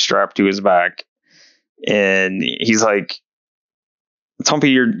keg strapped to his back, and he's like,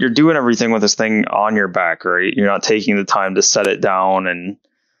 Tumpy, you're doing everything with this thing on your back, right? You're not taking the time to set it down and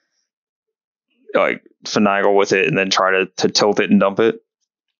like finagle with it and then try to tilt it and dump it.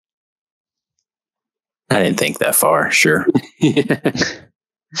 I didn't think that far. Sure.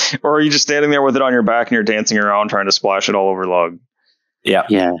 Or are you just standing there with it on your back and you're dancing around trying to splash it all over Lug? Yeah.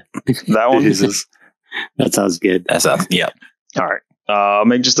 Yeah. That one? That sounds good. That sounds, yeah. All right.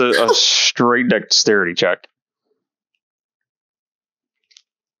 Make just a straight dexterity check.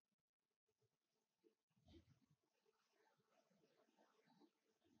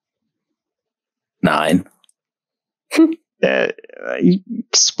 Nine. You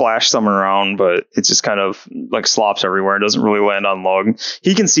splash some around, but it just kind of like slops everywhere. It doesn't really land on Lug.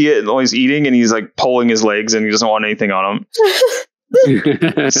 He can see it while he's eating, and he's like pulling his legs, and he doesn't want anything on him.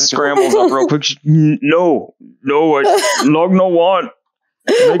 He scrambles up real quick. No, Lug no want.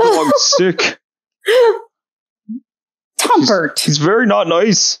 Make Lug sick. Tumpert. He's very not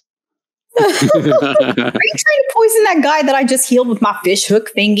nice. Are you trying to poison that guy that I just healed with my fish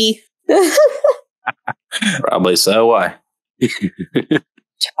hook thingy? Probably so. Why?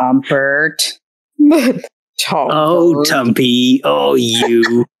 Tumpert. Oh, Tumpy. Oh,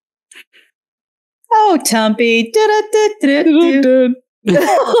 you. Oh, Tumpy.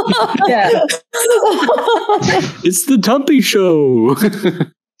 Yeah. It's the Tumpy show.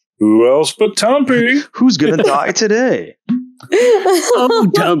 Who else but Tumpy? Who's gonna die today?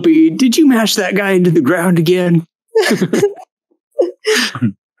 Oh, Tumpy, did you mash that guy into the ground again?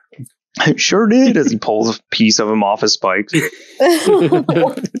 I sure did, as he pulls a piece of him off his spikes.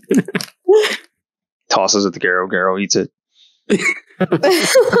 Tosses it to Garo. Garo eats it.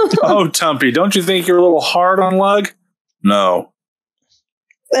 Oh, Tumpy, don't you think you're a little hard on Lug? No.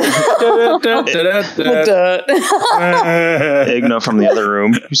 Igna from the other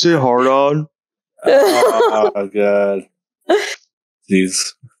room. You say hard on? Oh, God.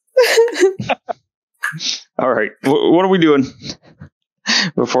 Jeez. All right. What are we doing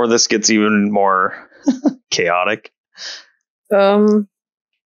before this gets even more chaotic? I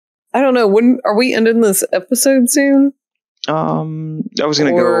don't know. When are we ending this episode soon? I was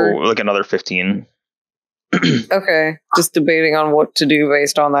gonna go like another 15. Okay, just debating on what to do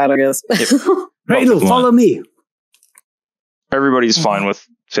based on that, I guess. Cradle, follow me. Everybody's fine with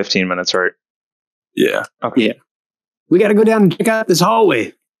 15 minutes, right? Yeah. Okay. Yeah. We got to go down and check out this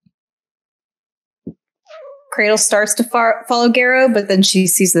hallway. Cradle starts to follow Garrow, but then she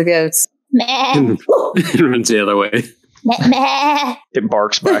sees the goats. Meh. It runs the other way. Meh, meh. It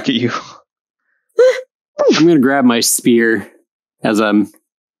barks back at you. I'm going to grab my spear as I'm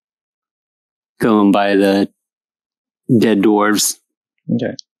going by the dead dwarves.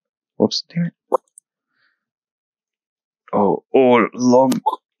 Okay. Whoops. Damn it. Oh, Log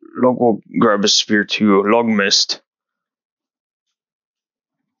will grab a spear too. Log missed.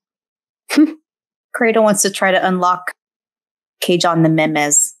 Cradle wants to try to unlock Cage on the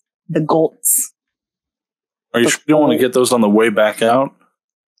Memes, the Golts. Are you sure you don't want to get those on the way back out?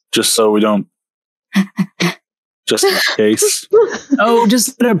 Just so we don't... just in case. Oh,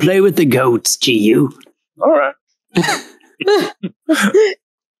 just let her play with the goats, GU. All right.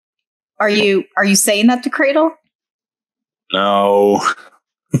 Are you saying that to Cradle? No.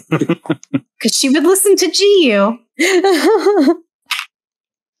 Because she would listen to GU.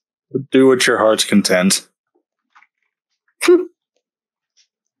 Do what your heart's content.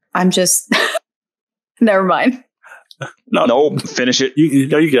 I'm just... Never mind. Nope. Finish it. You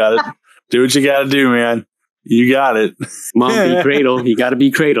got it. Do what you got to do, man. You got it. Mom, be Cradle. You got to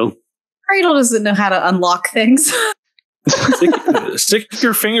be Cradle. Cradle doesn't know how to unlock things. Stick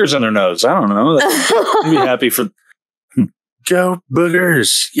your fingers in their nose. I don't know. I'd be happy for... Go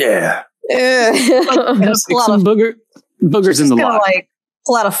boogers. Yeah. Stick some boogers in the lock. Like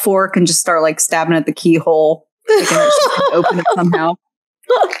pull out a fork and just start like stabbing at the keyhole, thinking that she can open it somehow.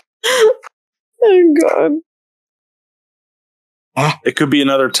 Oh god. It could be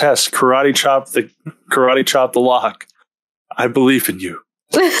another test. Karate chop the lock. I believe in you.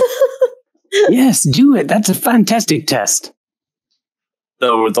 Yes, do it. That's a fantastic test.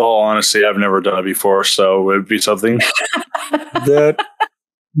 Though, with all honesty, I've never done it before, so it would be something that.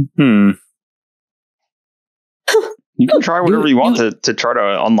 You can try whatever you want to try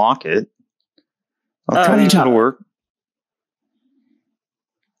to unlock it. I'll try to work.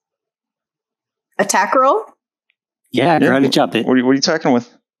 Attack roll? Yeah, try to chop it. What are you attacking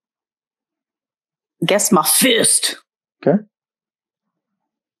with? Guess my fist. Okay.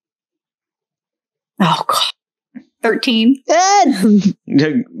 Oh god. 13.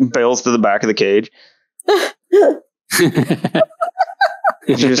 Bails to the back of the cage.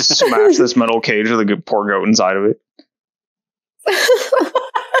 You just smash this metal cage with a poor goat inside of it.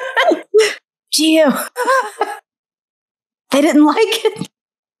 Geo. They didn't like it.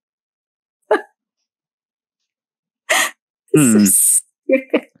 So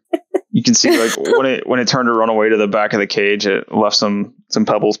stupid. You can see like when it turned to run away to the back of the cage, it left some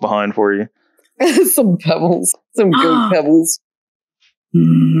pebbles behind for you. Some pebbles. Some good pebbles.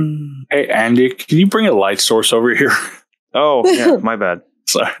 Hey, Andy, can you bring a light source over here? Oh, yeah, my bad.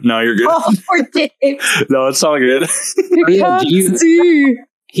 Sorry. No, you're good. Oh, poor Dave. No, it's all good.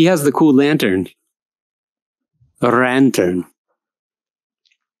 He has the cool lantern. A lantern.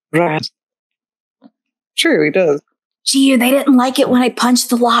 Right. True, he does. Gee, they didn't like it when I punched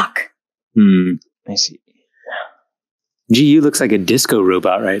the lock. I see. GU looks like a disco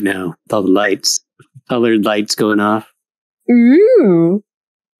robot right now. With all the lights. Colored lights going off. Ooh.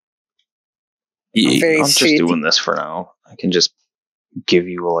 I'm just doing this for now. I can just give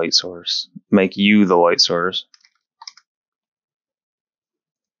you a light source. Make you the light source.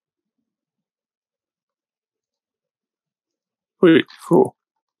 Wait, cool.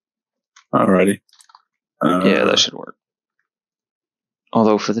 Alrighty. Yeah, that should work.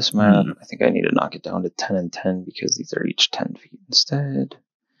 Although for this map, I think I need to knock it down to 10 and 10 because these are each 10 feet instead.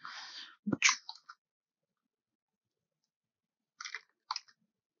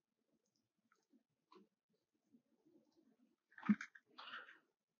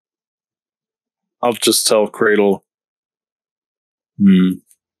 I'll just tell Cradle.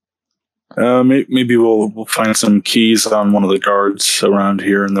 Maybe we'll find some keys on one of the guards around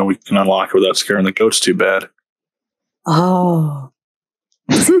here, and then we can unlock it without scaring the goats too bad. Oh,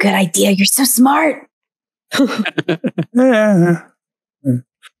 that's a good idea. You're so smart. Yeah.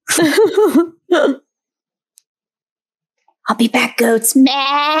 I'll be back, goats.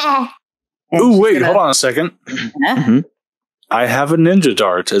 Meh. Ooh, wait, hold on a second. I have a ninja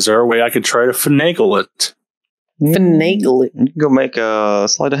dart. Is there a way I could try to finagle it? Finagle it. You can go make a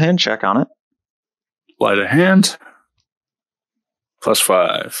sleight of hand check on it. Sleight of hand.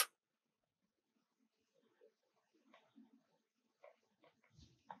 +5.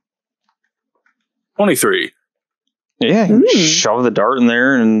 $23. Yeah, you shove the dart in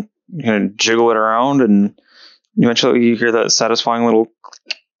there and kind of jiggle it around, and eventually you hear that satisfying little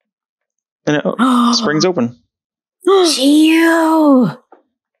click, and it springs open. Geo!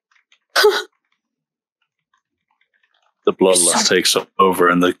 The bloodlust takes over,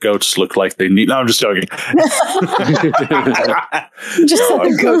 and the goats look like they need. No, I'm just joking. Just set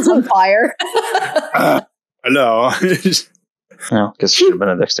the goats on fire. No. No, because it should have been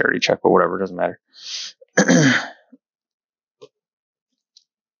a dexterity check, but whatever, doesn't matter.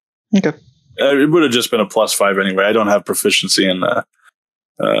 Okay. It would have just been a +5 anyway. I don't have proficiency in the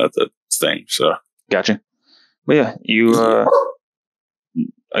thing, so. Gotcha. But yeah, you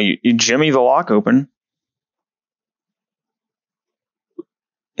jimmy the lock open.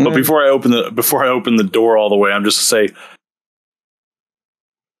 But before I open the door all the way, I'm just to say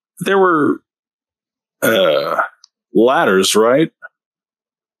there were ladders, right?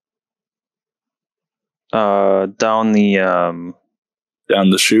 Down the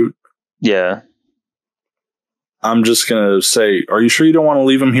chute. Yeah. I'm just gonna say, are you sure you don't want to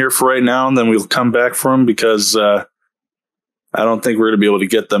leave them here for right now, and then we'll come back for them? Because I don't think we're gonna be able to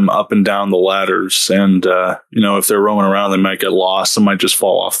get them up and down the ladders, and if they're roaming around, they might get lost and might just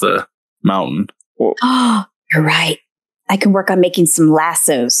fall off the mountain. Oh, you're right. I can work on making some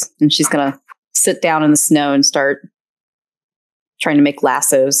lassos. And she's gonna sit down in the snow and start trying to make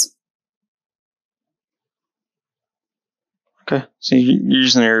lassos. Okay, so you're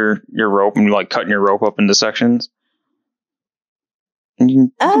using your rope and like cutting your rope up into sections. And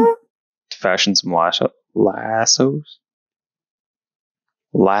you can fashion some lassos.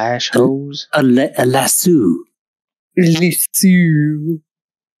 Lash hose? A lasso. Lasso.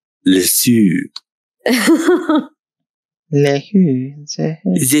 Here.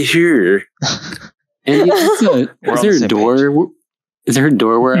 And is there a door? Is there a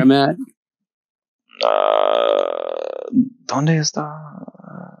door where I'm at? ¿Dónde está?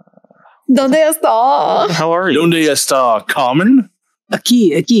 ¿Dónde está? How are you? ¿Dónde está Carmen?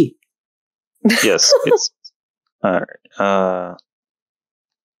 Aquí. Yes, it's all right.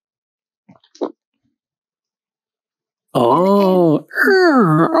 Oh,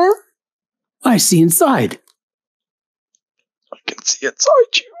 I see inside. I can see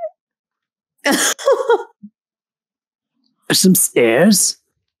inside you. There's some stairs.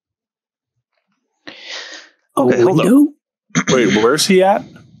 Okay, hold window. Wait, where's he at?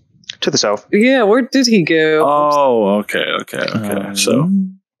 To the south. Yeah, where did he go? Oh, okay. So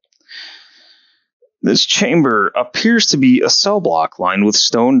this chamber appears to be a cell block lined with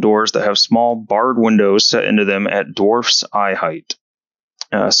stone doors that have small barred windows set into them at dwarf's eye height.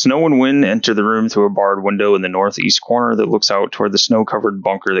 Snow and wind enter the room through a barred window in the northeast corner that looks out toward the snow-covered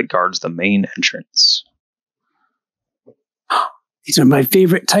bunker that guards the main entrance. These are my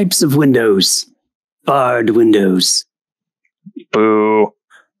favorite types of windows. Barred windows. Boo.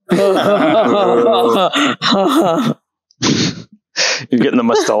 You're getting the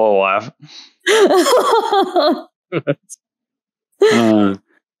Mustelo laugh.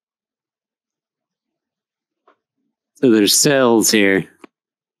 So there's cells here.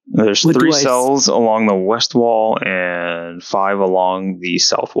 There's 3 cells along the west wall and 5 along the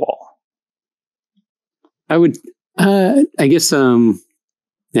south wall. I would, I guess we'll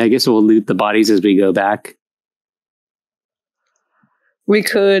loot the bodies as we go back. We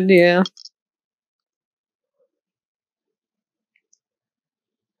could, yeah.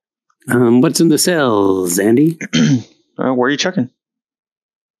 What's in the cells, Andy? Where are you checking?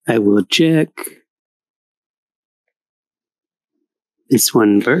 I will check this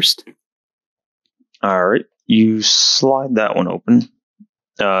one first. All right, you slide that one open.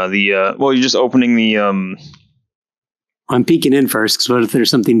 You're just opening the. I'm peeking in first because what if there's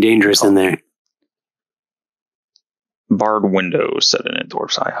something dangerous in there? Barred window set in at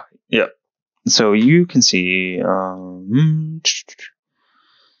dwarf's eye height. Yep. So you can see.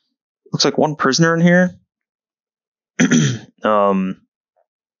 Looks like one prisoner in here.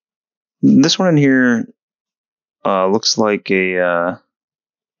 This one in here looks like a.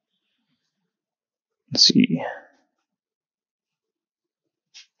 Let's see.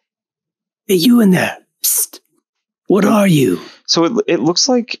 Hey, you in there? Psst. What are you? So it looks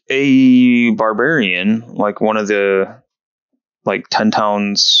like a barbarian, like one of the 10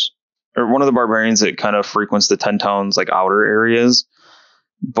 towns, or one of the barbarians that kind of frequents the 10 towns like outer areas,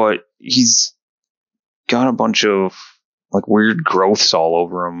 but he's got a bunch of like weird growths all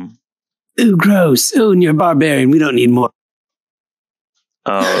over him. Ooh, gross. Ooh, and you're a barbarian. We don't need more.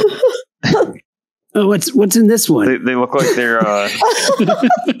 What's in this one? They look like they're.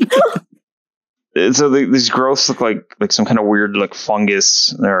 So these growths look like some kind of weird like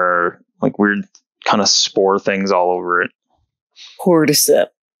fungus or like weird kind of spore things all over it. Cordyceps.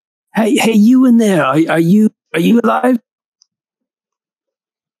 Hey, you in there? Are you alive?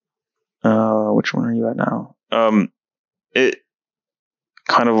 Which one are you at now? It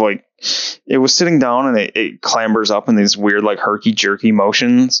kind of like it was sitting down and it clambers up in these weird like herky jerky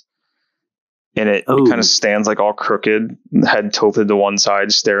motions, and it kind of stands like all crooked, head tilted to one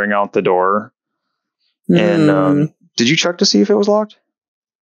side, staring out the door. And did you check to see if it was locked?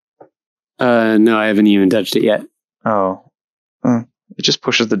 No, I haven't even touched it yet. Oh, it just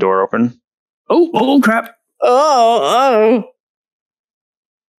pushes the door open. Oh crap! Oh.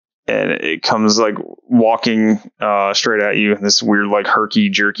 And it comes like walking straight at you. This weird like herky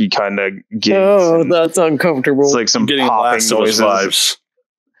jerky kind of gait. Oh, that's uncomfortable. It's like some getting popping Last of Us noises.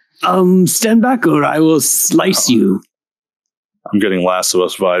 vibes. Stand back or I will slice you. I'm getting Last of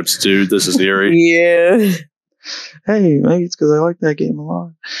Us vibes, dude. This is eerie. Yeah. Hey, maybe it's because I like that game a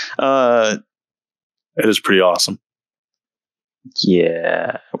lot. It is pretty awesome.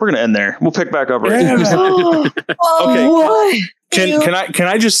 Yeah, we're gonna end there. We'll pick back up. Right. Okay. What? Can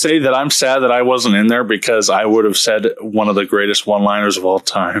I just say that I'm sad that I wasn't in there because I would have said one of the greatest one-liners of all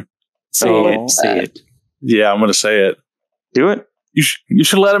time. Say it. Yeah, I'm going to say it. Do it. You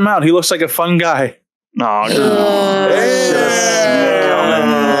should let him out. He looks like a fun guy. No.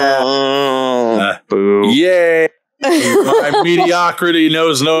 Boo. Yeah. My mediocrity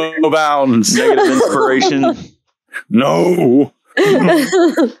knows no bounds. Negative inspiration. No.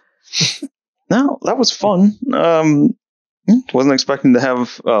 No, that was fun. Wasn't expecting to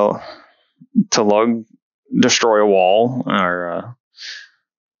have to lug destroy a wall or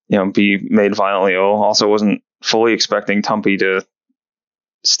be made violently ill. Also wasn't fully expecting Tumpy to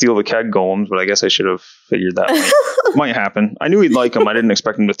steal the keg golems, but I guess I should have figured that might happen. I knew he'd like them. I didn't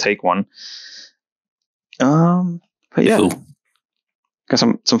expect him to take one. But yeah, Cool. Got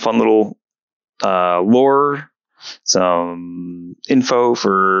some fun little lore, some info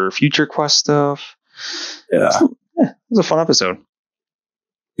for future quest stuff. Yeah. It was a fun episode.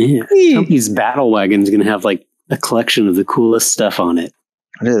 Yeah. Tumpy's battle wagon's going to have like a collection of the coolest stuff on it.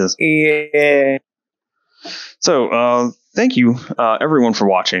 It is. Yeah. So, thank you, everyone, for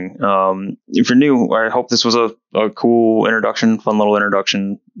watching. If you're new, I hope this was a cool introduction, fun little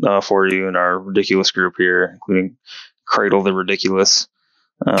introduction for you and our ridiculous group here, including Cradle the Ridiculous.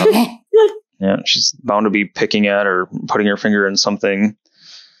 Yeah, she's bound to be picking at or putting her finger in something,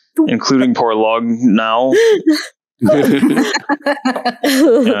 including poor Lug now. The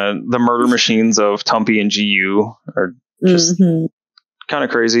murder machines of Tumpy and GU are just kind of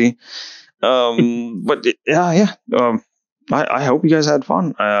crazy. But I hope you guys had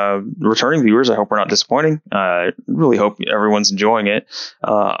fun. Returning viewers, I hope we're not disappointing. I really hope everyone's enjoying it.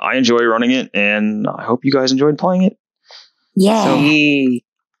 I enjoy running it, and I hope you guys enjoyed playing it. Yeah.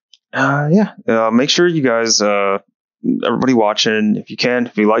 Make sure you guys, everybody watching, if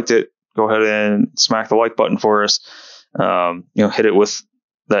you liked it, go ahead and smack the like button for us. Hit it with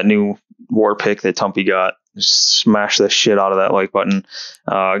that new war pick that Tumpy got. Just smash the shit out of that like button.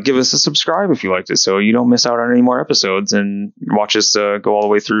 Give us a subscribe if you liked it, so you don't miss out on any more episodes, and watch us go all the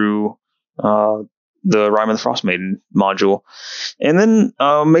way through the Rime and the Frostmaiden module. And then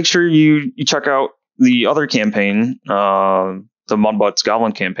make sure you check out the other campaign, the Mudbutts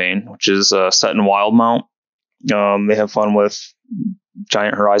Goblin campaign, which is set in Wildmount. They have fun with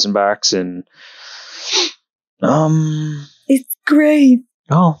giant horizon backs and It's great.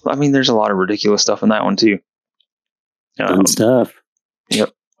 oh, I mean, there's a lot of ridiculous stuff in that one too. Fun stuff. Yep.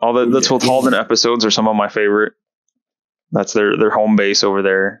 All the Twiltalden episodes are some of my favorite. That's their home base over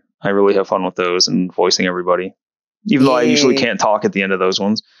there. I really have fun with those and voicing everybody, even though I usually can't talk at the end of those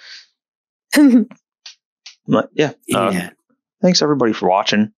ones. But yeah. Thanks everybody for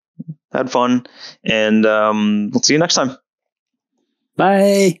watching. Had fun, and we'll see you next time.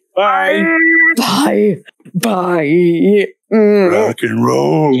 Bye. Bye. Bye. Bye. Rock and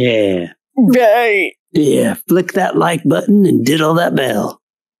roll. Yeah. Bye. Yeah. Flick that like button and diddle that bell.